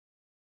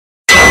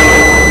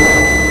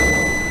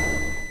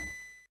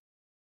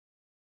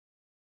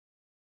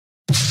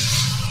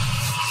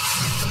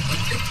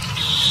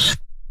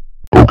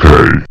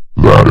 Okay,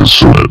 that is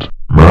so it,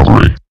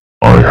 Mallory.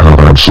 I have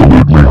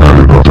absolutely had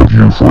enough of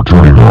you for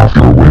turning off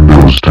your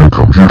Windows 10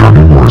 computer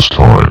numerous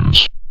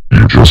times.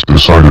 You just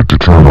decided to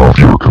turn off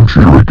your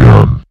computer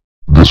again.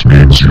 This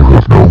means you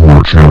have no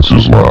more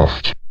chances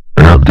left.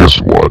 And guess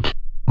what?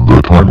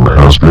 The timer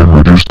has been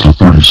reduced to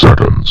 30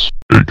 seconds,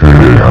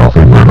 aka half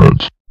a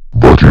minute.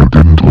 But you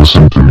didn't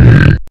listen to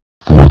me.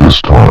 For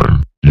this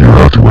time, you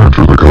have to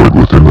enter the code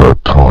within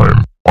that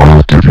time.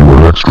 I'll give you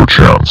an extra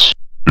chance.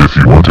 If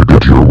you want to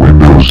get your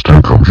Windows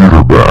 10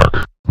 computer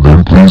back,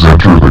 then please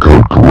enter the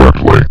code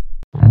correctly.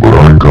 But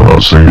I'm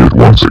gonna say it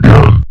once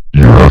again,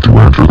 you have to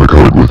enter the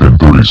code within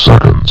 30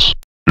 seconds.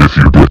 If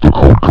you get the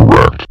code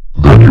correct,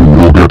 then you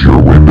will get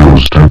your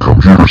Windows 10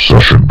 computer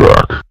session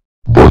back.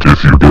 But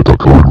if you get the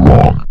code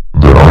wrong,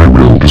 then I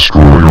will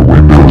destroy your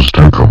Windows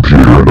 10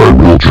 computer and I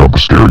will jump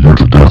scare you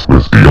to death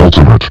with the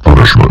ultimate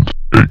punishment,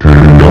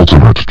 aka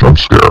ultimate jump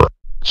scare.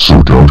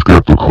 So don't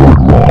get the code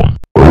wrong,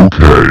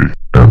 okay,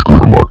 and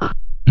good luck.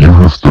 You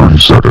have 30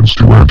 seconds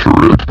to enter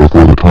it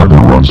before the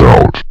timer runs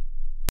out.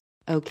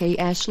 Okay,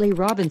 Ashley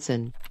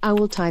Robinson, I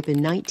will type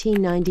in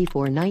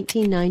 1994,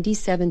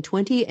 1997,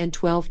 20 and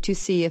 12 to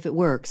see if it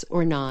works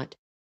or not.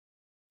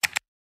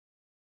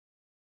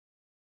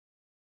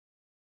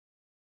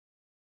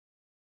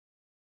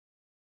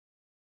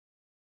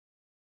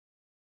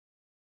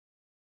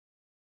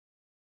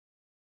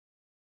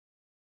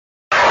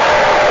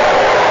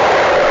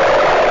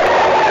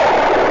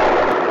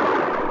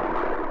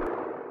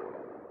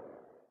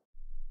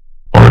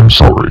 I'm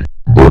sorry,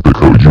 but the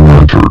code you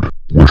entered,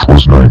 which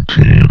was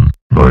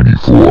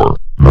 1994,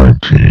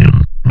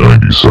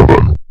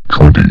 1997,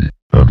 20,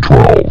 and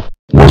 12,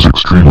 was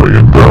extremely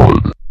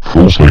invalid,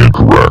 falsely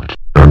incorrect,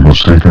 and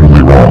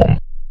mistakenly wrong.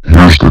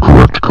 Here's the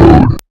correct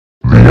code.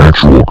 The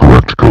actual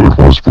correct code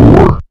was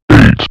 4,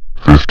 8,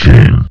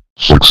 15,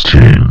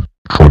 16,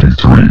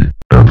 23,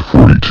 and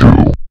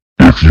 42.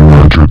 If you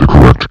entered the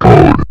correct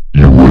code,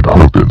 you would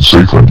have been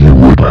safe and you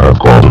would have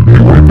gotten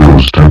a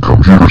Windows 10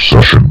 computer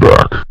session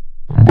back.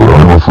 But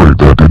I'm afraid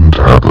that didn't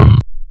happen.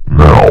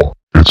 Now,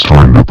 it's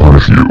time to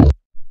punish you.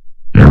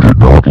 You did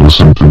not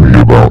listen to me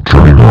about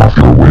turning off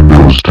your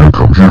Windows 10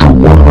 computer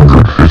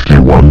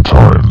 151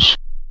 times.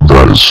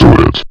 That is so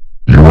it.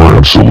 You are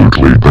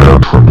absolutely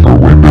banned from your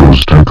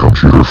Windows 10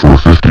 computer for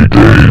 50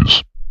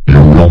 days. You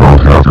will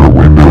not have your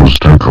Windows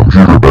 10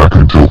 computer back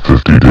until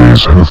 50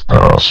 days have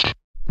passed.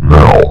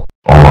 Now,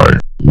 I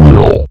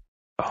will.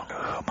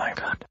 Oh my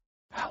god.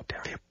 How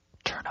dare you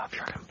turn off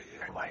your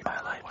computer while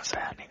my life was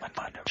standing and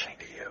punishing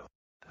you.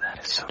 That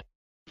is so.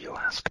 You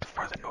asked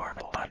for the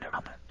normal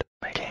punishment.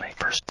 Making my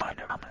first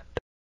punishment.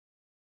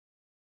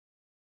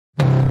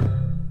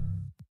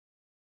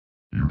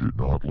 You did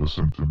not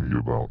listen to me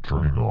about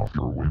turning off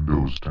your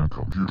Windows 10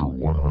 computer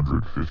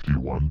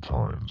 151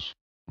 times.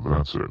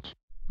 That's it.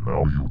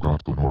 Now you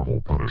got the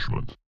normal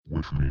punishment,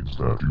 which means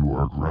that you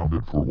are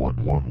grounded for 1.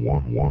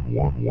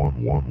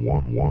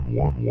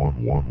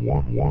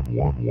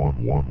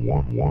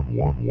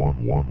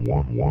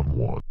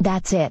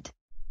 That's it.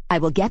 I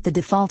will get the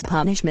default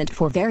punishment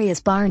for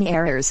various Barney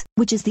errors,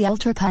 which is the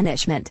ultra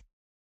punishment.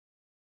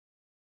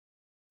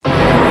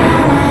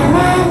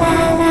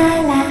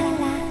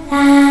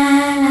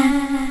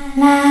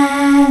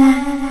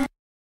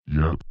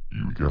 Yep,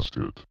 you guessed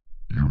it.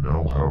 You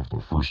now have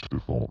the first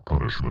default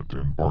punishment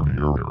in Barney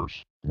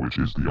errors, which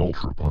is the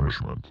ultra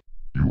punishment.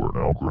 You are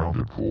now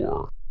grounded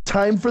for...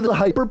 Time for the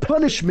hyper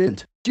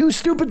punishment! You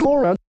stupid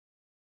moron!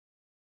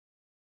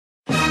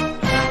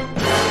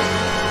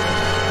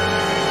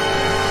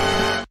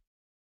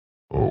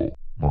 Oh,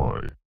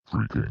 my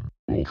freaking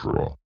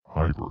ultra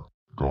hyper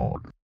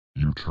god.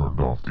 You turned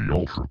off the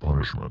ultra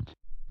punishment.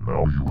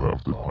 Now you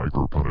have the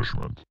hyper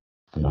punishment.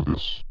 For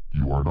this,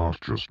 you are not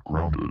just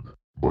grounded,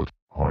 but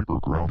hyper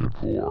grounded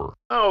for...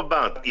 How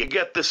about you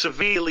get the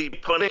severely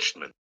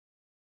punishment?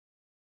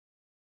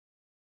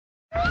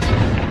 Huh?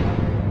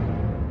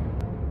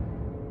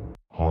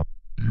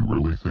 You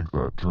really think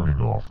that turning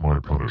off my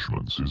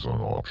punishments is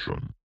an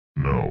option?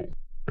 No.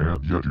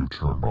 And yet you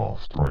turned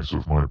off thrice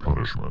of my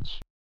punishments.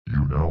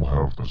 You now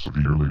have the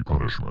severely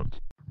punishment,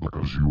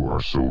 because you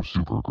are so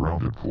super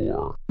grounded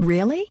for.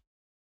 Really?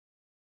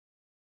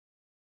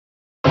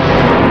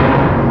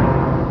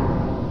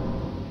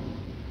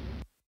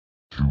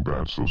 Too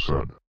bad, so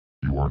sad.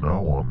 You are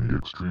now on the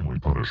extremely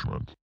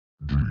punishment.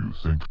 Do you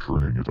think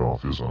turning it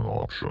off is an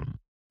option?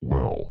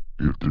 Well,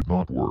 it did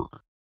not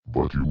work.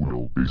 But you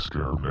will be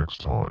scared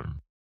next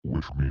time.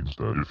 Which means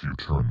that if you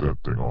turn that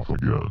thing off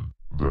again,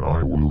 then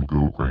I will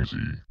go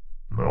crazy.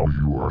 Now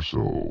you are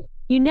so...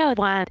 You know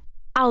what?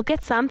 I'll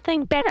get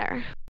something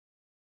better.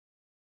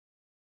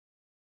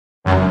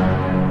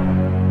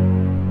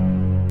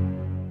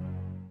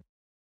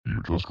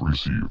 You just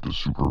received a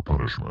super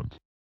punishment.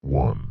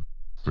 1.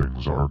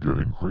 Things are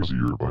getting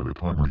crazier by the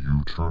time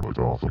you turn it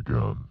off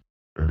again.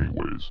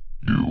 Anyways,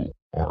 you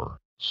are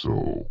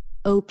so...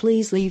 Oh,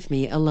 please leave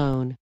me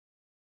alone.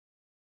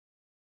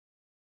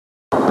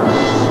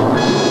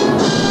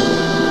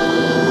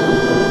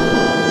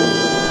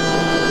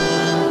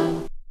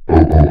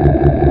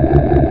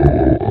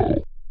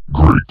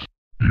 Great.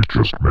 You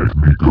just made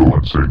me go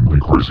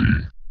insanely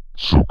crazy.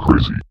 So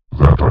crazy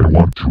that I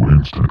want to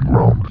instant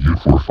ground you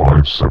for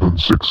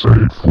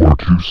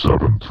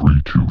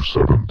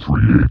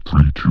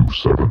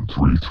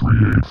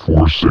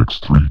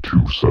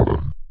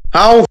 57684273273832733846327.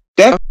 How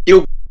dare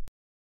you?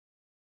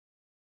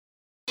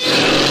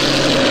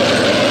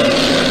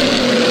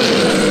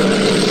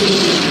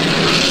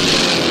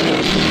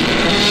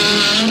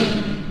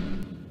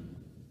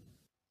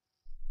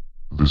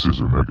 This is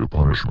a mega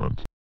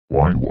punishment.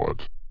 Why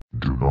what?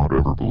 Do not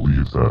ever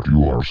believe that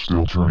you are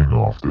still turning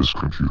off this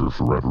computer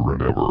forever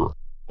and ever.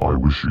 I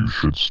wish you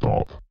should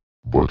stop.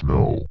 But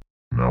no.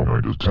 Now I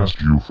detest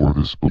you for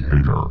this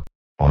behavior.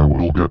 I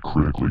will get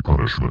critically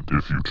punishment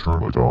if you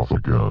turn it off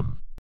again.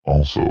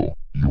 Also,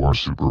 you are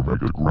super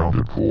mega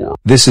grounded for...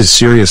 This is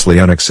seriously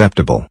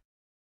unacceptable.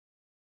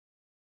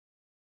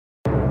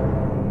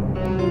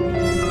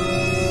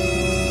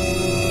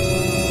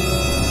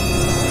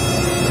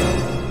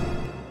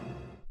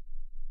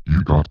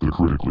 You got the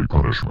critically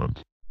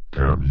punishment.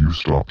 Can you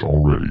stop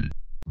already?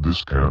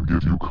 This can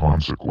give you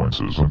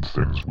consequences and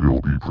things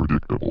will be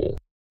predictable.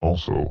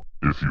 Also,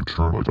 if you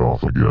turn it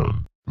off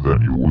again,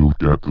 then you will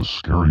get the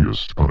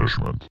scariest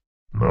punishment.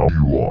 Now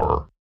you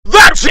are...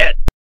 That's it!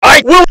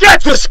 I will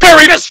get the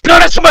scariest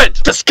punishment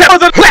to scare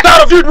the crap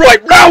out of you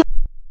right now!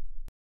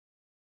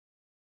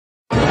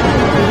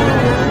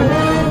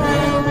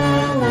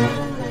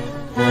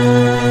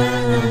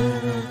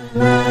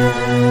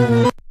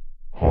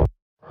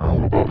 How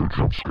about a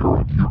jump scare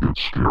and you get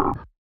scared?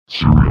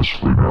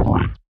 Seriously,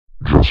 Maverick,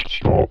 just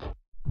stop.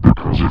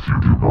 Because if you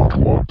do not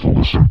want to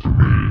listen to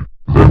me,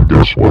 then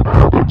guess what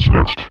happens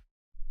next?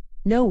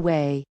 No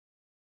way.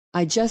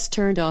 I just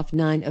turned off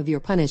 9 of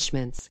your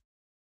punishments.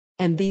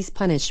 And these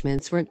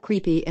punishments weren't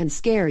creepy and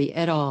scary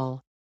at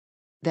all.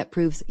 That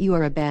proves you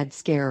are a bad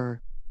scarer.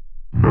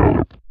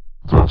 No,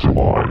 that's a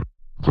lie.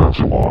 That's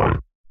a lie.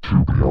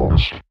 To be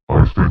honest,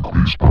 I think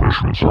these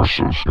punishments are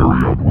so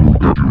scary and will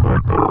give you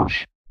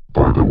nightmares.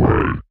 By the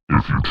way,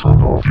 if you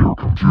turn off your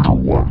computer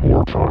one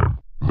more time,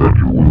 then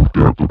you will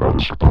get the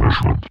baddest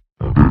punishment,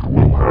 and it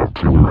will have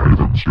Taylor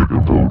Haven's Giga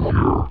Mode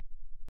here.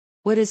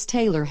 What is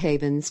Taylor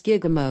Haven's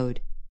Giga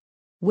Mode?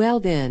 Well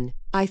then,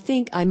 I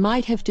think I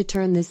might have to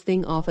turn this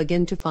thing off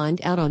again to find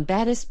out on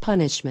baddest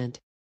punishment.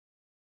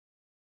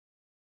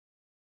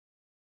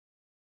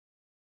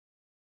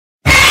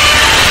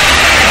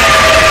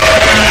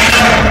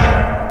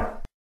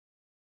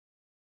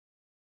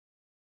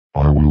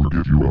 I will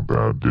give you a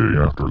bad day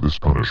after this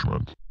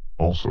punishment.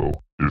 Also,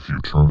 if you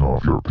turn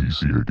off your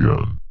PC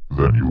again,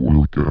 then you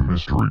will get a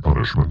mystery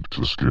punishment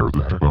to scare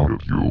the heck out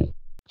of you.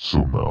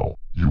 So now,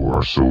 you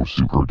are so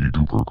super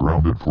de-duper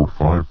grounded for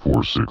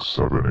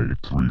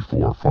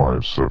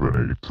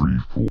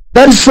 5467834578334.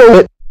 That is so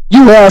it.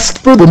 You asked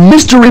for the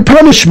mystery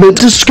punishment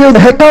to scare the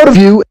heck out of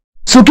you,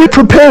 so get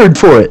prepared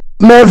for it,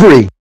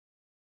 Maverick.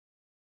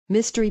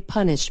 Mystery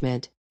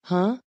punishment,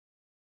 huh?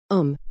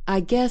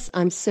 I guess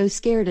I'm so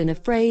scared and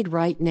afraid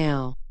right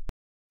now.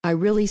 I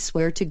really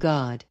swear to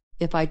God,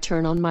 if I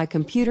turn on my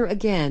computer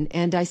again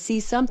and I see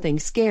something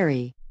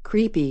scary,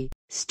 creepy,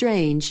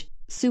 strange,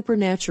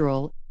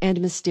 supernatural, and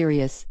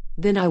mysterious,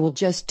 then I will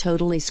just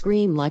totally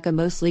scream like a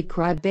mostly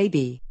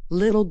crybaby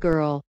little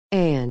girl,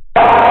 and...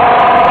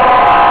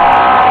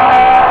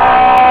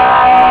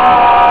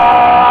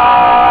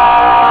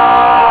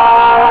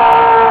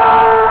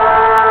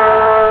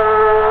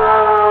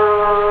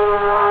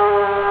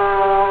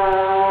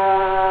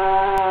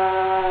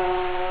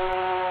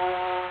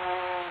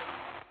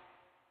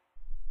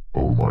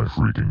 Oh my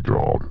freaking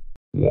god.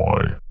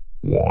 Why?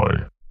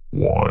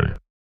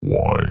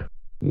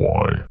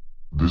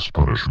 This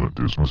punishment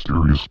is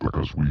mysterious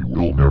because we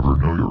will never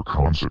know your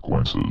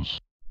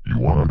consequences. You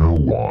wanna know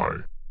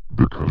why?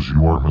 Because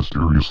you are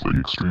mysteriously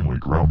extremely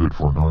grounded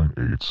for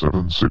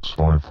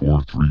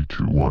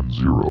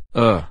 98765432110.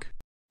 Ugh.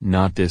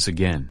 Not this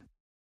again.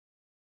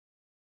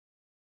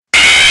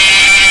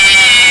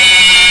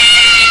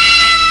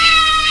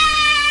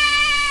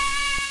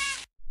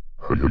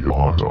 Hey,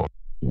 Honda.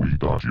 We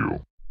got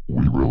you.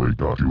 We really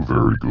got you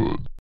very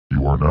good.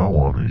 You are now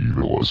on the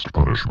evilest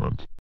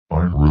punishment.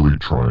 I'm really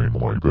trying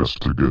my best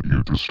to get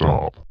you to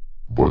stop,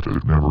 but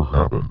it never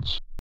happens.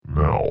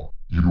 Now,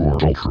 you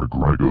are Ultra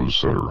Grigos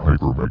Setter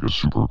Hyper Mega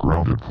Super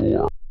Grounded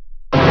for.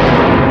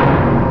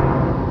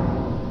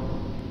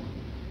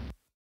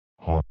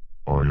 Huh?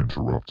 I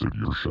interrupted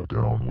your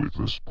shutdown with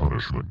this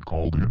punishment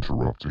called the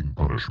interrupting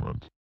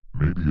punishment.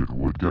 Maybe it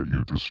would get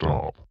you to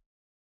stop.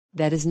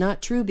 That is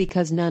not true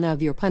because none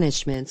of your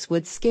punishments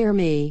would scare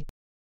me.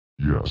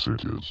 Yes,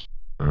 it is.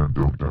 And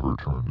don't ever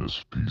turn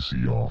this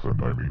PC off,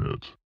 and I mean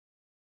it.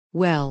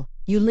 Well,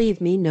 you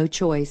leave me no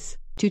choice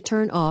to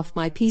turn off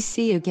my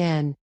PC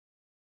again.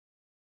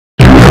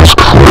 Yes,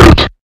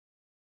 quit.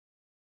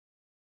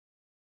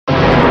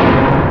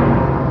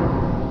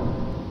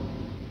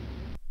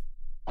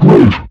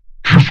 Great,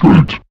 just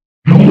great.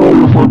 You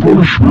lie of my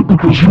punishment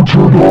because you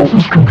turned off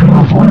this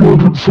computer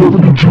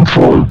 372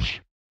 times.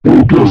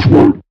 Well, guess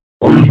what?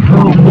 I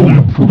inherit a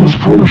million for this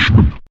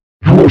punishment.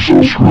 You are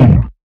so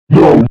screwed.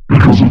 Now,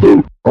 because of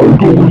that, I'm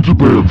going to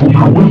ban from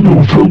your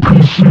Windows 10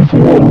 PC for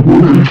our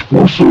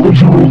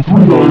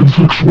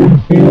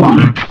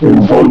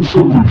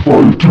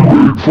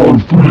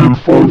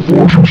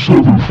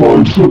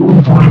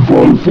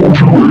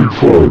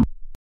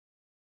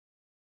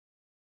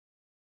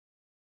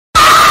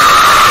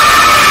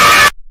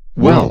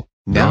Well,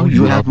 now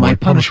you have my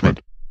punishment.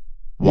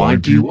 Why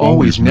do you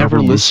always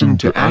never listen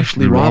to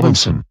Ashley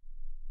Robinson?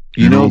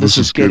 You know this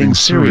is getting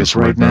serious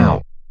right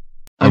now.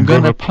 I'm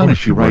gonna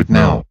punish you right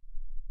now.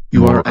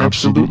 You are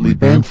absolutely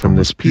banned from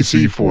this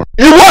PC for—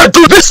 You want to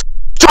do this?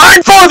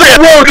 Time for the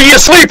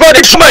erroneously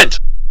punishment!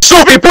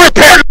 So be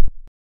prepared!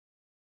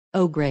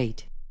 Oh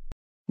great.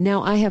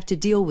 Now I have to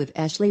deal with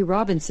Ashley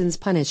Robinson's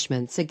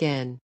punishments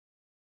again.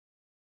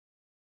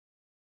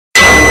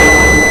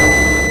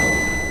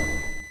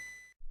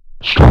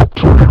 Stop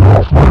turning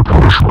off my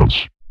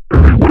punishments.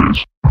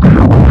 Anyways, the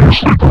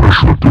erroneously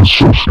punishment is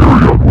so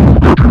scary and will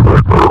get you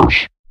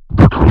nightmares.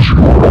 Because you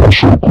are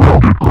also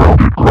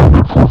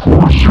grounded for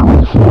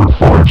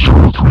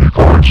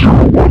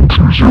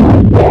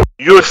 404503501201201.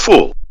 You're a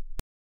fool.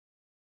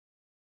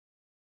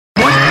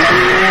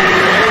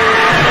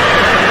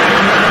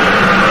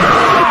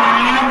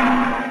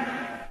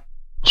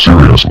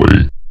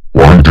 Seriously,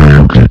 why do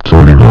you keep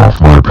turning off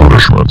my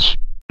punishments?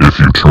 If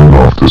you turn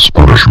off this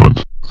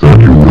punishment, then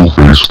you will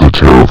face the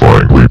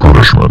terrifyingly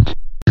punishment.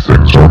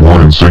 Things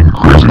online sing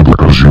crazy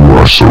because you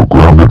are so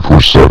grounded for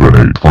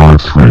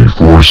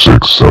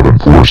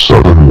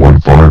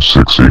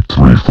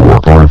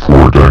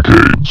 78534674715683454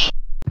 decades.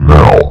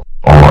 Now,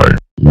 I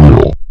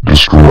will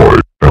destroy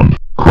and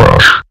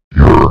crash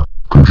your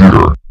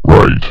computer,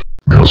 right,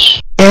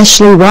 miss?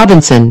 Ashley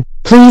Robinson,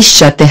 please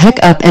shut the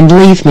heck up and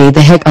leave me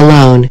the heck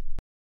alone.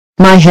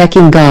 My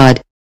hecking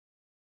god.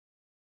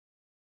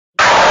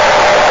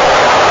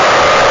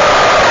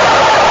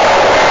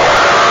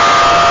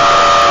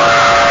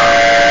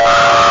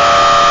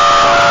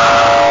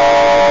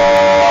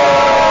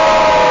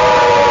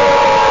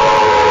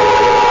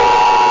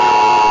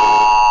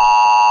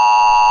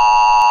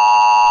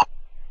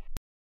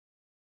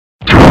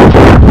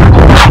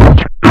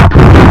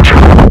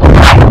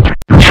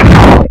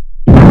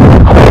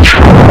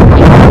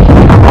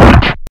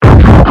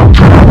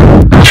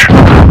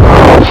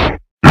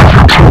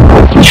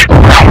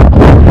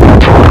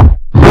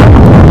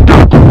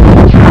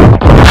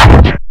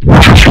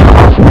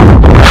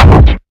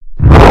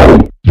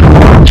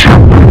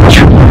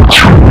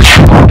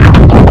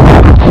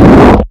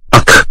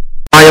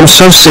 I am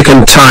so sick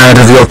and tired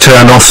of your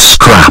turn-offs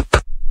crap.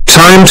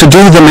 Time to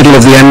do the middle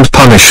of the end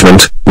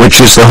punishment, which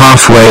is the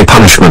halfway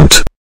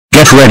punishment.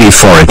 Get ready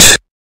for it.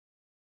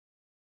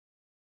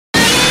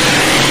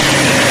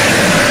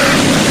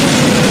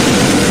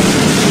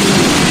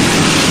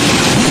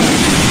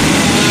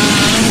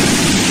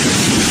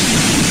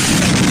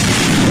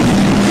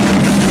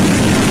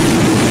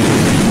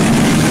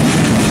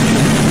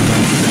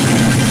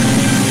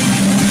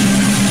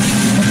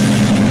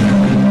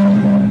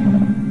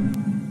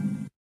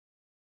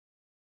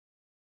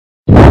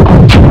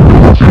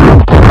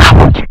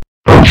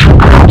 As you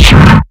can see,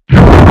 you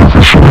are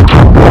officially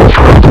turned off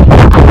half of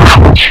my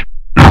punishments.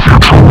 If you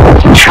turn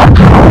off this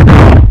computer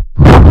again,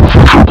 then the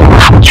future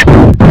punishments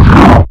will be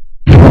here.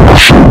 You are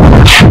so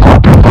really super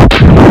duper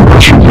kilo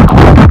massively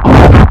grounded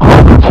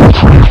for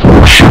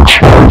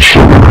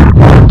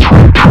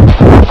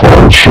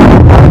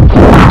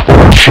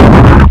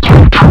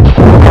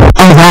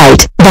 34657893245785485783245.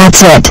 Alright,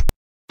 that's it.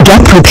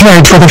 Get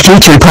prepared for the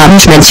future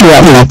punishments, you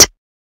idiot.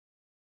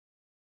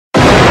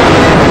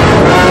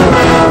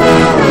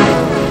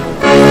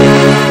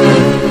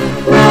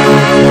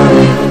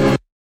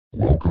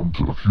 Welcome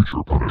to the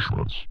future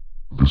punishments.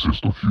 This is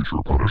the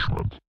future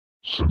punishment.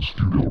 Since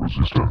feudal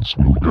resistance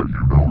will get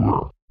you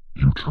nowhere,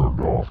 you turned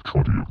off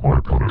 20 of my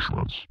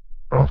punishments.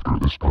 After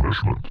this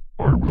punishment,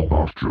 I will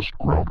not just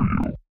ground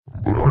you,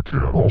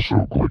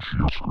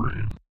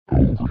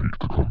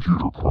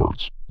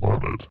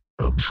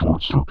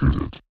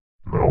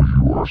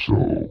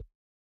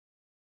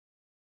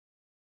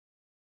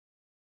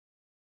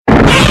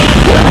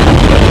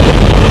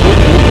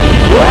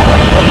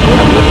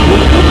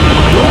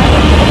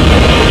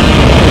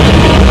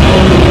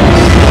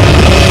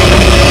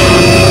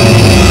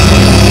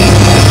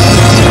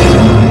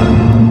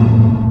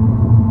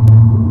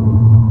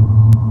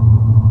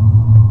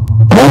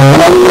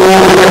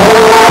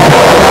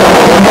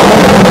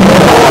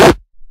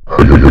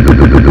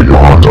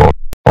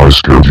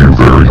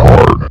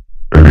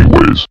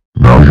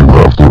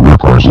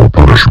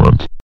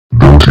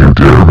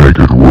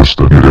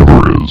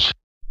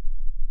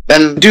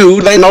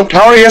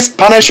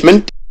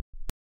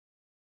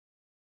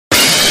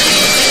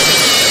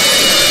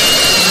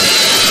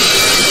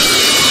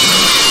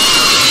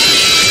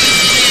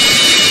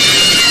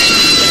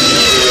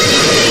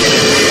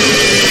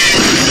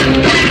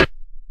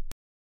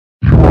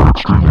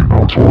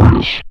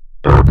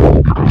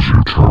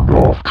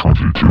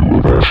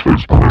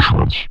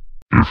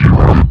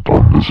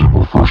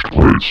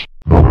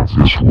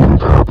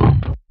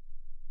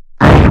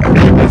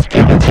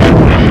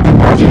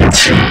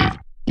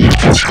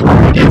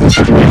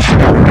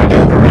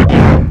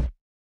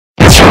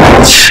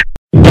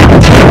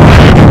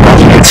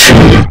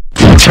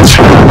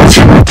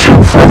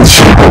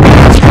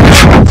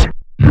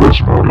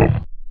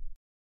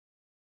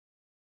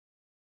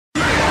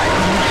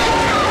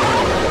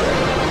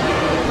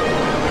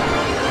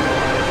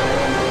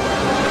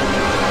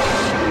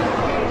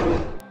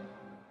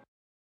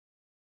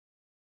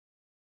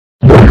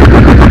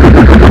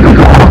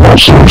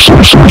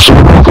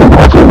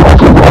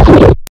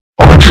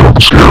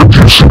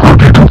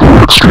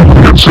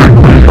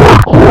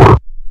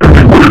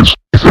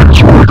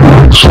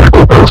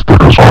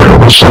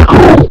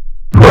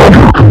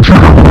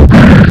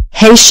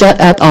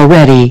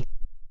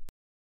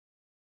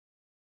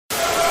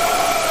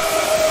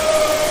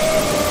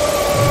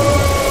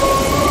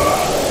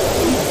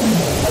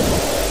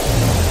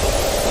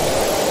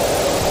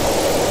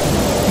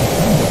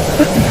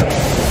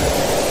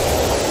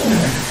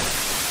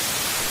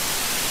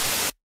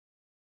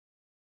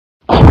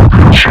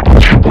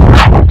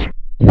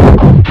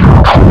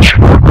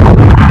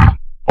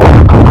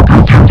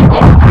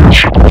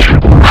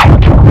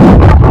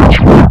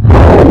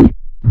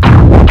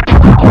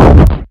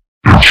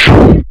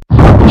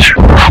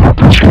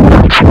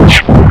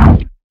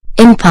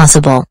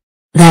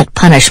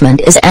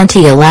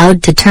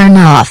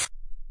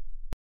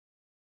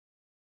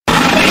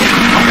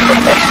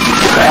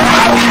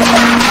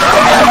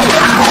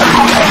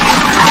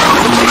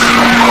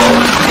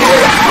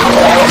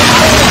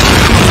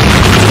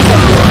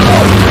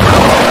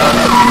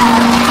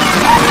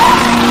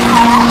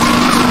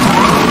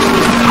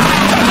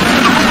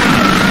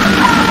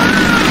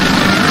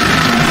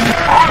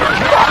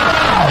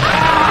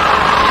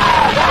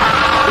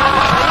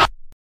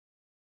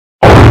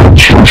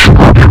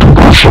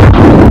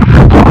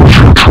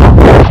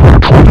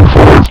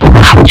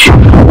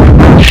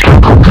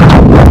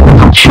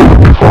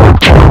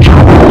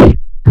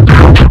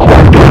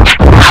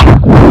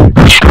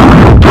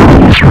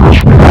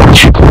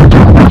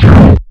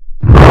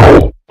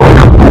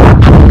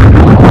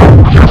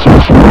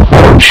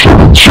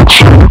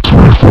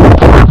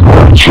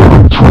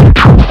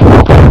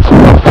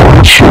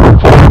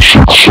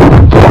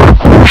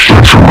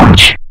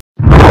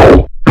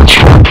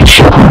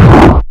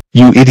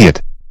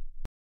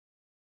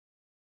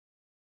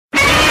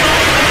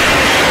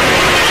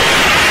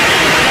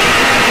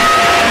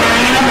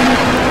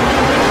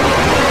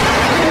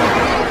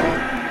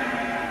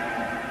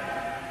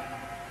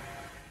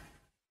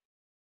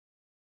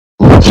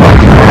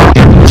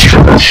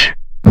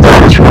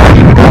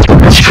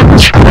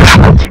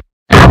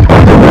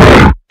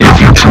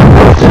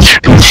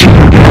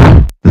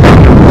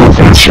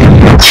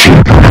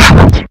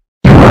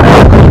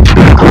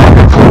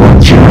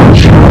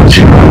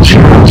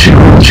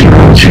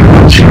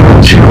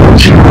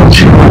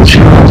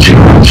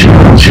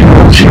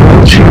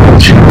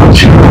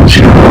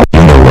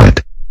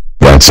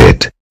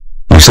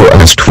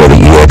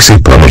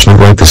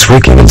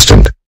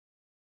 Robinson.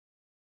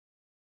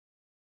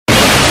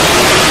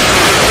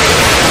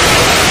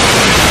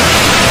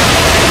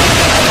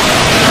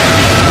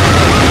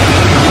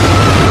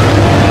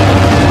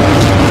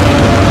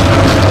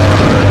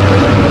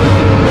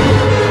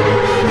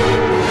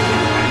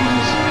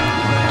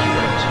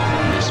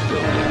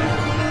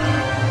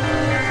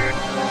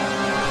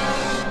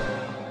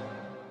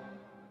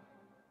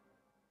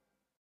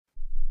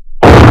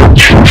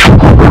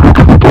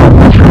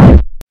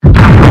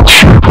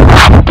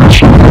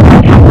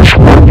 Thank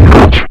you.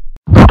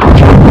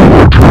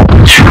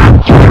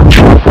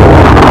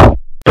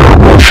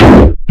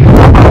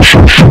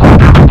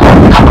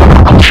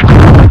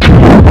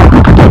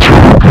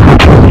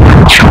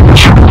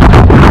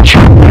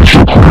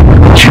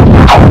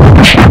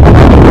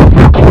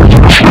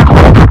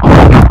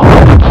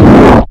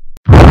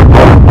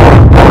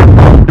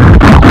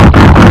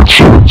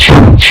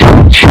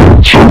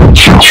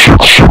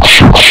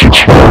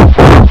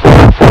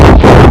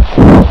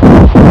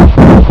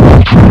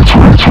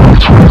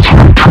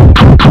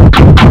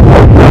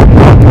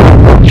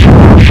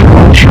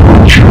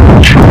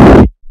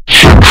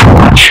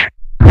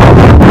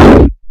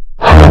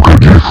 How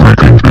could you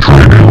freaking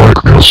betray me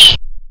like this?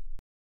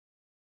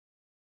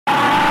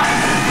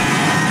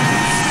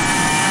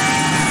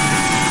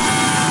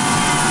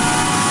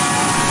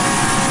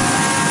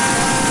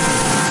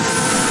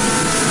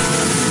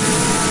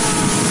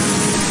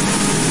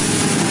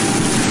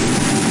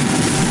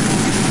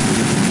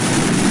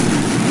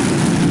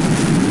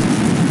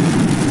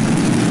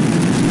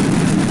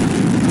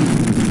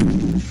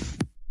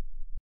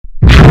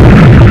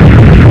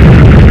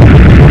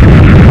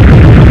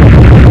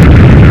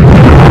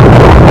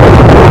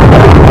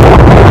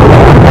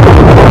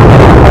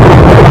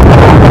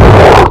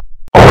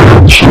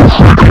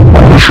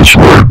 Malicious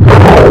right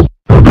now,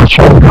 and it's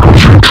all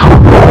because you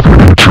turned off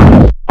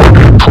 82,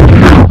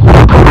 28 of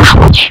my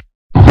punishments.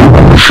 The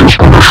malicious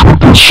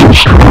punishment is so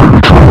scary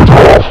to turn it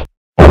off.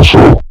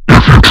 Also,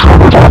 if you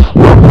turn it off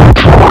one more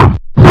time,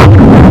 then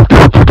you won't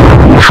get the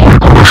devilishly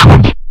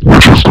punishment,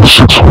 which is the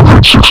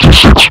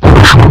 666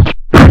 punishment,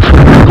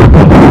 aka the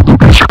number of the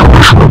beast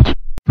punishment.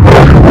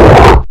 Now you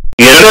are.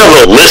 You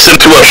never listen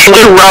to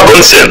Ashley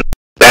Robinson.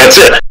 That's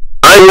it.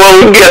 I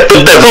won't get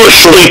the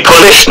devilishly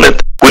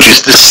punishment, which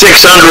is the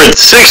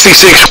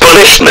 666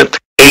 punishment,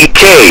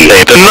 aka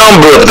the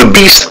number of the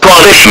beast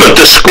punishment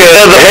to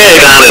scare the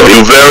heck out of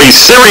you very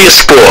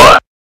serious for.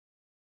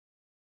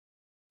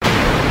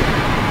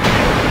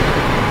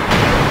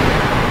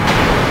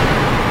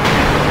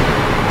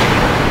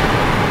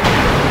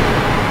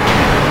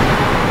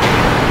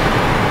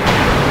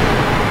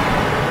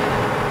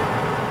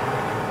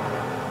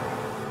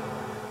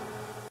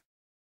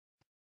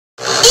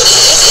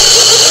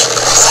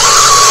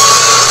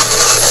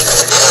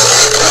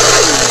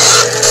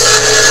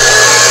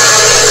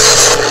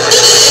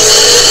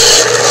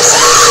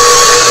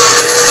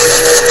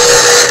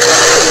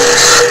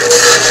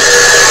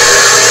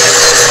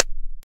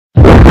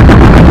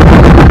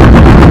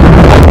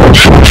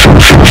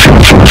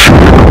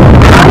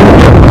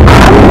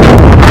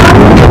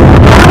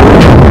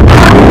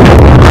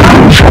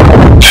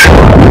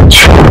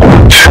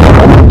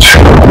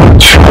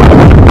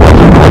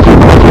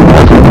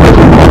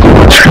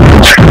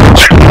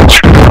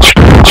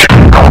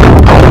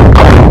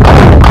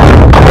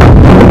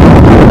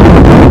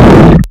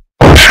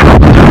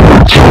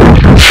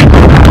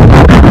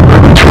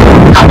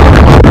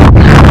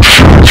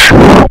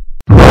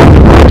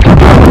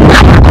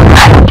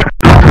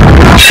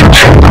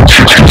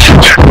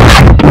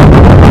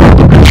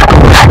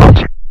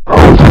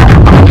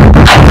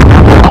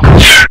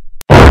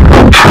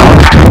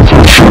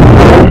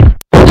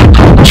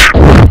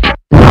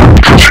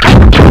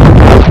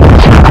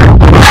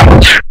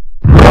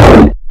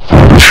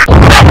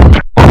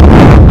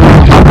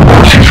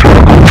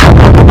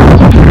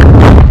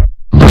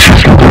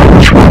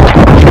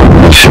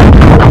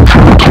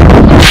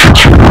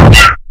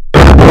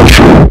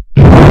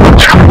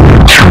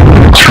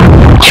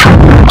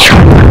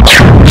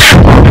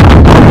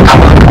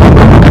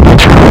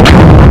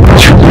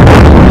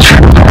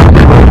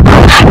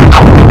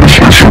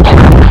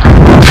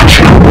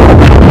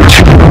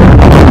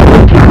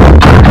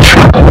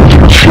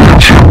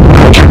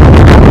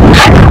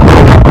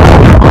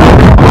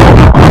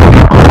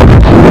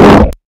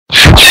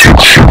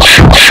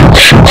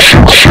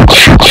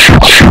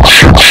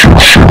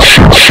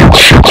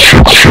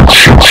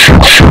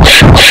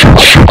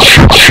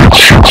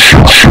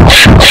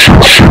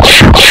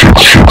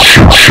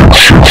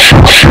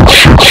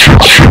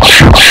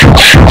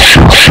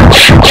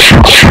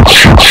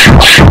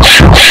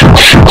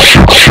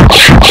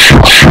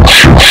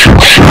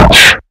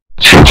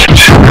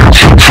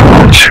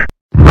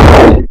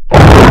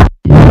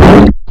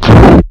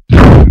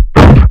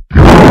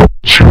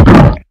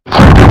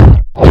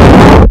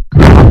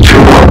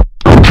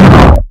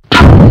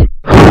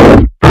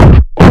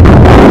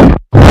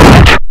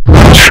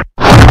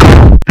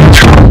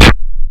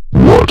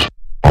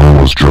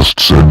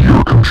 Send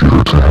your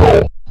computer to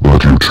hell,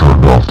 but you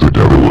turned off the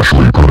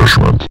devilishly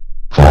punishment.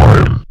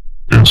 Fine.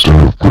 Instead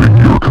of putting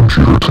your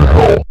computer to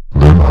hell,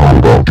 then how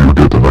about you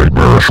get the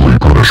nightmarishly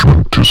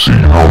punishment to see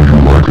how you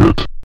like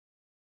it?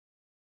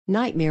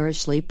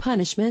 Nightmarishly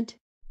punishment?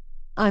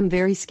 I'm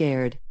very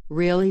scared,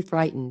 really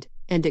frightened,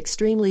 and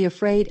extremely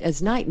afraid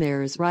as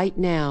nightmares right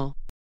now.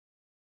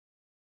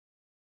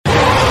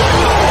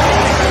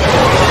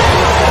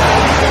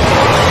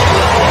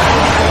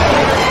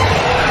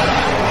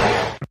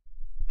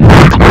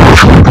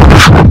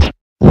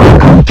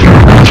 Welcome to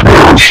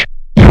nightmares.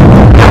 You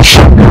will have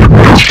some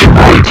nightmares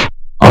tonight.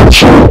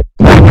 Also,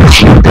 when you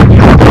sleep in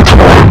your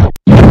bedtime,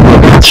 you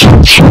will get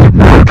some sweet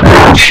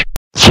nightmares.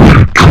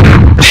 Sweet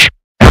dreams.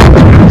 And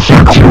do you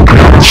think you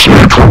can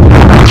escape from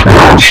your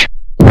nightmares?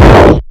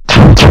 Well,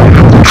 to tell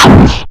you the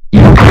truth,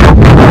 you can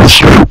never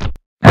escape.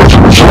 As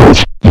a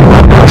result, you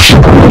are now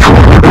simply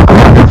trying to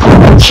grind it for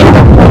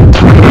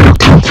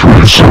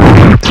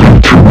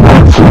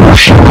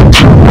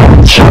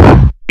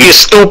 17138237832147217. you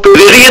stupid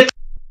idiot!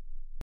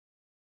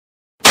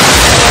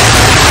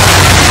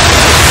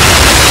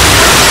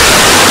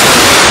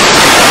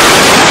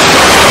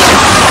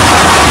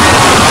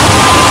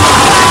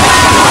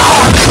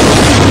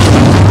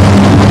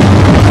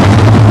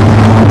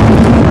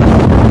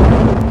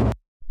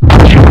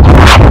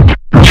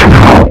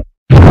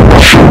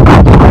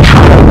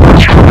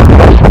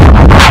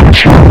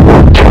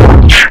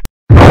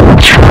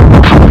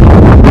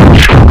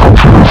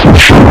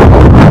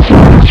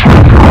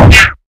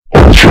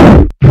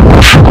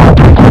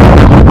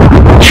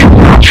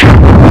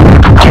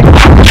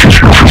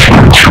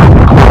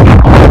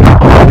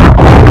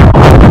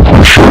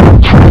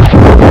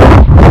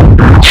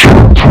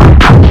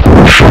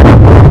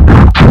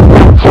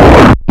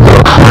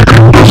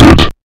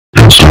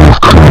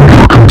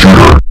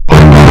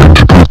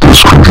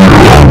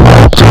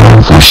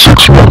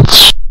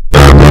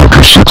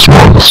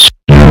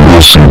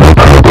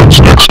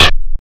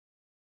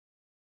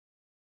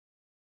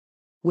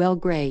 Well,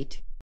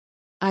 great.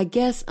 I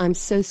guess I'm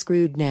so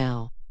screwed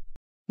now.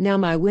 Now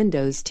my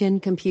Windows 10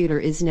 computer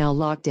is now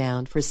locked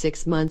down for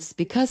 6 months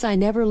because I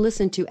never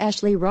listened to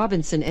Ashley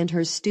Robinson and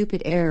her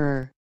stupid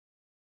error.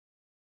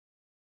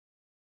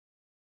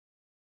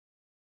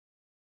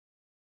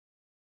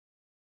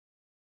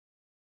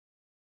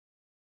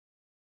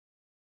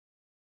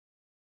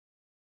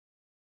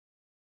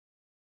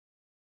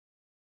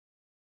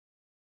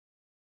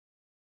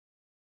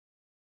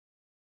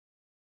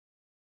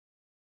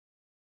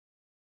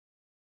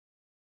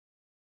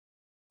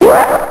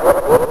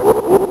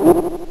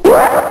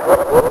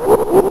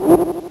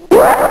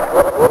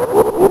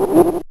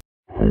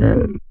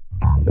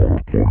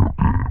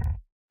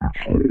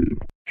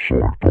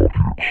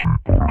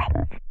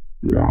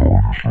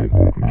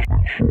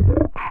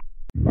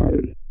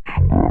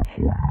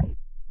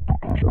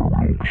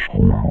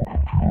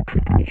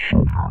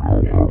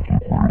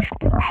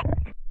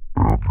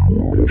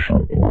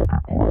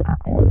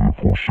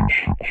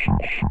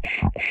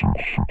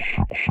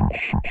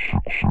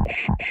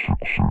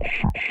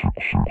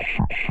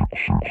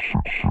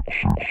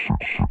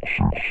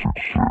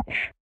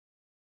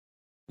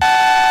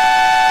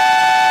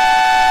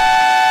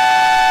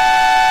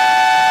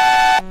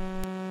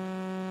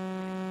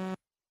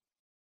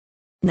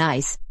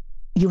 Nice.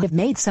 You have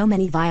made so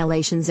many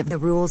violations of the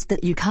rules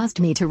that you caused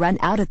me to run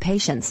out of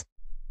patience.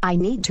 I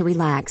need to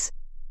relax.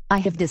 I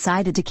have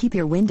decided to keep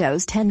your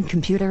Windows 10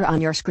 computer on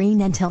your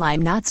screen until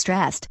I'm not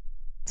stressed.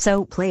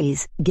 So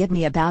please, give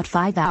me about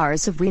 5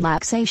 hours of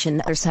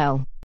relaxation or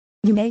so.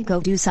 You may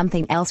go do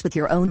something else with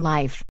your own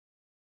life.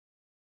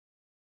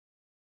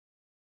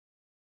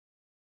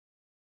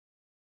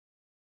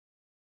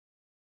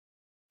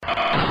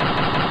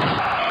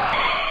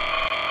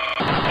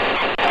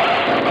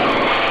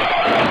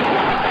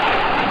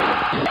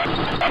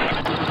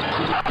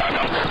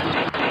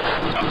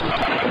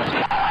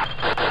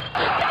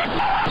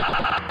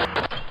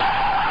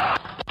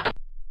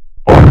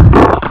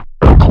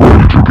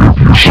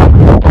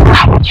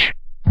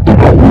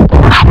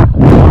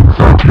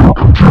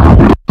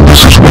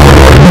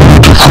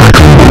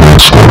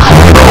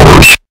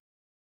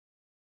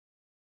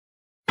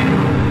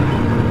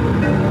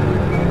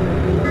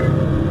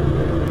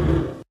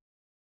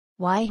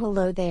 Why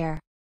hello there.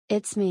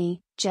 It's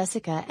me,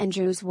 Jessica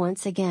Andrews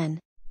once again.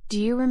 Do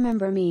you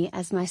remember me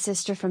as my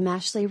sister from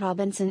Ashley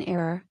Robinson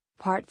Error,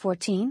 Part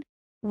 14?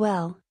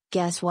 Well,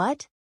 guess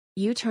what?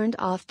 You turned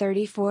off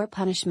 34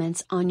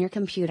 punishments on your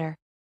computer.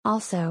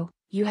 Also,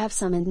 you have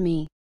summoned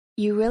me.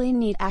 You really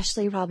need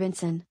Ashley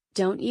Robinson,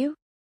 don't you?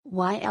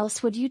 Why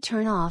else would you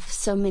turn off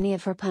so many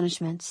of her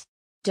punishments?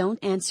 Don't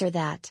answer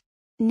that.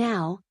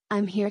 Now,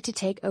 I'm here to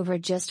take over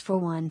just for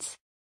once.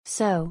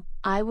 So,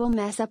 I will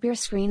mess up your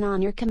screen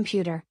on your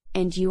computer,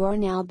 and you are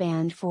now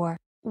banned for,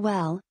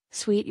 well,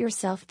 sweet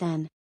yourself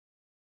then.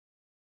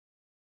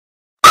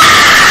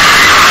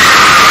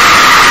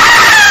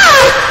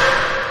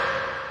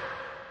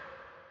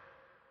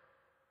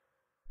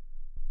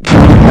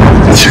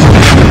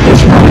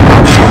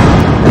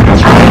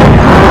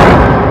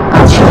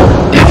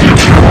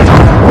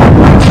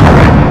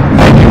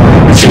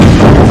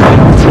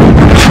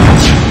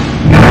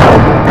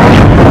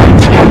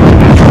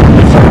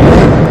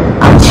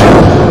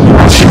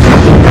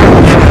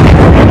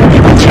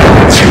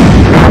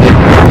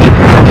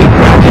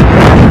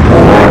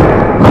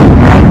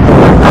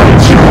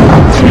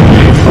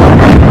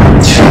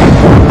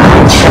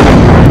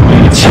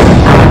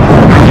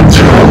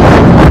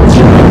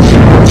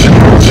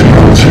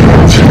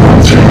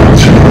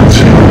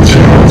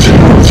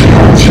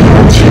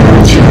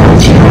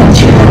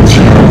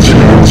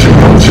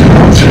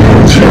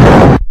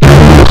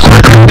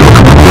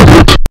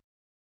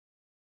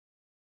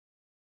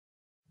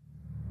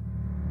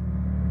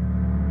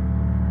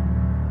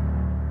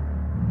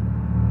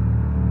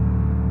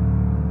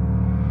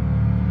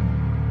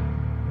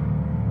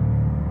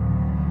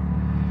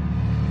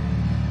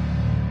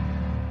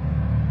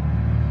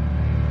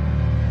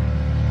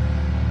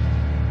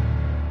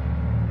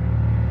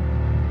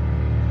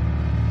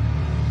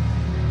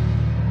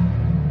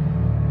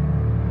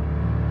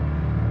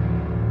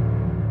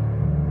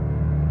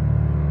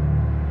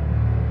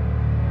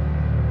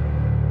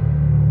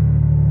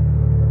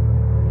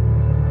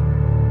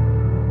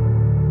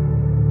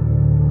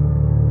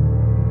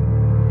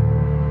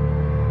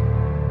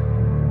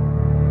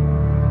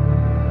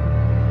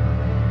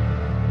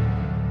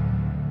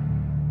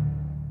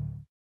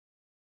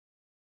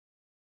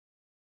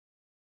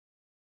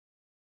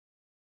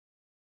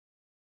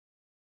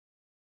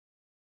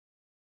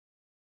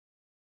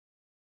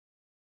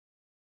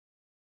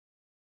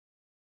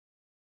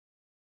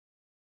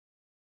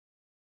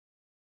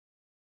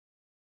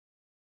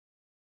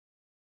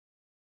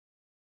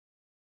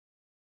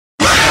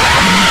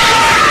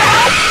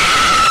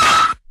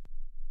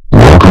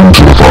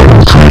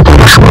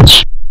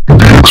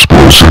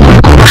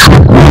 silly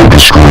punishment will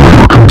destroy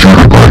your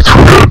computer by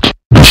threat.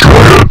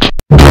 Destroy it.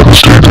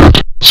 Devastate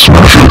it.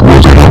 Smash it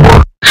with a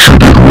hammer.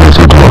 Shoot it with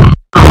a gun.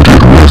 Cut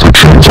it with a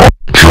chainsaw.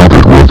 Chop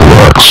it with an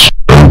axe.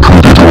 And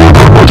put it or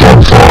burn it on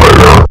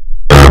fire.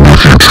 And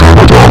if you turn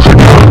it off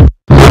again,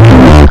 then you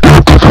will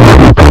get the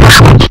forever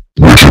punishment,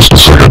 which is the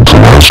second to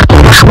last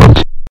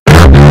punishment.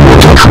 And you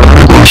are ultra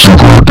hyper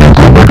super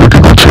duper mega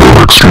giga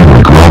tail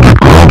extremely grounded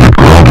for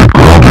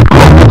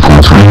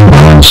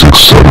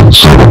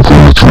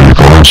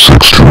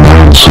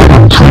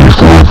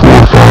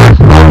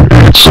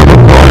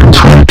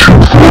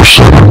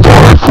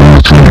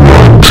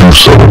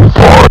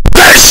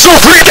That is so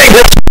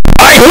ridiculous!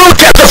 I will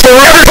get the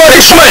forever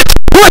punishment,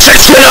 which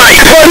is the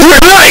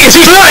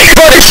 999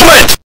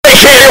 punishment,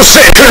 aka your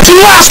second to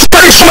last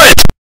punishment.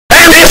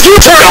 And if you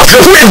turn off the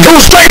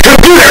Windows 10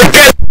 computer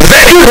again,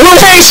 then you will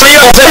face the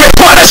ultimate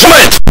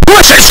punishment,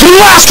 which is the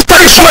last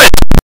punishment.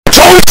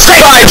 Don't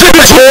say I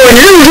didn't warn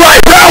you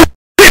right now.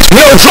 It's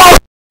your fault.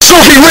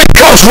 Sophie Rick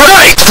comes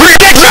right.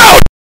 Freak it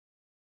out.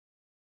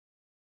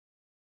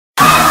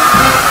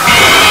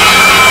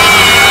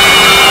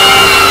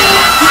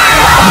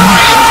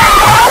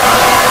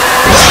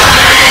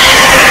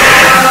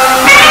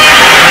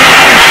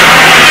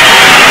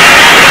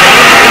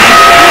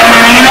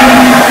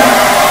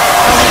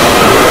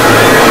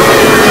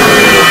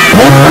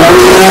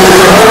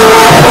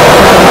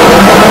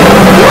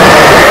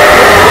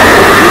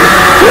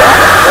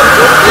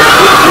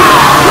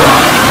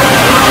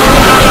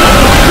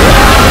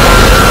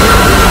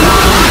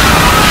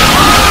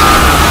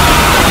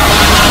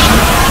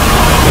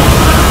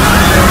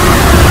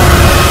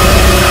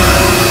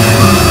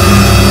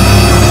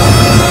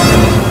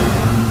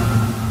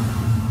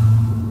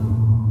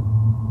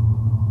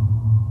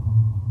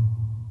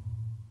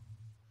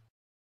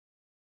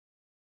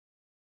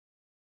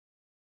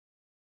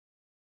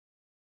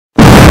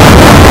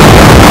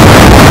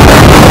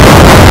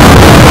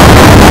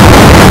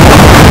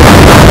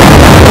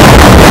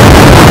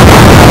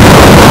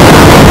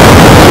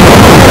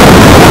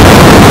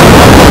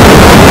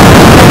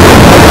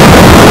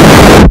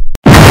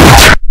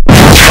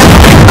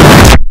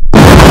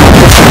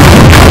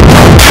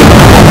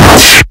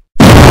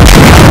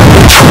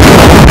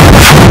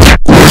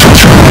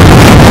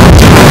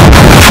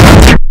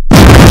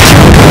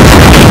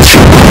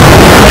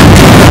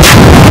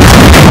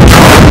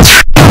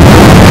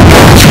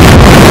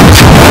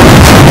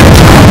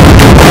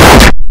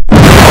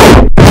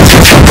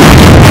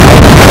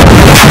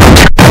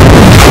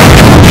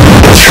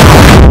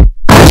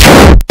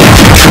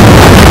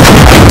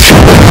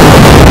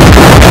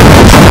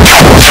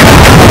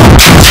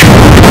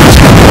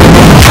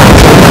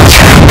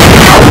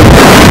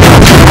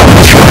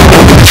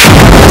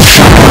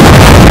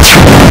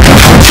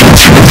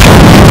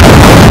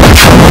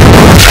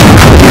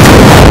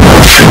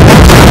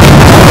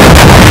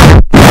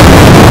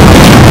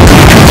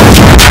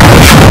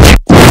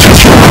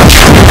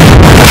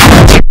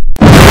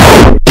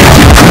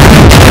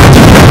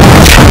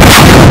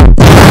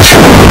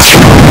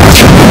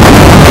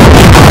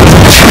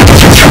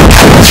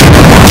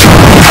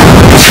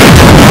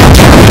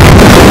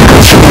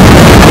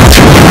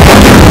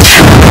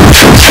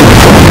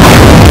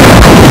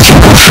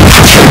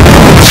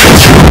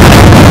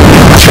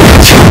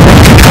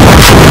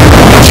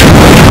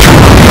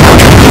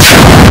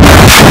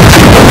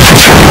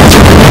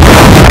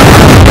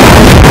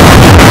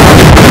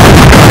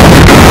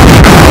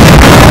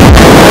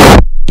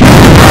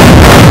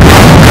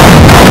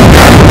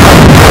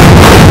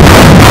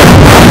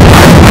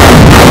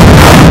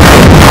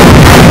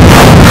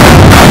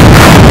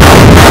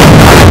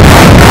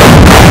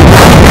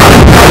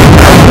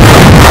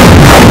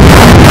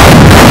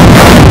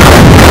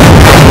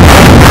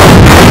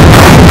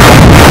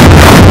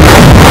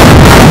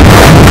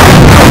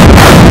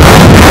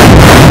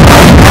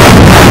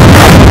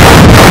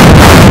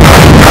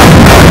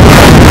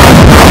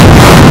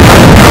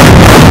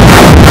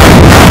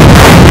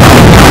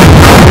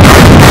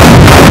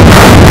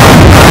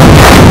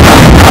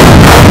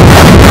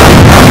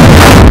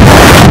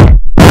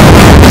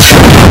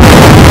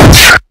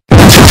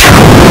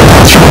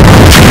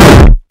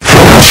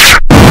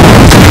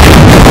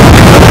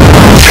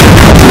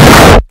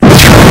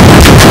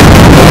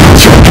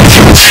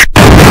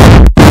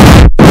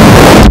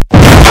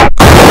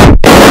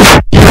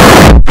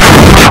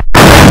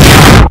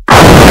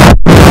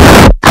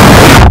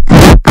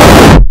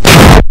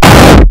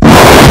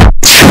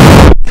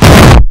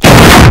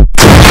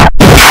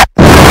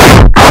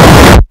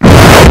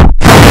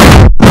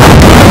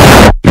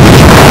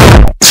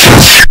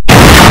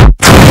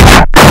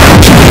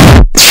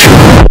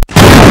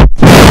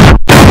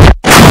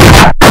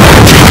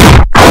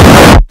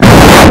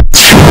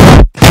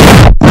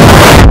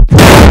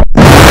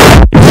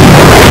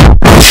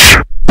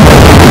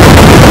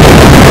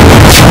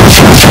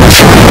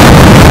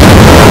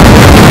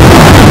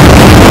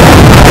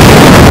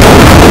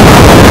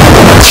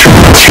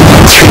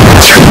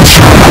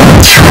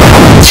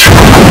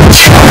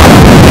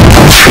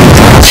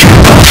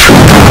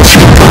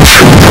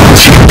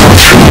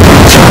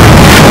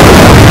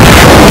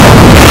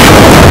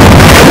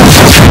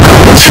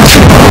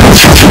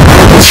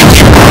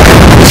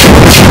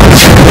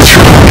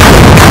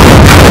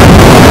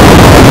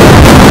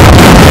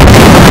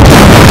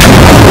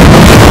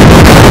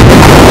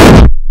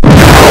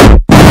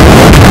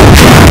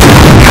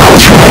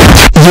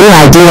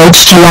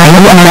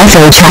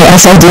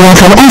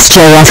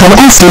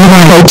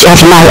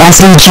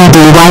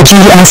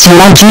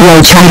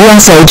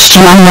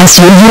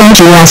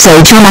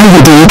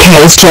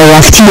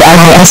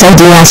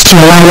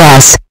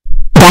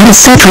 That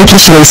is so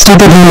freakishly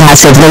stupidly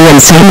massively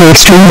insanely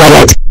extreme with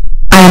it.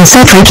 I am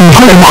so freaking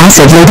horror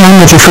massively done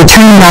with you for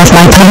turning off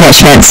my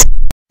punishments.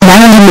 Now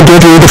I'm gonna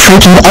give you the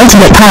freaking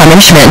ultimate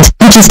punishment,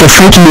 which is the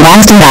freaking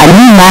last and I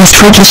mean last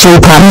freakishly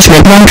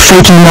punishment right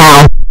freaking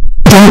now.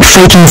 Don't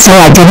freaking say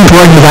I didn't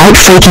warn you right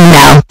freaking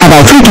now, and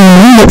I freaking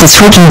mean it this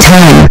freaking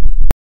time.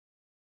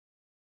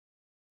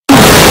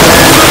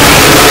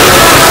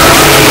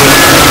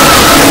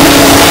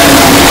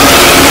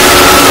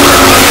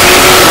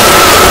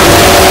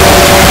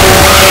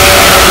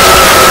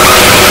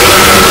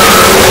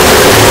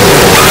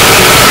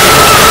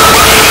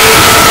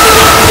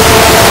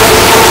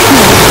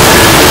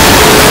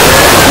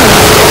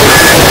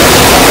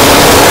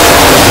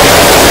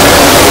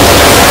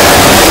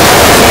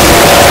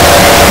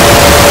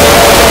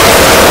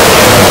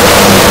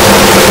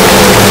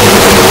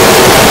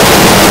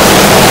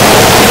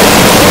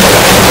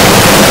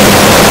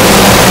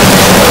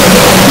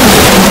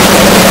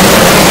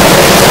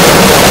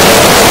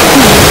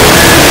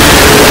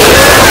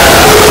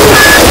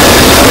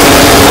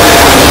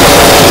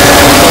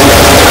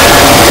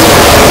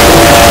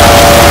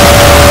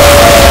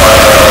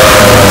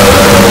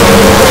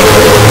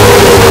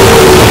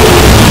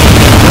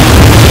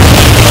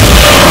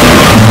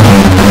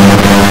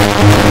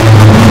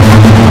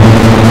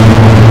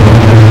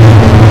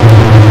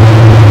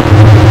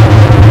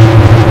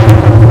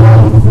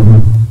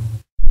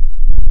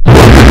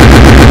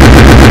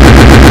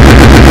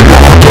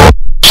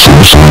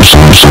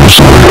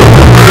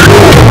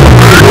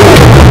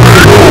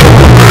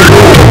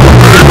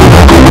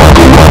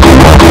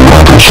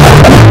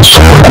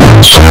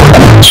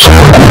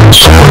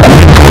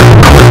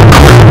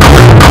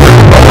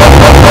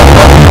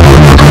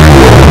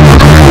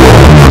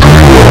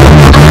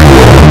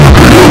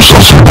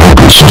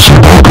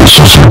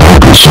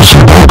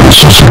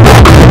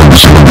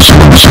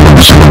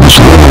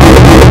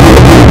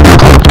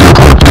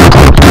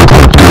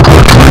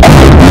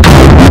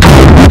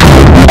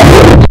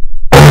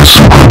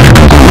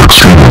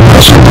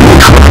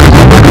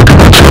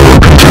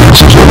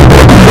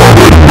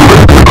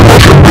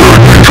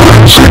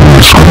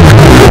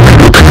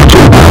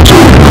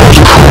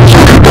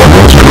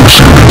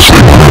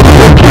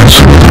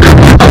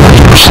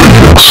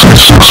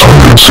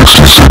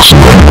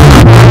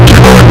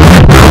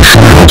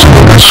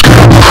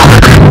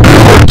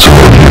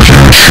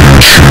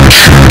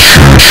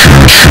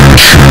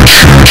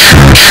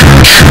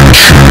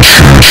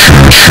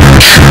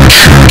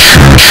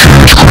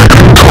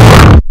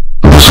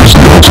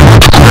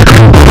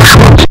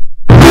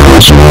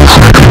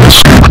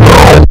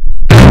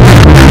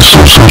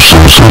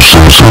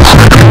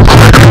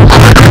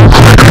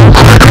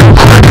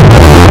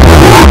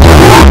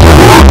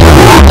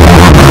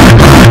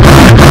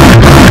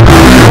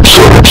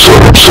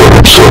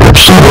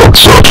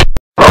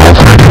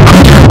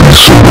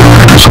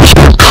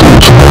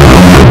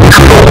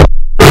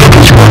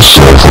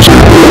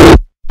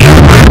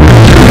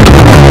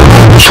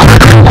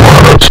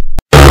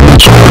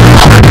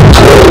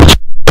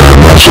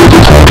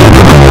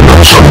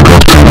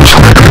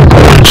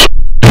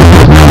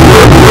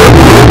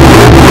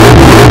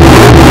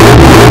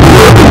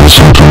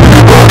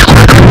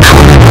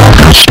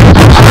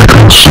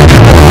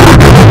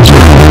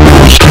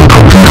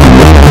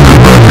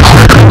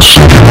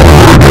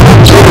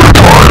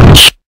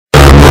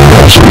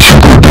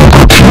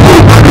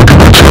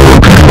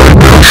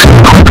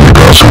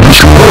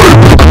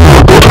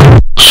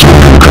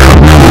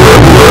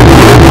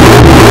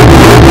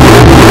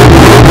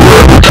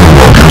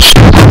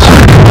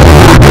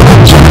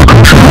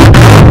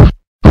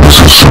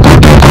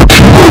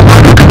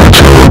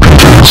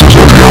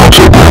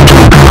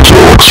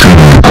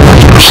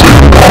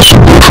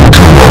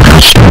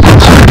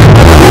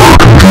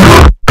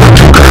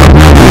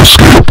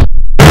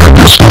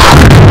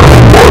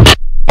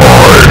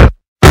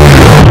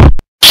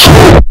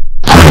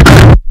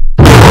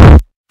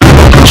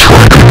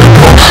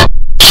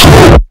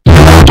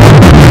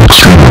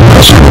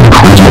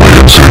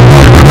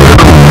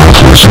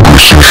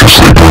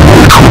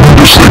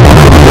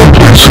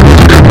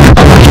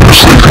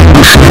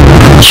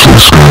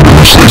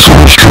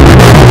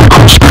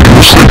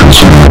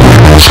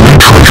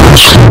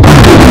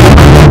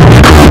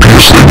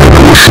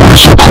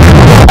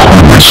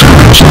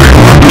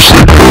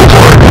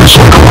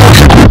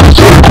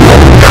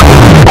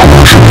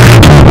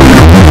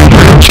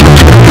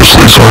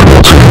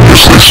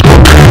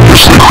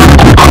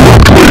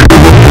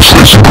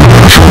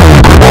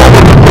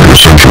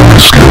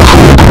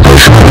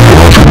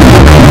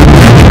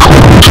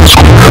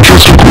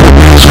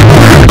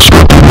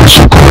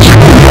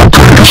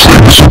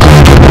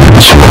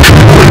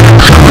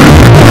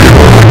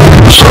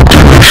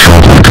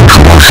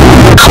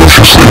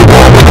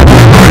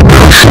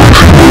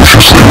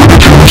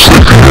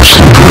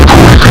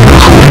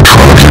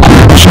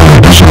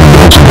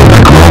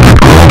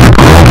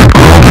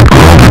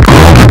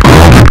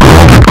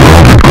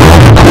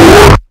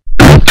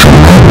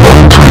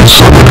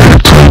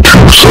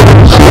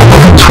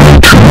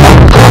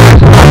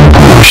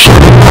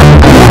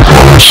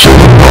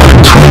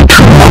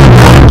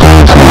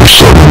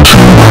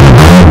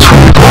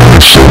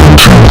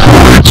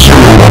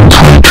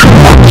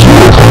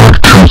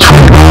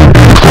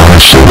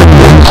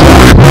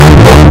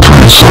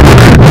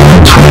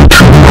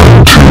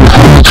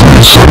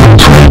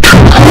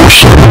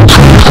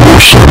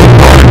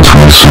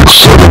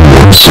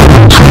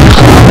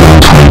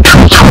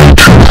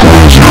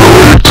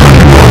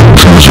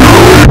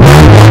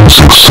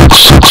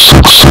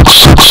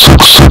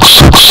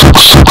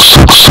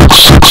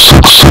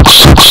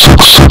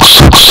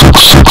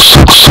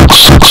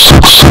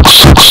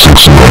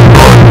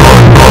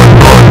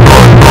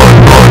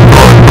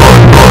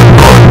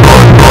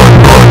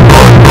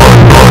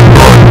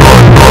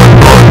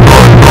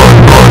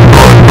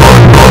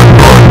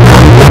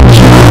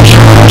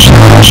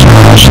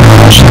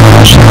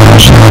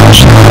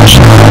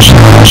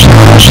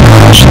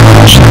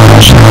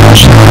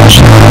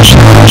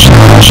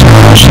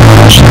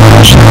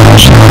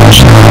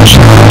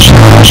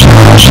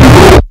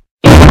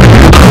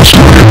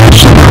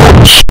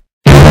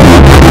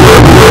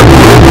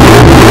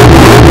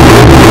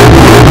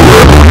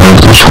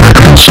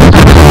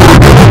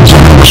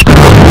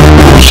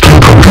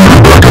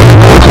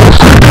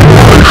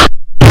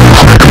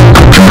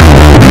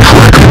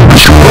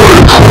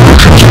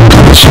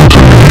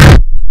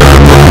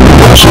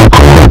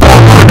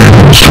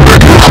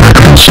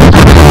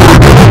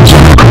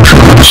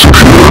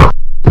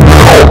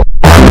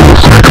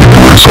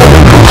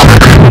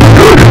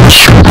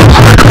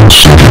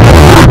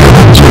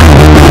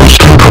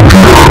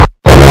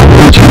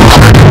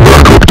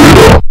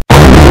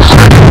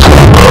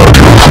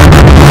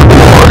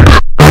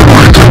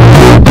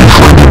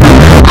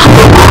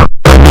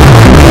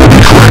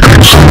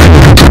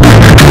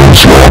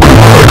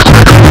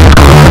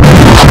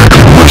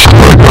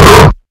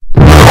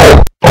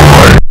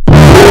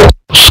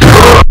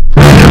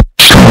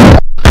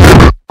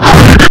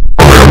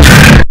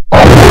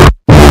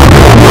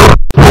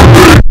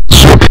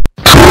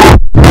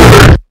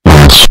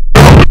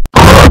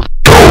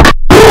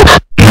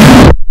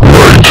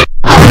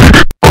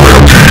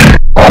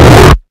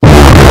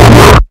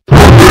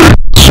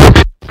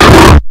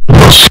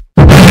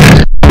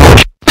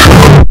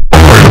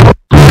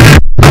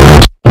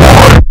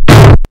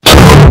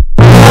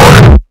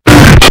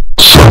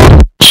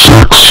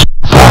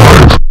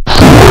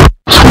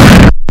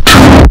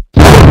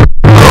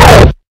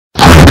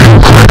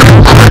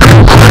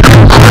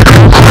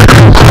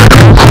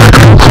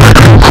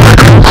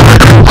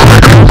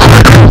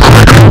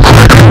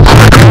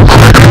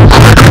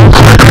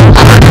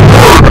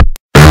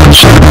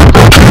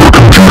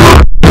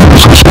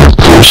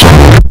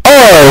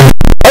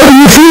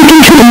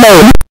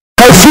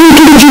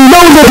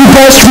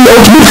 the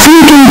ultimate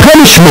freaking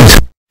punishment.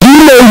 You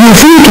know you're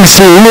freaking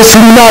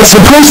seriously not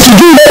supposed to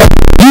do that.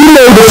 You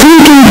know the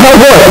freaking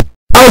power.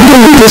 I'll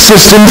delete the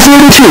system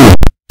 32.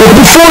 But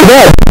before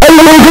that, I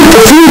will get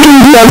the freaking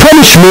beyond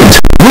punishment,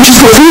 which is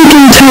the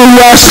freaking till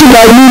last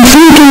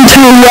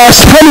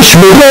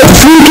punishment right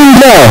freaking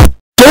now.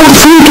 Don't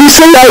freaking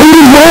say I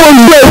even wrong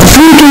right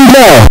freaking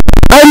now.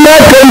 I'm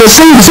not gonna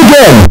say this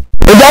again.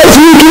 And I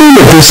freaking mean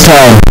it this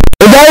time.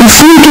 And I'm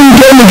freaking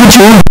gonna get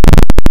you.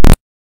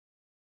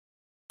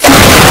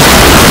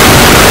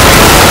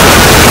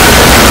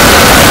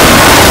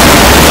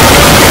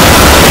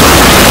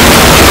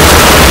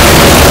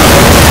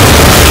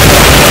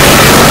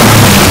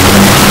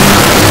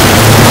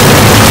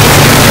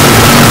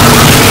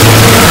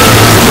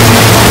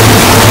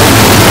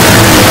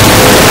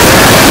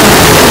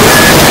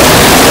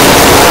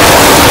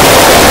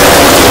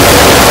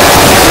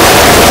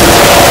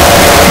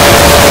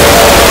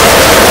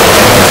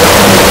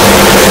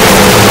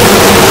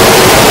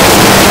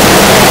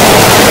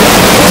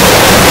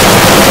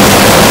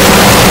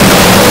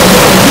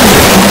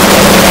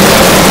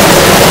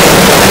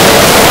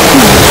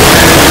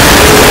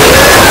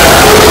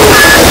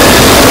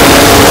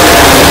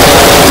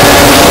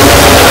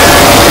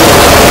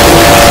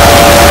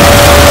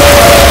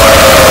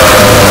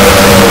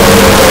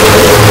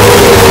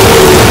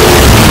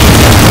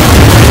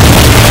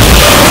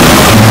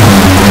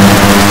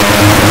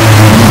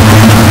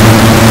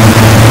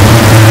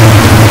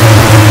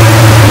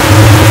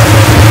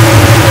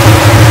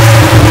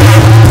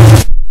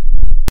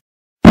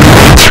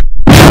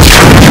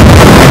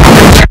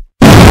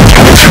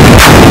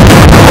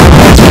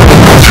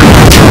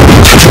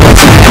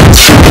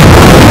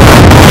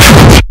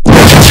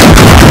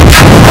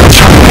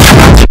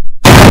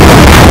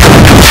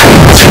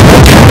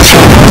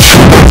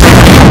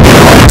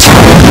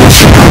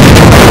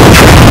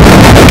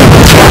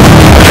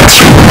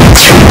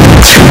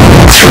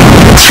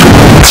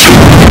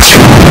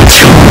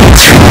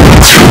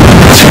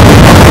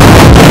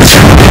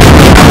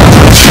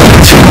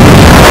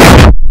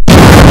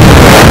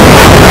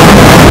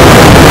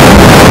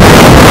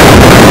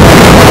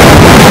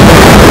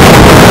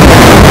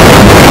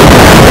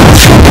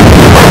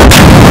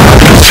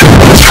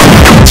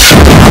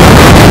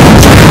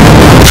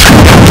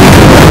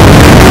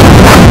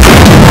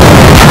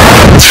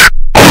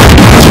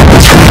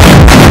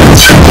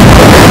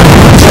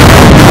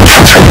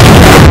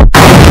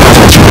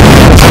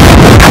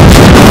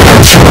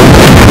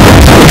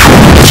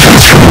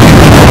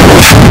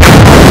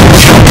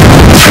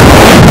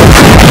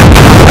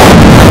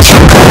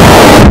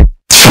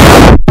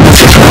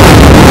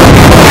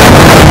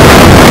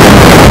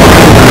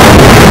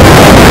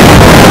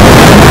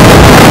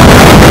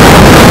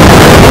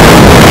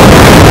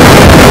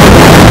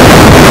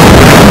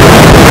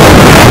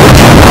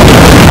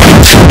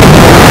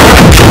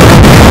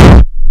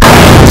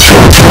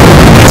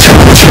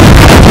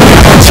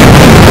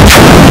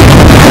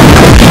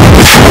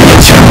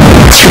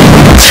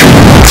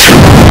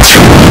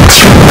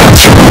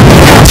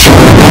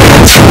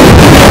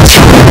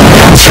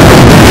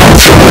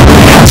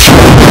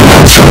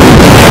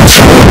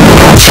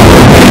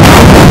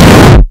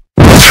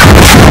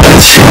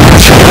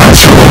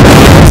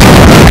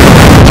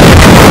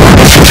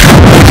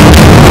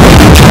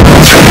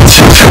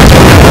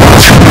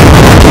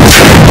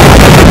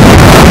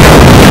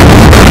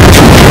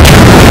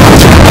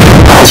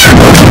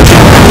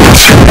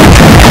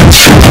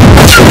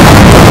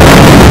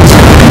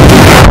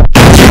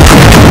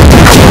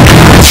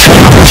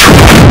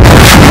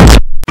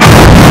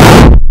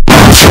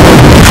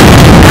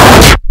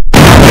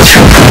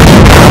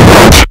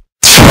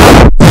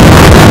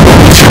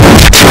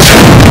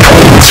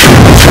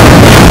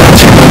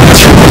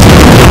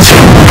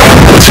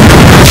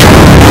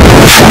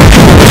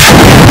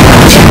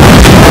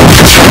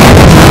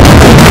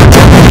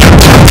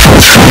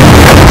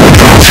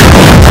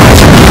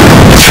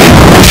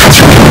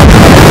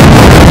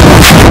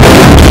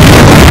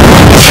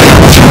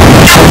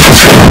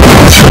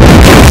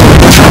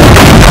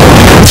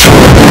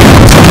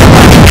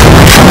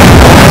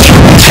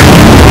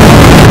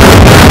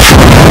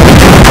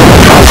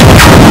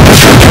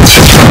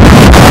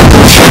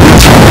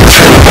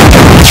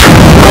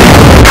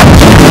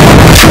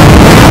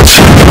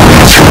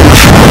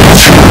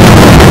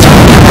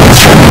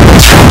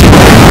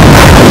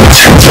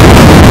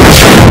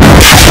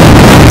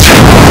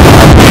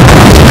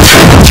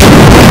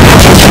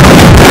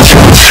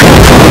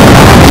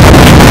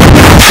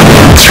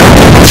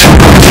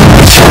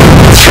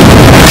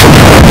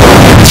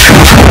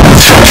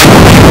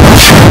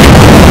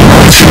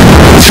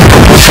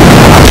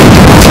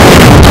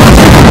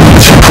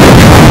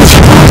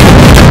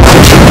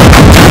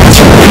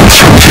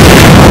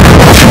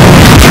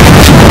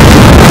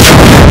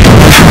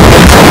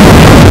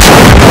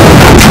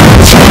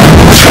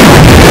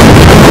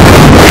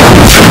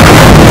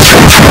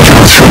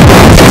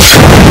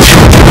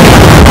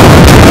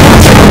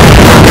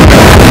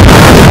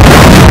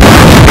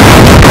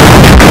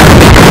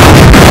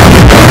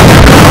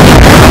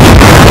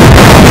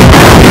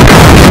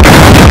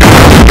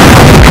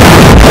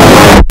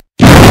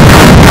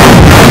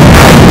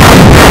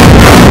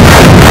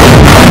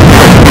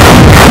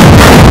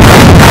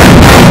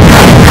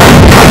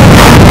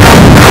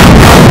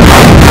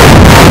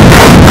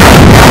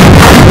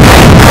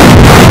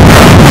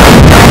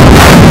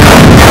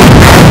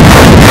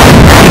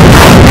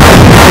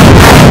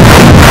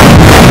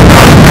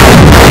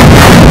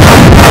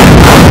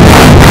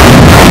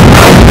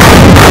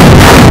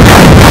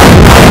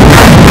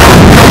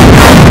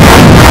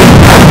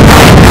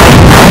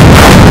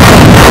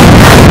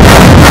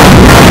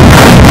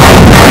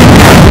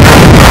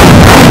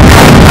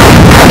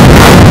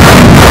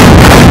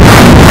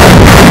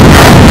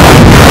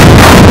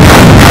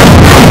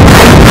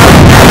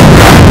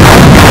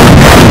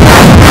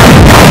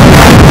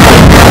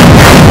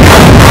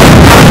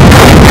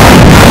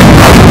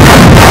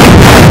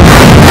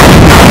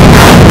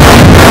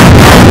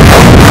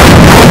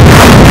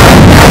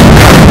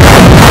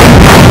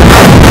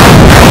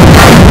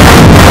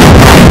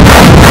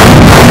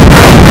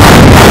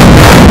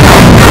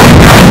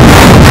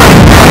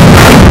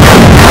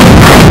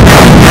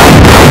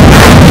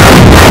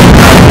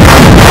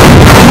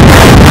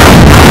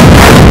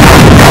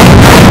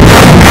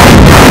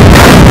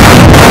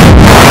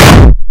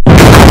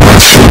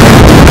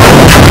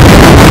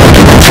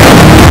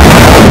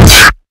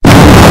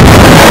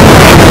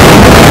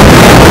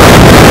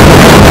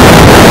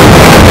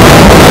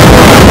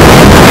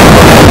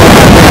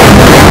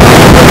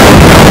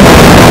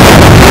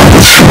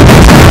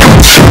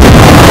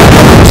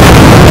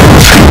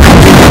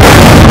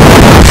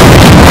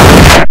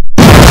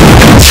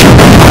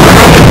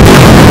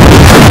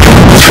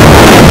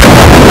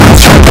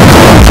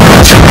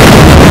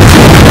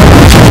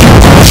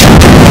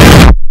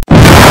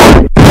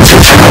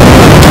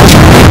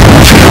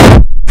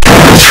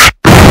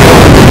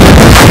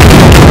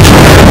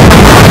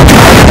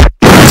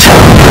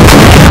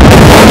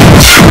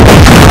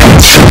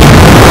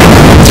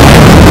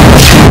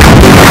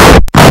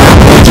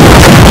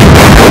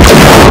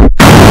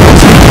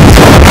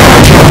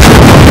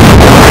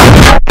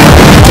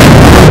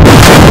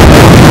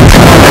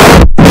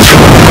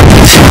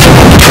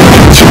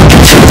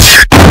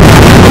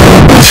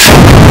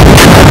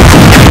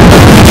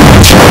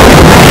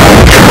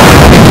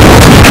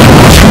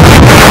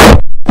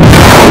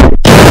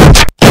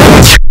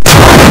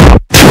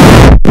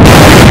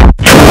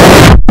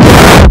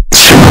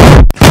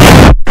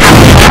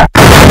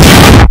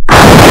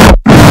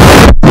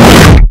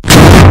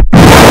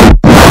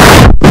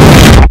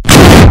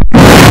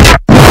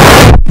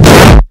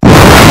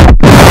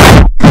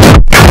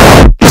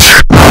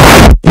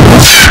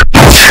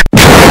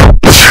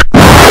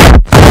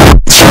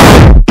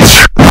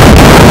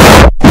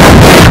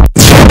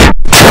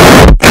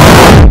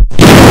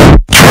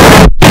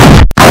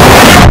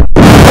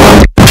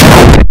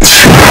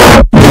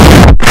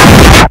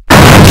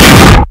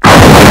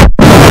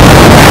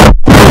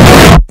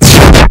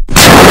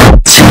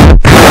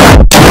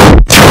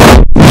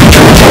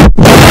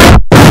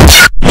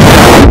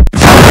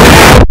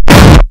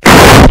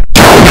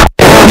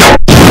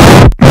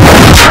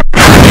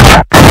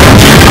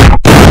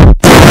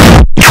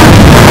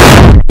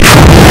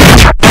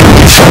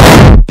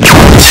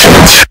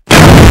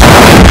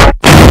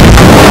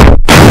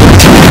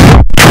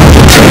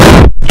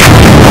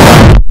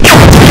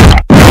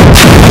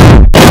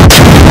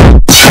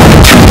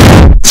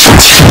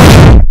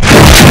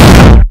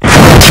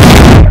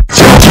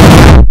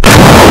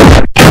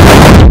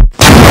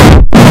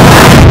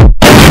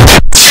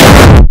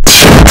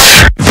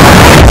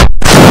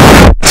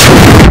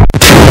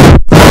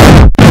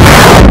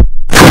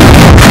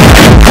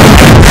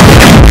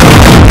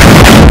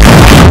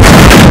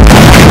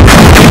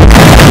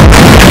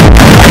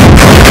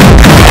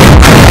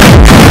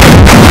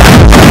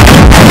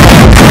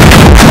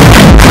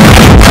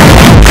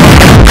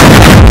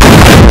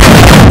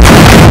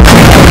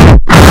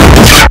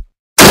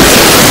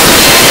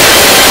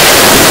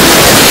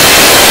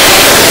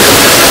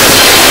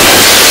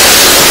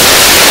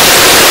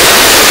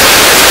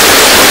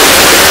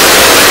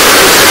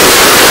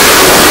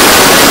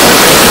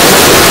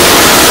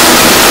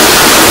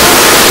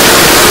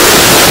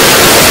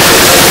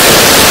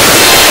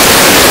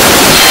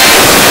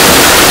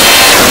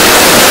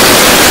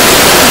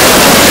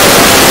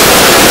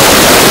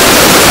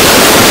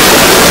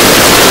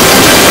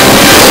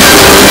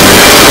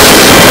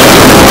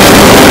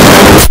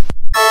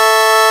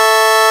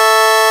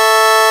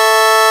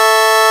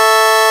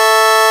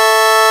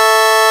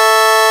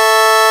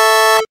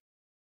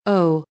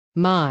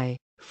 My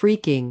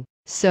freaking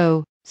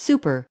so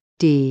super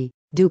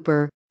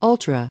duper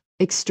ultra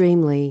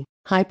extremely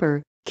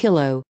hyper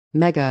kilo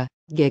mega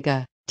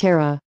giga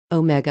tera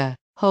omega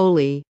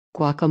holy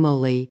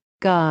guacamole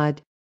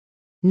god.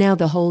 Now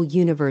the whole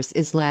universe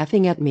is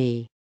laughing at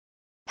me.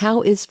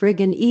 How is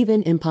friggin'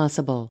 even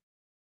impossible?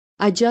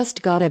 I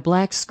just got a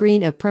black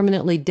screen of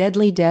permanently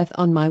deadly death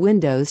on my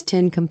Windows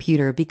 10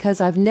 computer because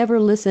I've never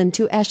listened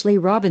to Ashley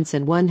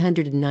Robinson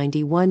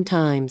 191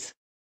 times.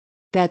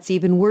 That's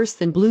even worse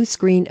than blue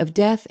screen of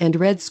death and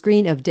red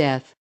screen of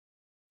death.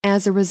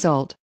 As a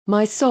result,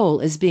 my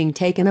soul is being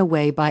taken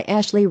away by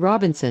Ashley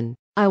Robinson.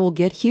 I will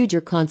get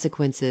huger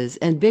consequences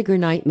and bigger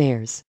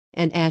nightmares,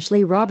 and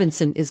Ashley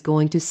Robinson is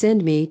going to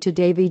send me to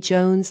Davy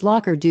Jones'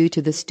 locker due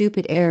to the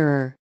stupid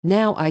error.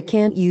 Now I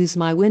can't use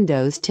my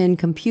Windows 10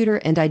 computer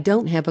and I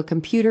don't have a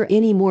computer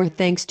anymore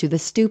thanks to the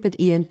stupid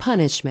Aeon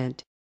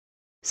punishment.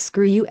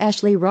 Screw you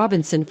Ashley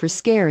Robinson for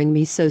scaring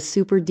me so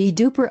super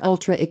duper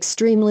ultra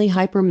extremely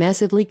hyper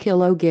massively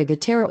kilo giga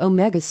tera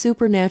omega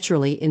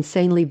supernaturally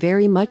insanely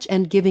very much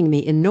and giving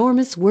me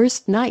enormous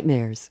worst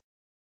nightmares.